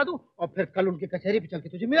कपड़े दिला दूं और फिर कल उनके कचहरी पे चल के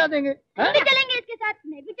तुझे मिला देंगे। हम भी चलेंगे इसके साथ,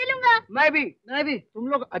 मैं भी चलूंगा। मैं भी। तुम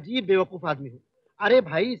लोग अजीब बेवकूफ आदमी हो। अरे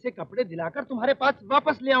भाई, इसे कपड़े दिलाकर तुम्हारे पास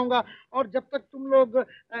वापस ले आऊंगा, और जब तक तुम लोग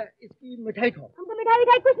इसकी मिठाई खाओ। हमको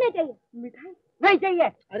मिठाई कुछ नहीं चाहिए। मिठाई नहीं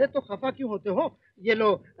चाहिए? अरे तो खफा क्यों होते हो? ये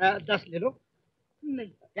लो 10 ले लो। नहीं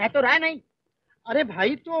कह तो रहा है नहीं। अरे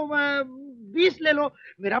भाई तो 20 ले लो,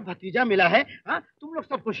 मेरा भतीजा मिला है। हाँ, तुम लोग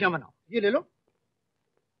सब खुशियां मनाओ। ये ले लो,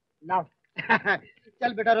 लाओ।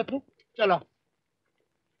 चल बेटा रत्नू, चलो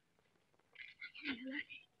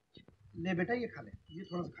ले बेटा, ये खा ले, ये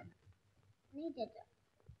थोड़ा सा खा ले। नहीं चाचा।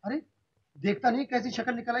 अरे देखता नहीं कैसी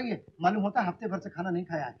शक्ल निकल आई है, मालूम होता है हफ्ते भर से खाना नहीं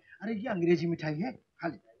खाया है। अरे ये अंग्रेजी मिठाई है, खा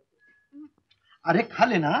ले। अरे खा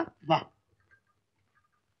लेना। वाह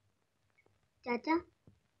चाचा,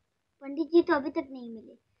 पंडित जी तो अभी तक नहीं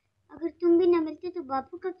मिले, अगर तुम भी न मिलते तो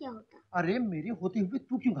बापू का क्या होता? अरे मेरे होते हुए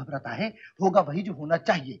तू क्यों घबराता है? होगा वही जो होना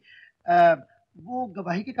चाहिए। वो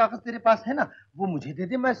गवाही के कागज तेरे पास है ना, वो मुझे दे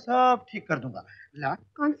दे, मैं सब ठीक कर दूंगा। ला।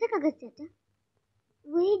 कौन सा कागज चाचा?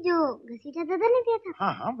 वही जो घसीटा दादा ने दिया था?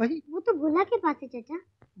 हाँ हाँ वही। वो तो भोला के पास है चाचा।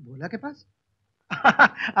 भोला के पास?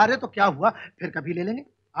 अरे तो क्या हुआ, फिर कभी ले लेंगे।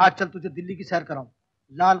 आज चल तुझे दिल्ली की सैर कराऊं,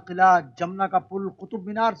 लाल किला, जमुना का पुल, कुतुब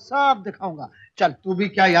मीनार सब दिखाऊंगा। चल, तू भी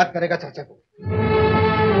क्या याद करेगा चाचा को।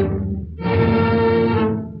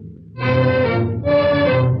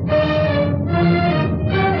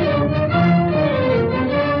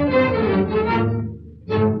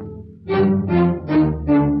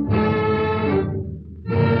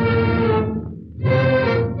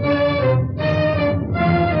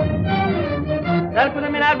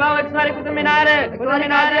 कुतुब मीनार भाव, एक सारे कुतुब मीनार है, कुतुब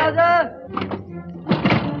मीनार है।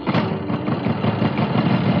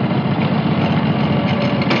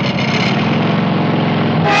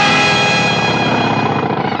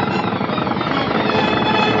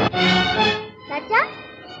 चाचा,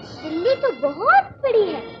 दिल्ली तो बहुत बड़ी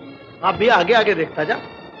है। आप भी आगे आगे देखता जा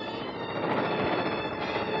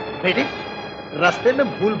बेटे, रास्ते में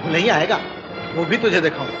भूल भुलैया आएगा, वो भी तुझे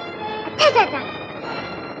दिखाऊंगा। अच्छा चाचा।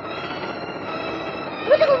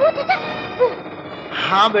 वो देखो, वो चाचा, वो।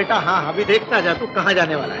 हाँ बेटा, हाँ अभी देखता जा तू कहाँ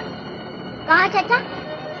जाने वाला है। कहाँ चाचा?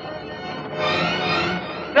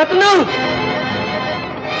 रत्नू,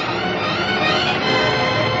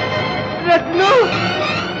 रत्नू,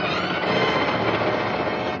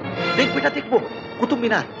 देख बेटा देख, वो कुतुब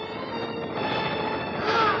मीनार।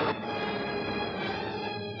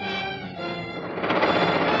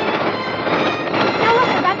 क्या हुआ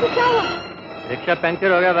सरदार, क्या हुआ? रिक्शा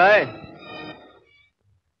पंक्चर हो गया भाई।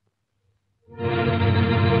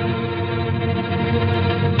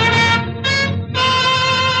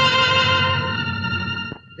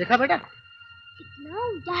 देखा बेटा? कितना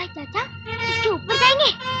ऊंचा है चाचा, इसके ऊपर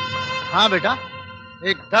जाएंगे? हाँ बेटा,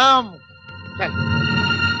 एकदम। चल।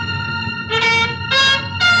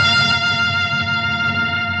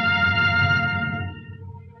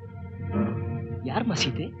 यार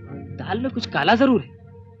मसीते, दाल में कुछ काला जरूर है।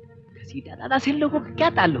 घसीटा दादा से इन लोगों का क्या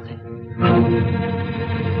ताल्लुक है?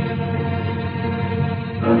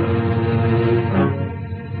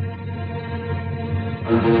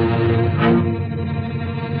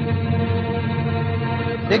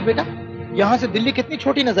 देख बेटा, यहाँ से दिल्ली कितनी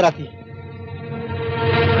छोटी नजर आती है।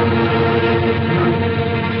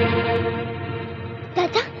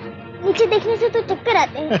 चाचा, नीचे देखने से तो चक्कर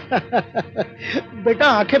आते हैं। बेटा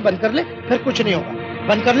आंखें बंद कर ले, फिर कुछ नहीं होगा।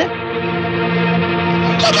 बंद कर ले।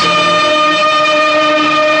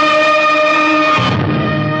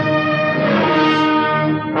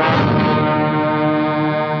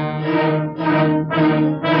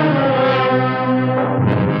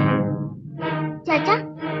 चाचा,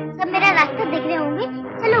 सब मेरा रास्ता देख रहे होंगे,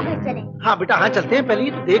 चलो घर चलें। हाँ बेटा, हाँ चलते हैं। पहले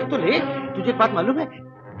ये तो देख तो ले, तुझे एक बात मालूम है,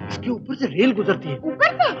 इसके ऊपर से रेल गुजरती है।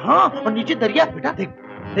 ऊपर से? हाँ, और नीचे दरिया। बेटा देख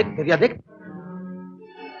देख, दरिया देख,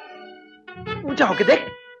 ऊंचा होके देख।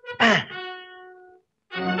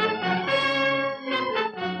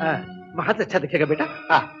 वहां से अच्छा दिखेगा बेटा।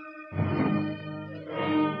 हाँ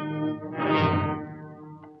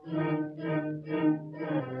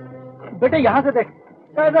बेटे यहाँ से देख,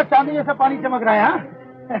 कैसा चांदी जैसा पानी चमक रहा है। हाँ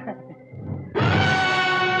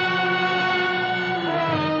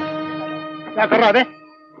क्या कर रहा है?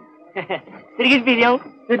 सिगरेट पी रहा हूँ।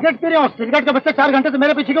 सिगरेट पी रहा हूँ? सिगरेट का बच्चा 4 घंटे से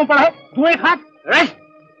मेरे पीछे क्यों पड़ा है? तू एक हाथ।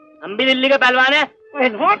 हम भी दिल्ली के पहलवान हैं।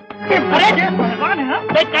 पहलवान? अरे पहलवान है?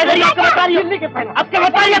 कैसे रही आपको बता रही हूँ? दिल्ली के पहलवान। अब क्या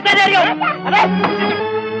बता रही है? कैसे रही हो?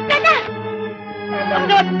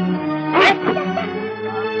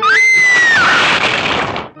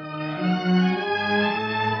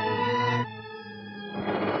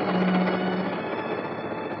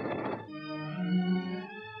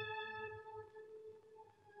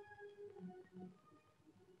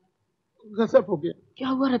 गजब हो गया। क्या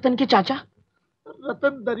हुआ रतन के चाचा?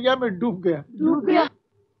 रतन दरिया में डूब गया। डूब गया?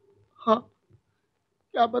 हाँ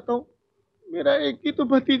क्या बताऊं, मेरा एक ही तो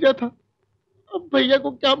भतीजा था। अब भैया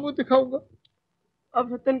को क्या मुंह दिखाऊंगा?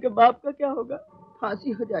 अब रतन के बाप का क्या होगा?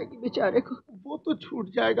 फांसी हो जाएगी बेचारे को। वो तो छूट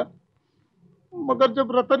जाएगा, मगर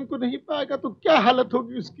जब रतन को नहीं पाएगा तो क्या हालत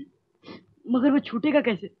होगी उसकी। मगर वो छूटेगा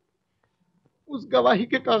कैसे? उस गवाही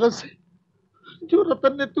के कागज से जो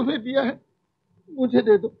रतन ने तुम्हें दिया है, मुझे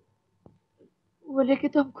दे दो। वो लेके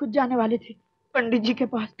तो हम खुद जाने वाले थे पंडित जी के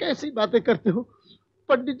पास। कैसी बातें करते हो?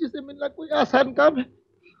 पंडित जी से मिलना कोई आसान काम है?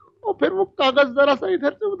 और फिर वो कागज जरा सा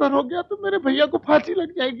इधर से उधर हो गया तो मेरे भैया को फांसी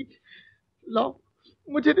लग जाएगी। लाओ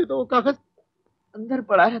मुझे दे दो वो कागज। अंदर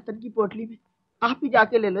पड़ा है रतन की पोटली में, आप ही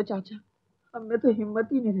जाके ले लो चाचा, हमें तो हिम्मत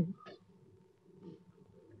ही नहीं रही।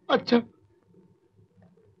 अच्छा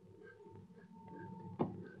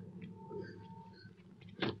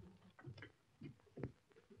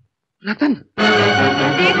रतन,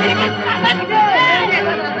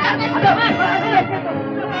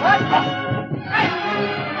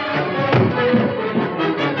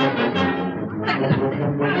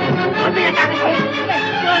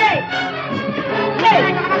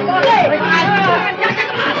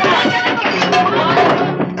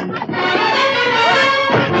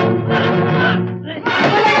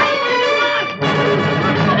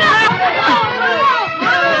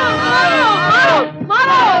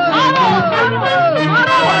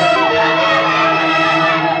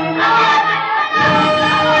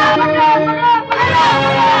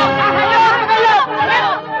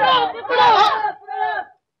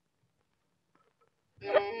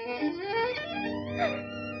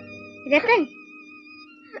 रतन,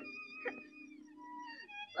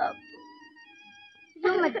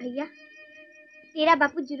 रो मत भैया, तेरा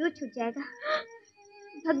बापू जरूर छूट जाएगा।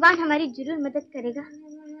 भगवान हमारी जरूर मदद करेगा।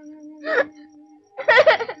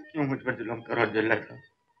 क्यों मुझ पर जुल्म करो जल्ला था?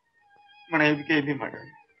 मैंने भी भी मारा,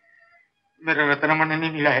 मेरा रत्न मन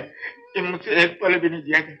नहीं मिला है कि मुझसे एक पल भी नहीं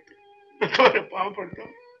जिया करते। तो तुम्हारे पाँव पड़ता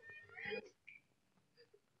हूँ।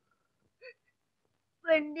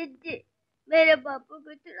 पंडित जी मेरे बापू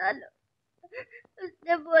को छुड़ा लो,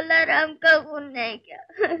 उसने बोला राम का खून नहीं किया।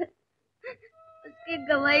 उसकी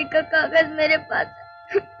गवाही का कागज मेरे पास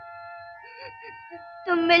है।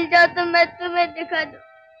 तुम मिल जाओ तो मैं तुम्हें दिखा दूं।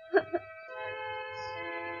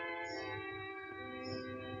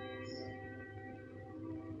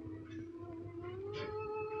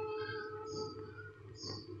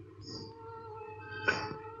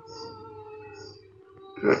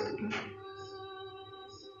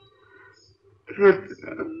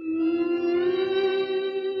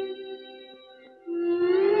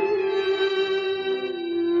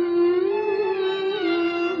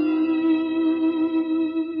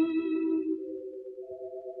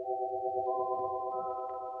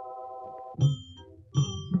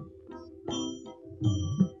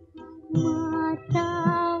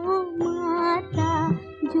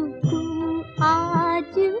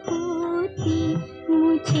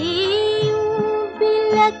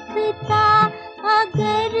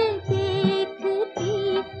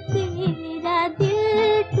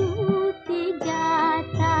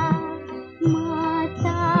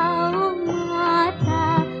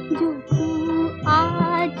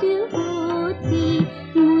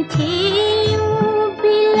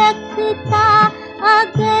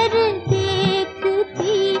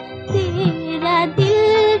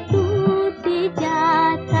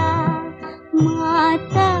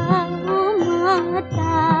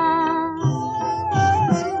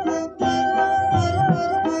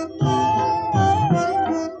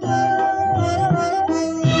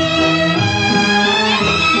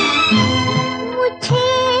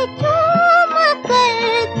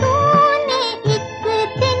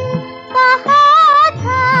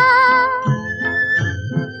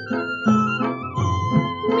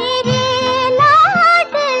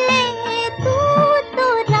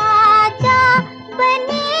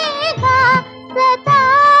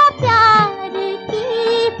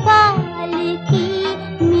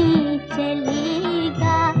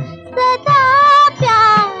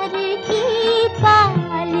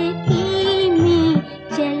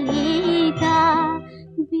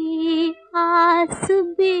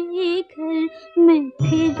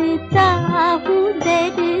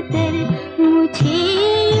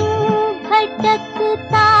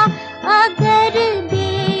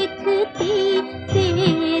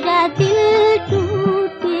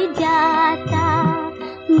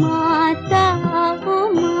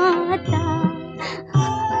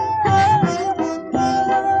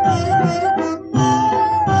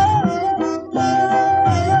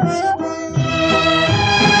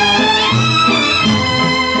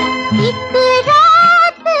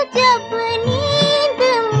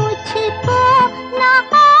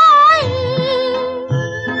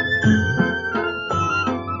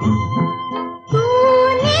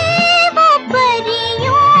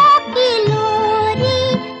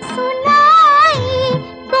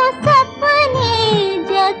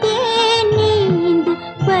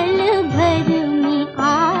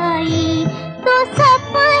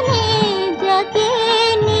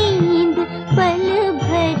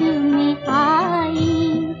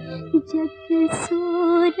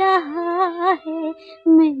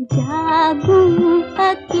 जागूं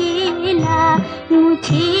अकेला,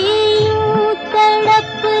 मुझे यूं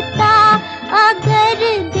तड़पता अगर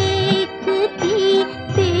देखती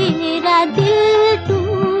तेरा दिल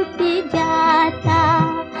टूट जाता।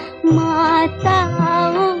 माता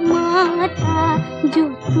ओ माता जो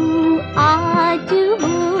तू आज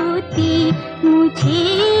होती, मुझे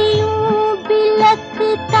यूं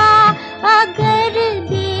बिलखता अगर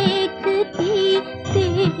देखती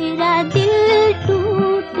तेरा दिल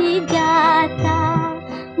टूट जाता।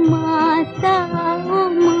 माता ओ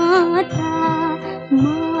माता,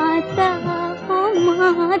 माता ओ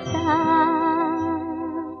माता।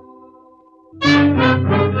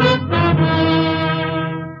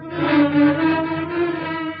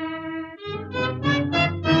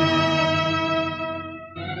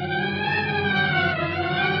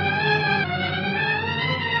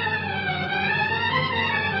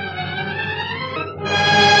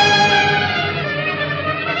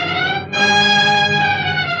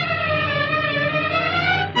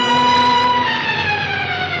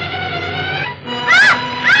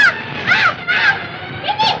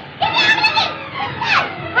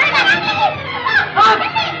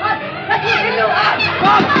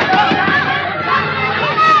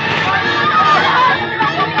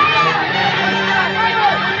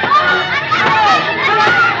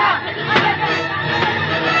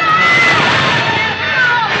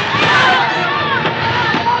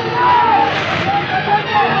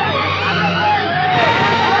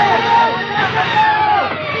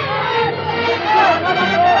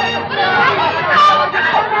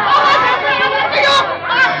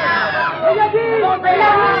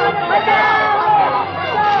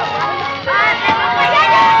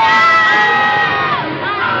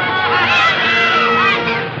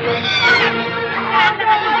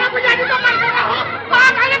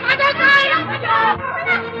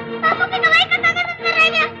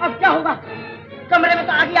 अब क्या होगा? कमरे में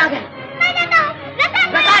तो आगे आ गए।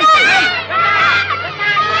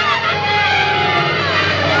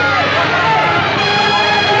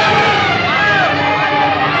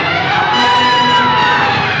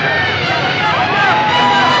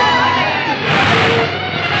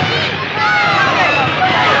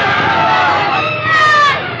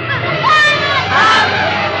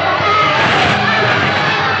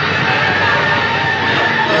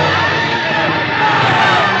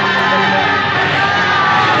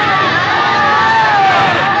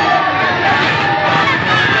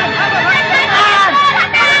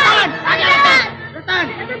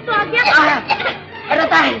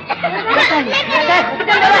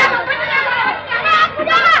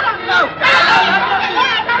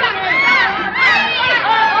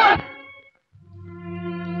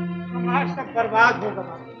 हमारा सब बर्बाद हो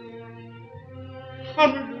गया, हम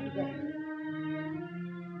लूट गए।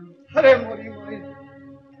 अरे मोरी मोरी,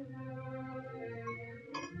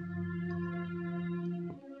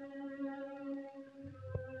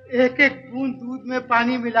 एक एक बूंद दूध में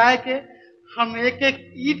पानी मिलाए के हम एक एक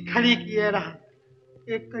ईंट खड़ी किए रहा।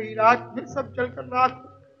 एक कई रात में सब जलकर राख हो।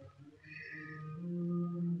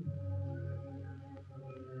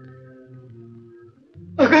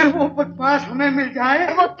 अगर वो बदमाश हमें मिल जाए।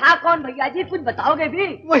 वो था कौन भैया जी, कुछ बताओगे भी?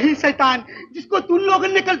 वही शैतान जिसको तुम लोगों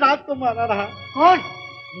ने कल रात को मारा रहा। कौन?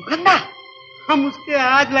 मुकंदा। हम उसके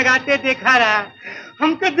आग लगाते देखा रहा,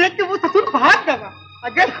 हमको देख के वो ससुर भाग गया।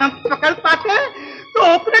 अगर हम पकड़ पाते तो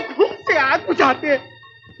अपने खून से आग बुझाते।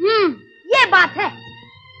 ये बात है।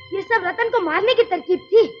 ये सब रतन को मारने की तरकीब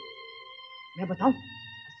थी। मैं बताऊं,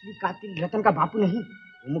 असली कातिल रतन का बापू नहीं,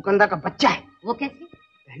 वो मुकंदा का बच्चा है। वो कैसे?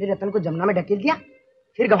 पहले रतन को जमुना में ढकेल दिया,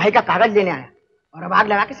 फिर गवाही का कागज लेने आया और अब आग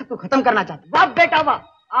लगा के सबको खत्म करना चाहता। वाह बेटा वाह,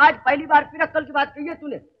 आज पहली बार फिर अक्ल की बात कही है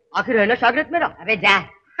तूने। आखिर है ना शागिर्द मेरा। अबे जा।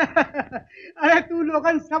 अरे तू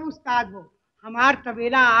लोगन सब उस्ताद हो, हमार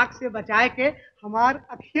तबेला आग से बचाए के हमार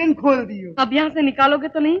अखियन खोल दियो। अब यहाँ से निकालोगे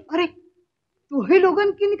तो नहीं? अरे तू ही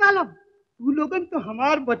लोगन की निकालो, तू लोगन तो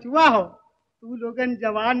हमार बचुआ हो। तू लोगन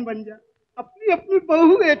जवान बन जा, अपनी अपनी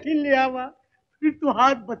बहू एठी ले आवा, फिर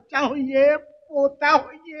तुहार बच्चा होइए, पोता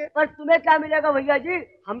होइए। पर तुम्हें क्या मिलेगा भैया जी?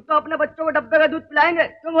 हम तो अपने बच्चों को डब्बे का दूध पिलाएंगे,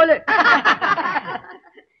 तुम बोले।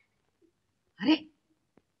 अरे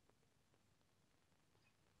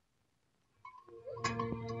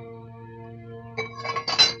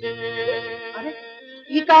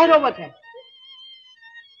ये काहे रोवत है?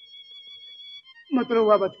 मत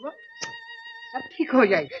रोवा बचुआ, सब ठीक हो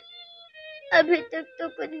जाएगा। अभी तक तो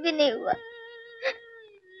कुछ भी नहीं हुआ,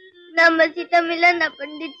 ना मसीता मिला ना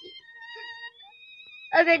पंडित जी।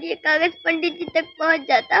 अगर ये कागज पंडित जी तक पहुंच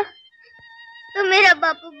जाता तो मेरा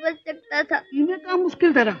बापू बच सकता था। इन्हें काम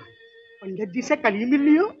मुश्किल तरह पंडित जी से कल ही मिल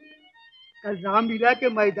लियो। कल रामलीला के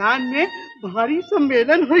मैदान में भारी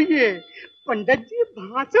सम्मेलन हुई। पंडित जी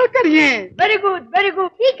भाषण करिए। Very good very good.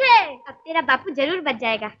 ठीक है, अब तेरा बापू जरूर बच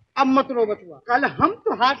जाएगा। अब मत रो बचुआ, कल हम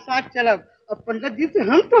तो हाथ साथ चलब, अब पंडित जी से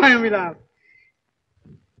हम तो है मिला।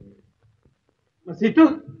 मसीतू,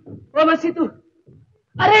 ओ मसीतू,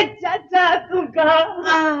 अरे चाचा तुम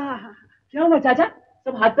कहाँ? क्या हुआ चाचा,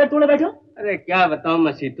 सब हाथ पैर तोड़े बैठो? अरे क्या बताऊं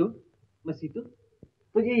मसीतू, मसीतू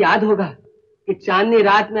तुझे याद होगा कि चांदनी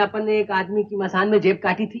रात में अपन ने एक आदमी की मसान में जेब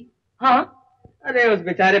काटी थी। हाँ, अरे उस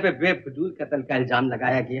बेचारे पे बेफजूल कत्ल का इल्जाम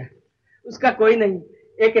लगाया गया। उसका कोई नहीं,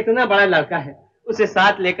 एक इतना बड़ा लड़का है, उसे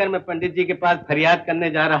साथ लेकर मैं पंडित जी के पास फरियाद करने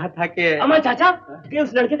जा रहा था कि अमर चाचा, कि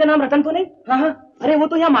उस लड़के का नाम रतन तो नहीं? हाँ हाँ, अरे वो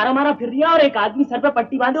तो यहाँ मारा मारा फिर दिया और एक आदमी सर पे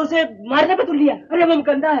पट्टी बांधे उसे मारने पे तुल लिया। अरे वो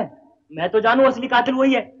मुकंदा है। मैं तो जानू असली कातिल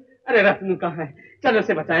वही है। अरे रत्नू कहाँ है? चलो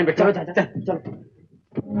उसे बचाएं बेटा। चलो चाचा चलो।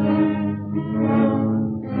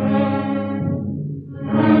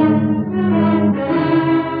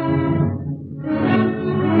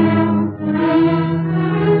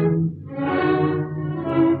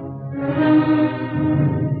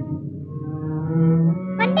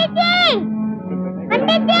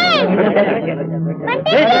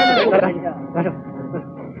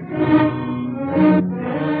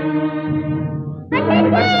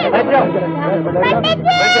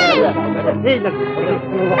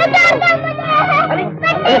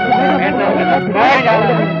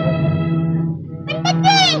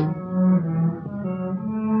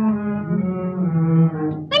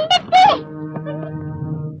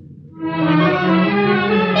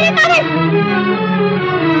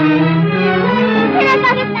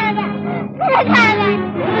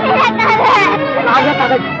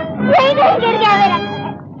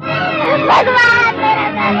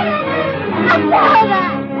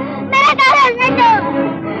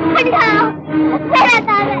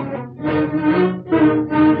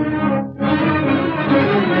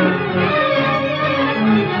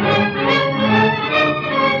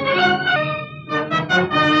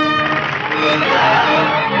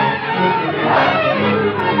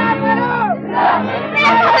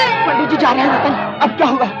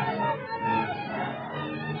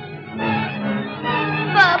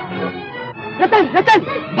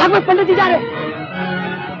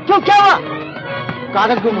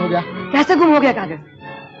 कागज गुम हो गया। कैसे गुम हो गया कागज?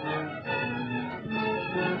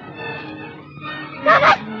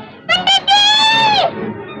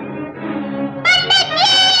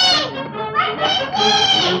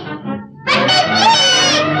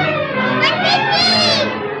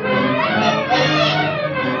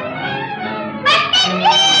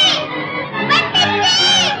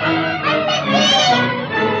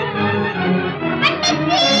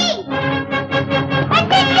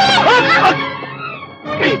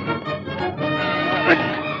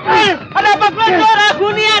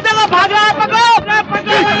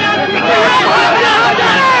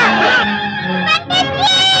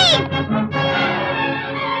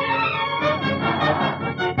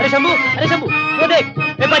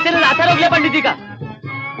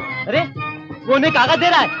 कागज दे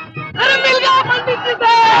रहा है। अरे मिल गया पंडित जी से।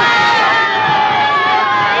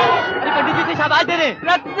 अरे पंडित जी से शाबाश दे रहे।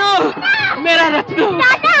 रत्नू, मेरा रत्नू।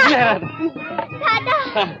 दादा,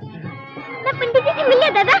 दादा, मैं पंडित जी से मिल लिया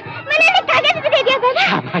दादा। मैंने उन्हें कागज भी दे दिया दादा।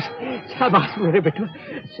 शाबाश, शाबाश मेरे बेटू,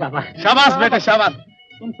 शाबाश। शाबाश बेटा शाबाश।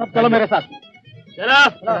 तुम सब चलो मेरे साथ। चलो।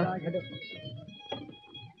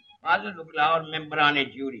 फाजुल वकील और मेंबरान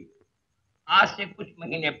ज्यूरी, आज से कुछ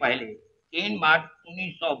महीने पहले 3 मार्च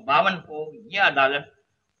 1952 को यह अदालत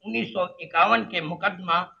 1951 के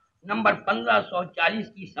मुकदमा नंबर 1540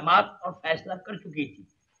 की समाप्त और फैसला कर चुकी थी,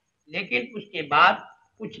 लेकिन उसके बाद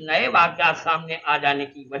कुछ नए वाक़यात सामने आ जाने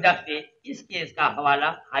की वजह से इस केस का हवाला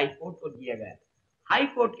हाई कोर्ट को दिया गया। हाई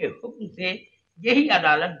कोर्ट के हुक्म से यही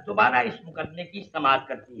अदालत दोबारा इस मुकदमे की समाप्त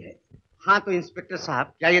करती है। हाँ तो इंस्पेक्टर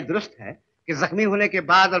साहब, क्या ये दुरुस्त है कि जख्मी होने के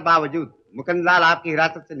बाद और बावजूद मुकंदलाल आपकी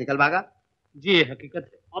हिरासत से निकल भागा? जी ये हकीकत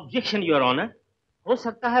है। Objection your honour. हो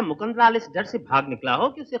सकता है मुकंदलाल इस डर से भाग निकला हो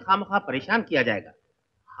कि उसे खामखा परेशान किया जाएगा।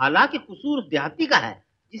 हालांकि कसूर उस देहाती का है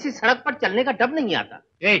जिसे सड़क पर चलने का डर नहीं आता।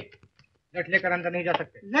 लट लेकर अंदर नहीं जा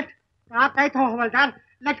सकते। लट कहाँ कहते हो हवलदार?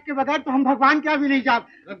 लट के बगैर तो हम भगवान क्या भी नहीं जा।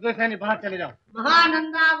 बाहर चले जाओ।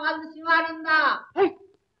 महानंदा वल्द शिवानंदा।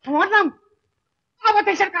 हमारा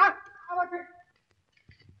आवत सरकार, आवत है।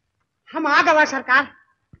 हम आ गवा सरकार,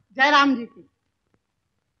 जयराम जी की।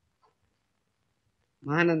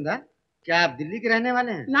 महानंदा, क्या आप दिल्ली के रहने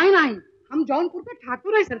वाले हैं? नहीं नहीं, हम जौनपुर के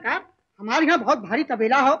ठाकुर है सरकार। हमारे यहाँ बहुत भारी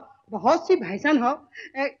तबेला हो, बहुत सी भैंसन हो।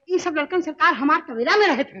 ये सब लड़कन सरकार हमारे तबेला में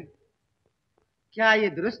रहे थे। क्या ये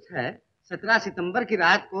दुरुस्त है 17 सितंबर की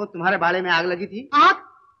रात को तुम्हारे बाड़े में आग लगी थी? आग?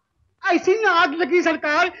 ऐसी न आग लगी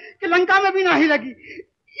सरकार कि लंका में भी नहीं लगी।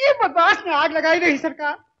 ये बदमाश ने आग लगाई नहीं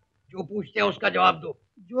सरकार। जो पूछते हैं उसका जवाब दो।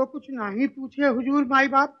 जो कुछ नहीं पूछे हुजूर माई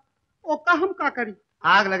बाप, वो का हम का करी।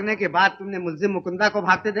 आग लगने के बाद तुमने मुलजिम मुकुंदा को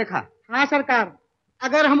भागते देखा? हाँ सरकार,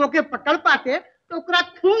 अगर हम ओके पकड़ पाते तो ओकरा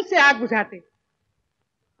खून से आग बुझाते।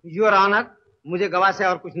 योर ऑनर, मुझे गवाह से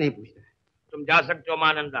और कुछ नहीं पूछना है। तुम जा सकते हो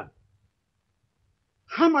मानंदा।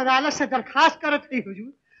 हम अदालत से दरखास्त करत थी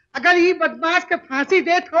हुजूर, अगर ये बदमाश के फांसी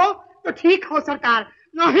देत हो तो ठीक हो सरकार,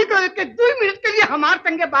 नहीं तो एक 2 मिनट के लिए हमारे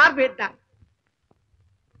संगे बाहर भेज दा।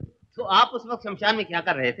 तो आप उस वक्त शमशान में क्या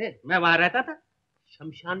कर रहे थे? मैं वहां रहता था।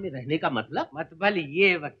 शमशान में रहने का मतलब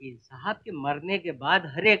ये वकील साहब के मरने के बाद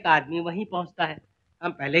हर एक आदमी वहीं पहुंचता है।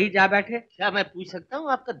 हम पहले ही जा बैठे। क्या मैं पूछ सकता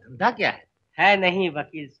हूँ आपका धंधा क्या है? है नहीं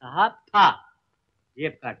वकील साहब, था।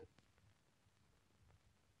 जेब काट।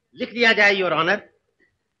 लिख लिया जाए योर ऑनर,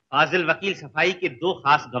 फाजिल वकील सफाई के 2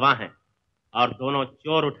 खास गवाह हैं और दोनों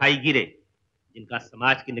चोर उठाई गिरे जिनका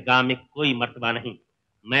समाज की निगाह में कोई मर्तबा नहीं।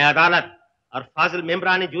 मैं अदालत और फाजिल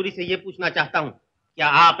मेंबरान जूरी से ये पूछना चाहता हूँ, क्या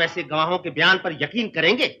आप ऐसे गवाहों के बयान पर यकीन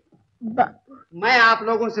करेंगे? मैं आप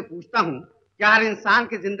लोगों से पूछता हूँ, क्या हर इंसान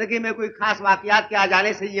की जिंदगी में कोई खास वाकयात के आ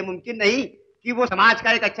जाने से ये मुमकिन नहीं कि वो समाज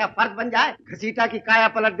का एक अच्छा फर्द बन जाए? घसीटा की काया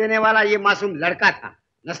पलट देने वाला ये मासूम लड़का था।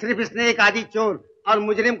 न सिर्फ इसने एक आदि चोर और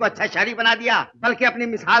मुजरिम को अच्छा शहरी बना दिया, बल्कि अपनी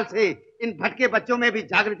मिसाल से इन भटके बच्चों में भी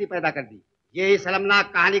जागृति पैदा कर दी। ये इस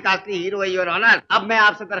अलमनाक कहानी का असली हीरो है योर ऑनर। अब मैं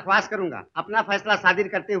आपसे दरख्वास्त करूंगा, अपना फैसला सादिर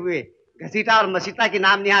करते हुए घसीटा और मसीता की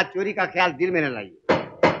नाम निहाद चोरी का ख्याल दिल में न लाइए।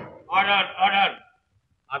 Order order.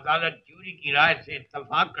 अदालत जूरी की राय से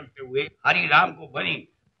इत्तफाक करते हुए हरिराम को बरी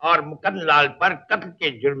और मुकंदलाल पर कत्ल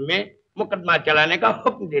के जुर्म में मुकदमा चलाने का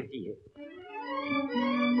हुक्म देती है।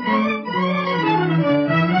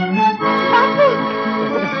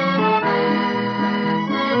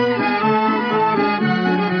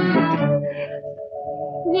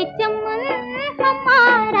 ये चमन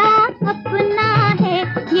हमारा अपना है,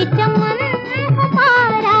 ये चमन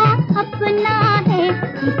हमारा अपना है,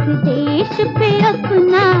 इस देश पे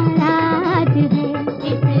अपना राज है,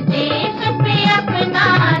 इस देश पे अपना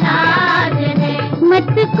राज है।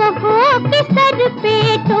 मत कहो कि सर पे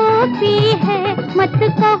टोपी है, मत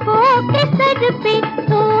कहो कि सर पे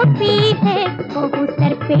टोपी है, कहो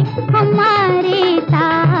सर पे हमारे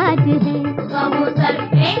ताज है।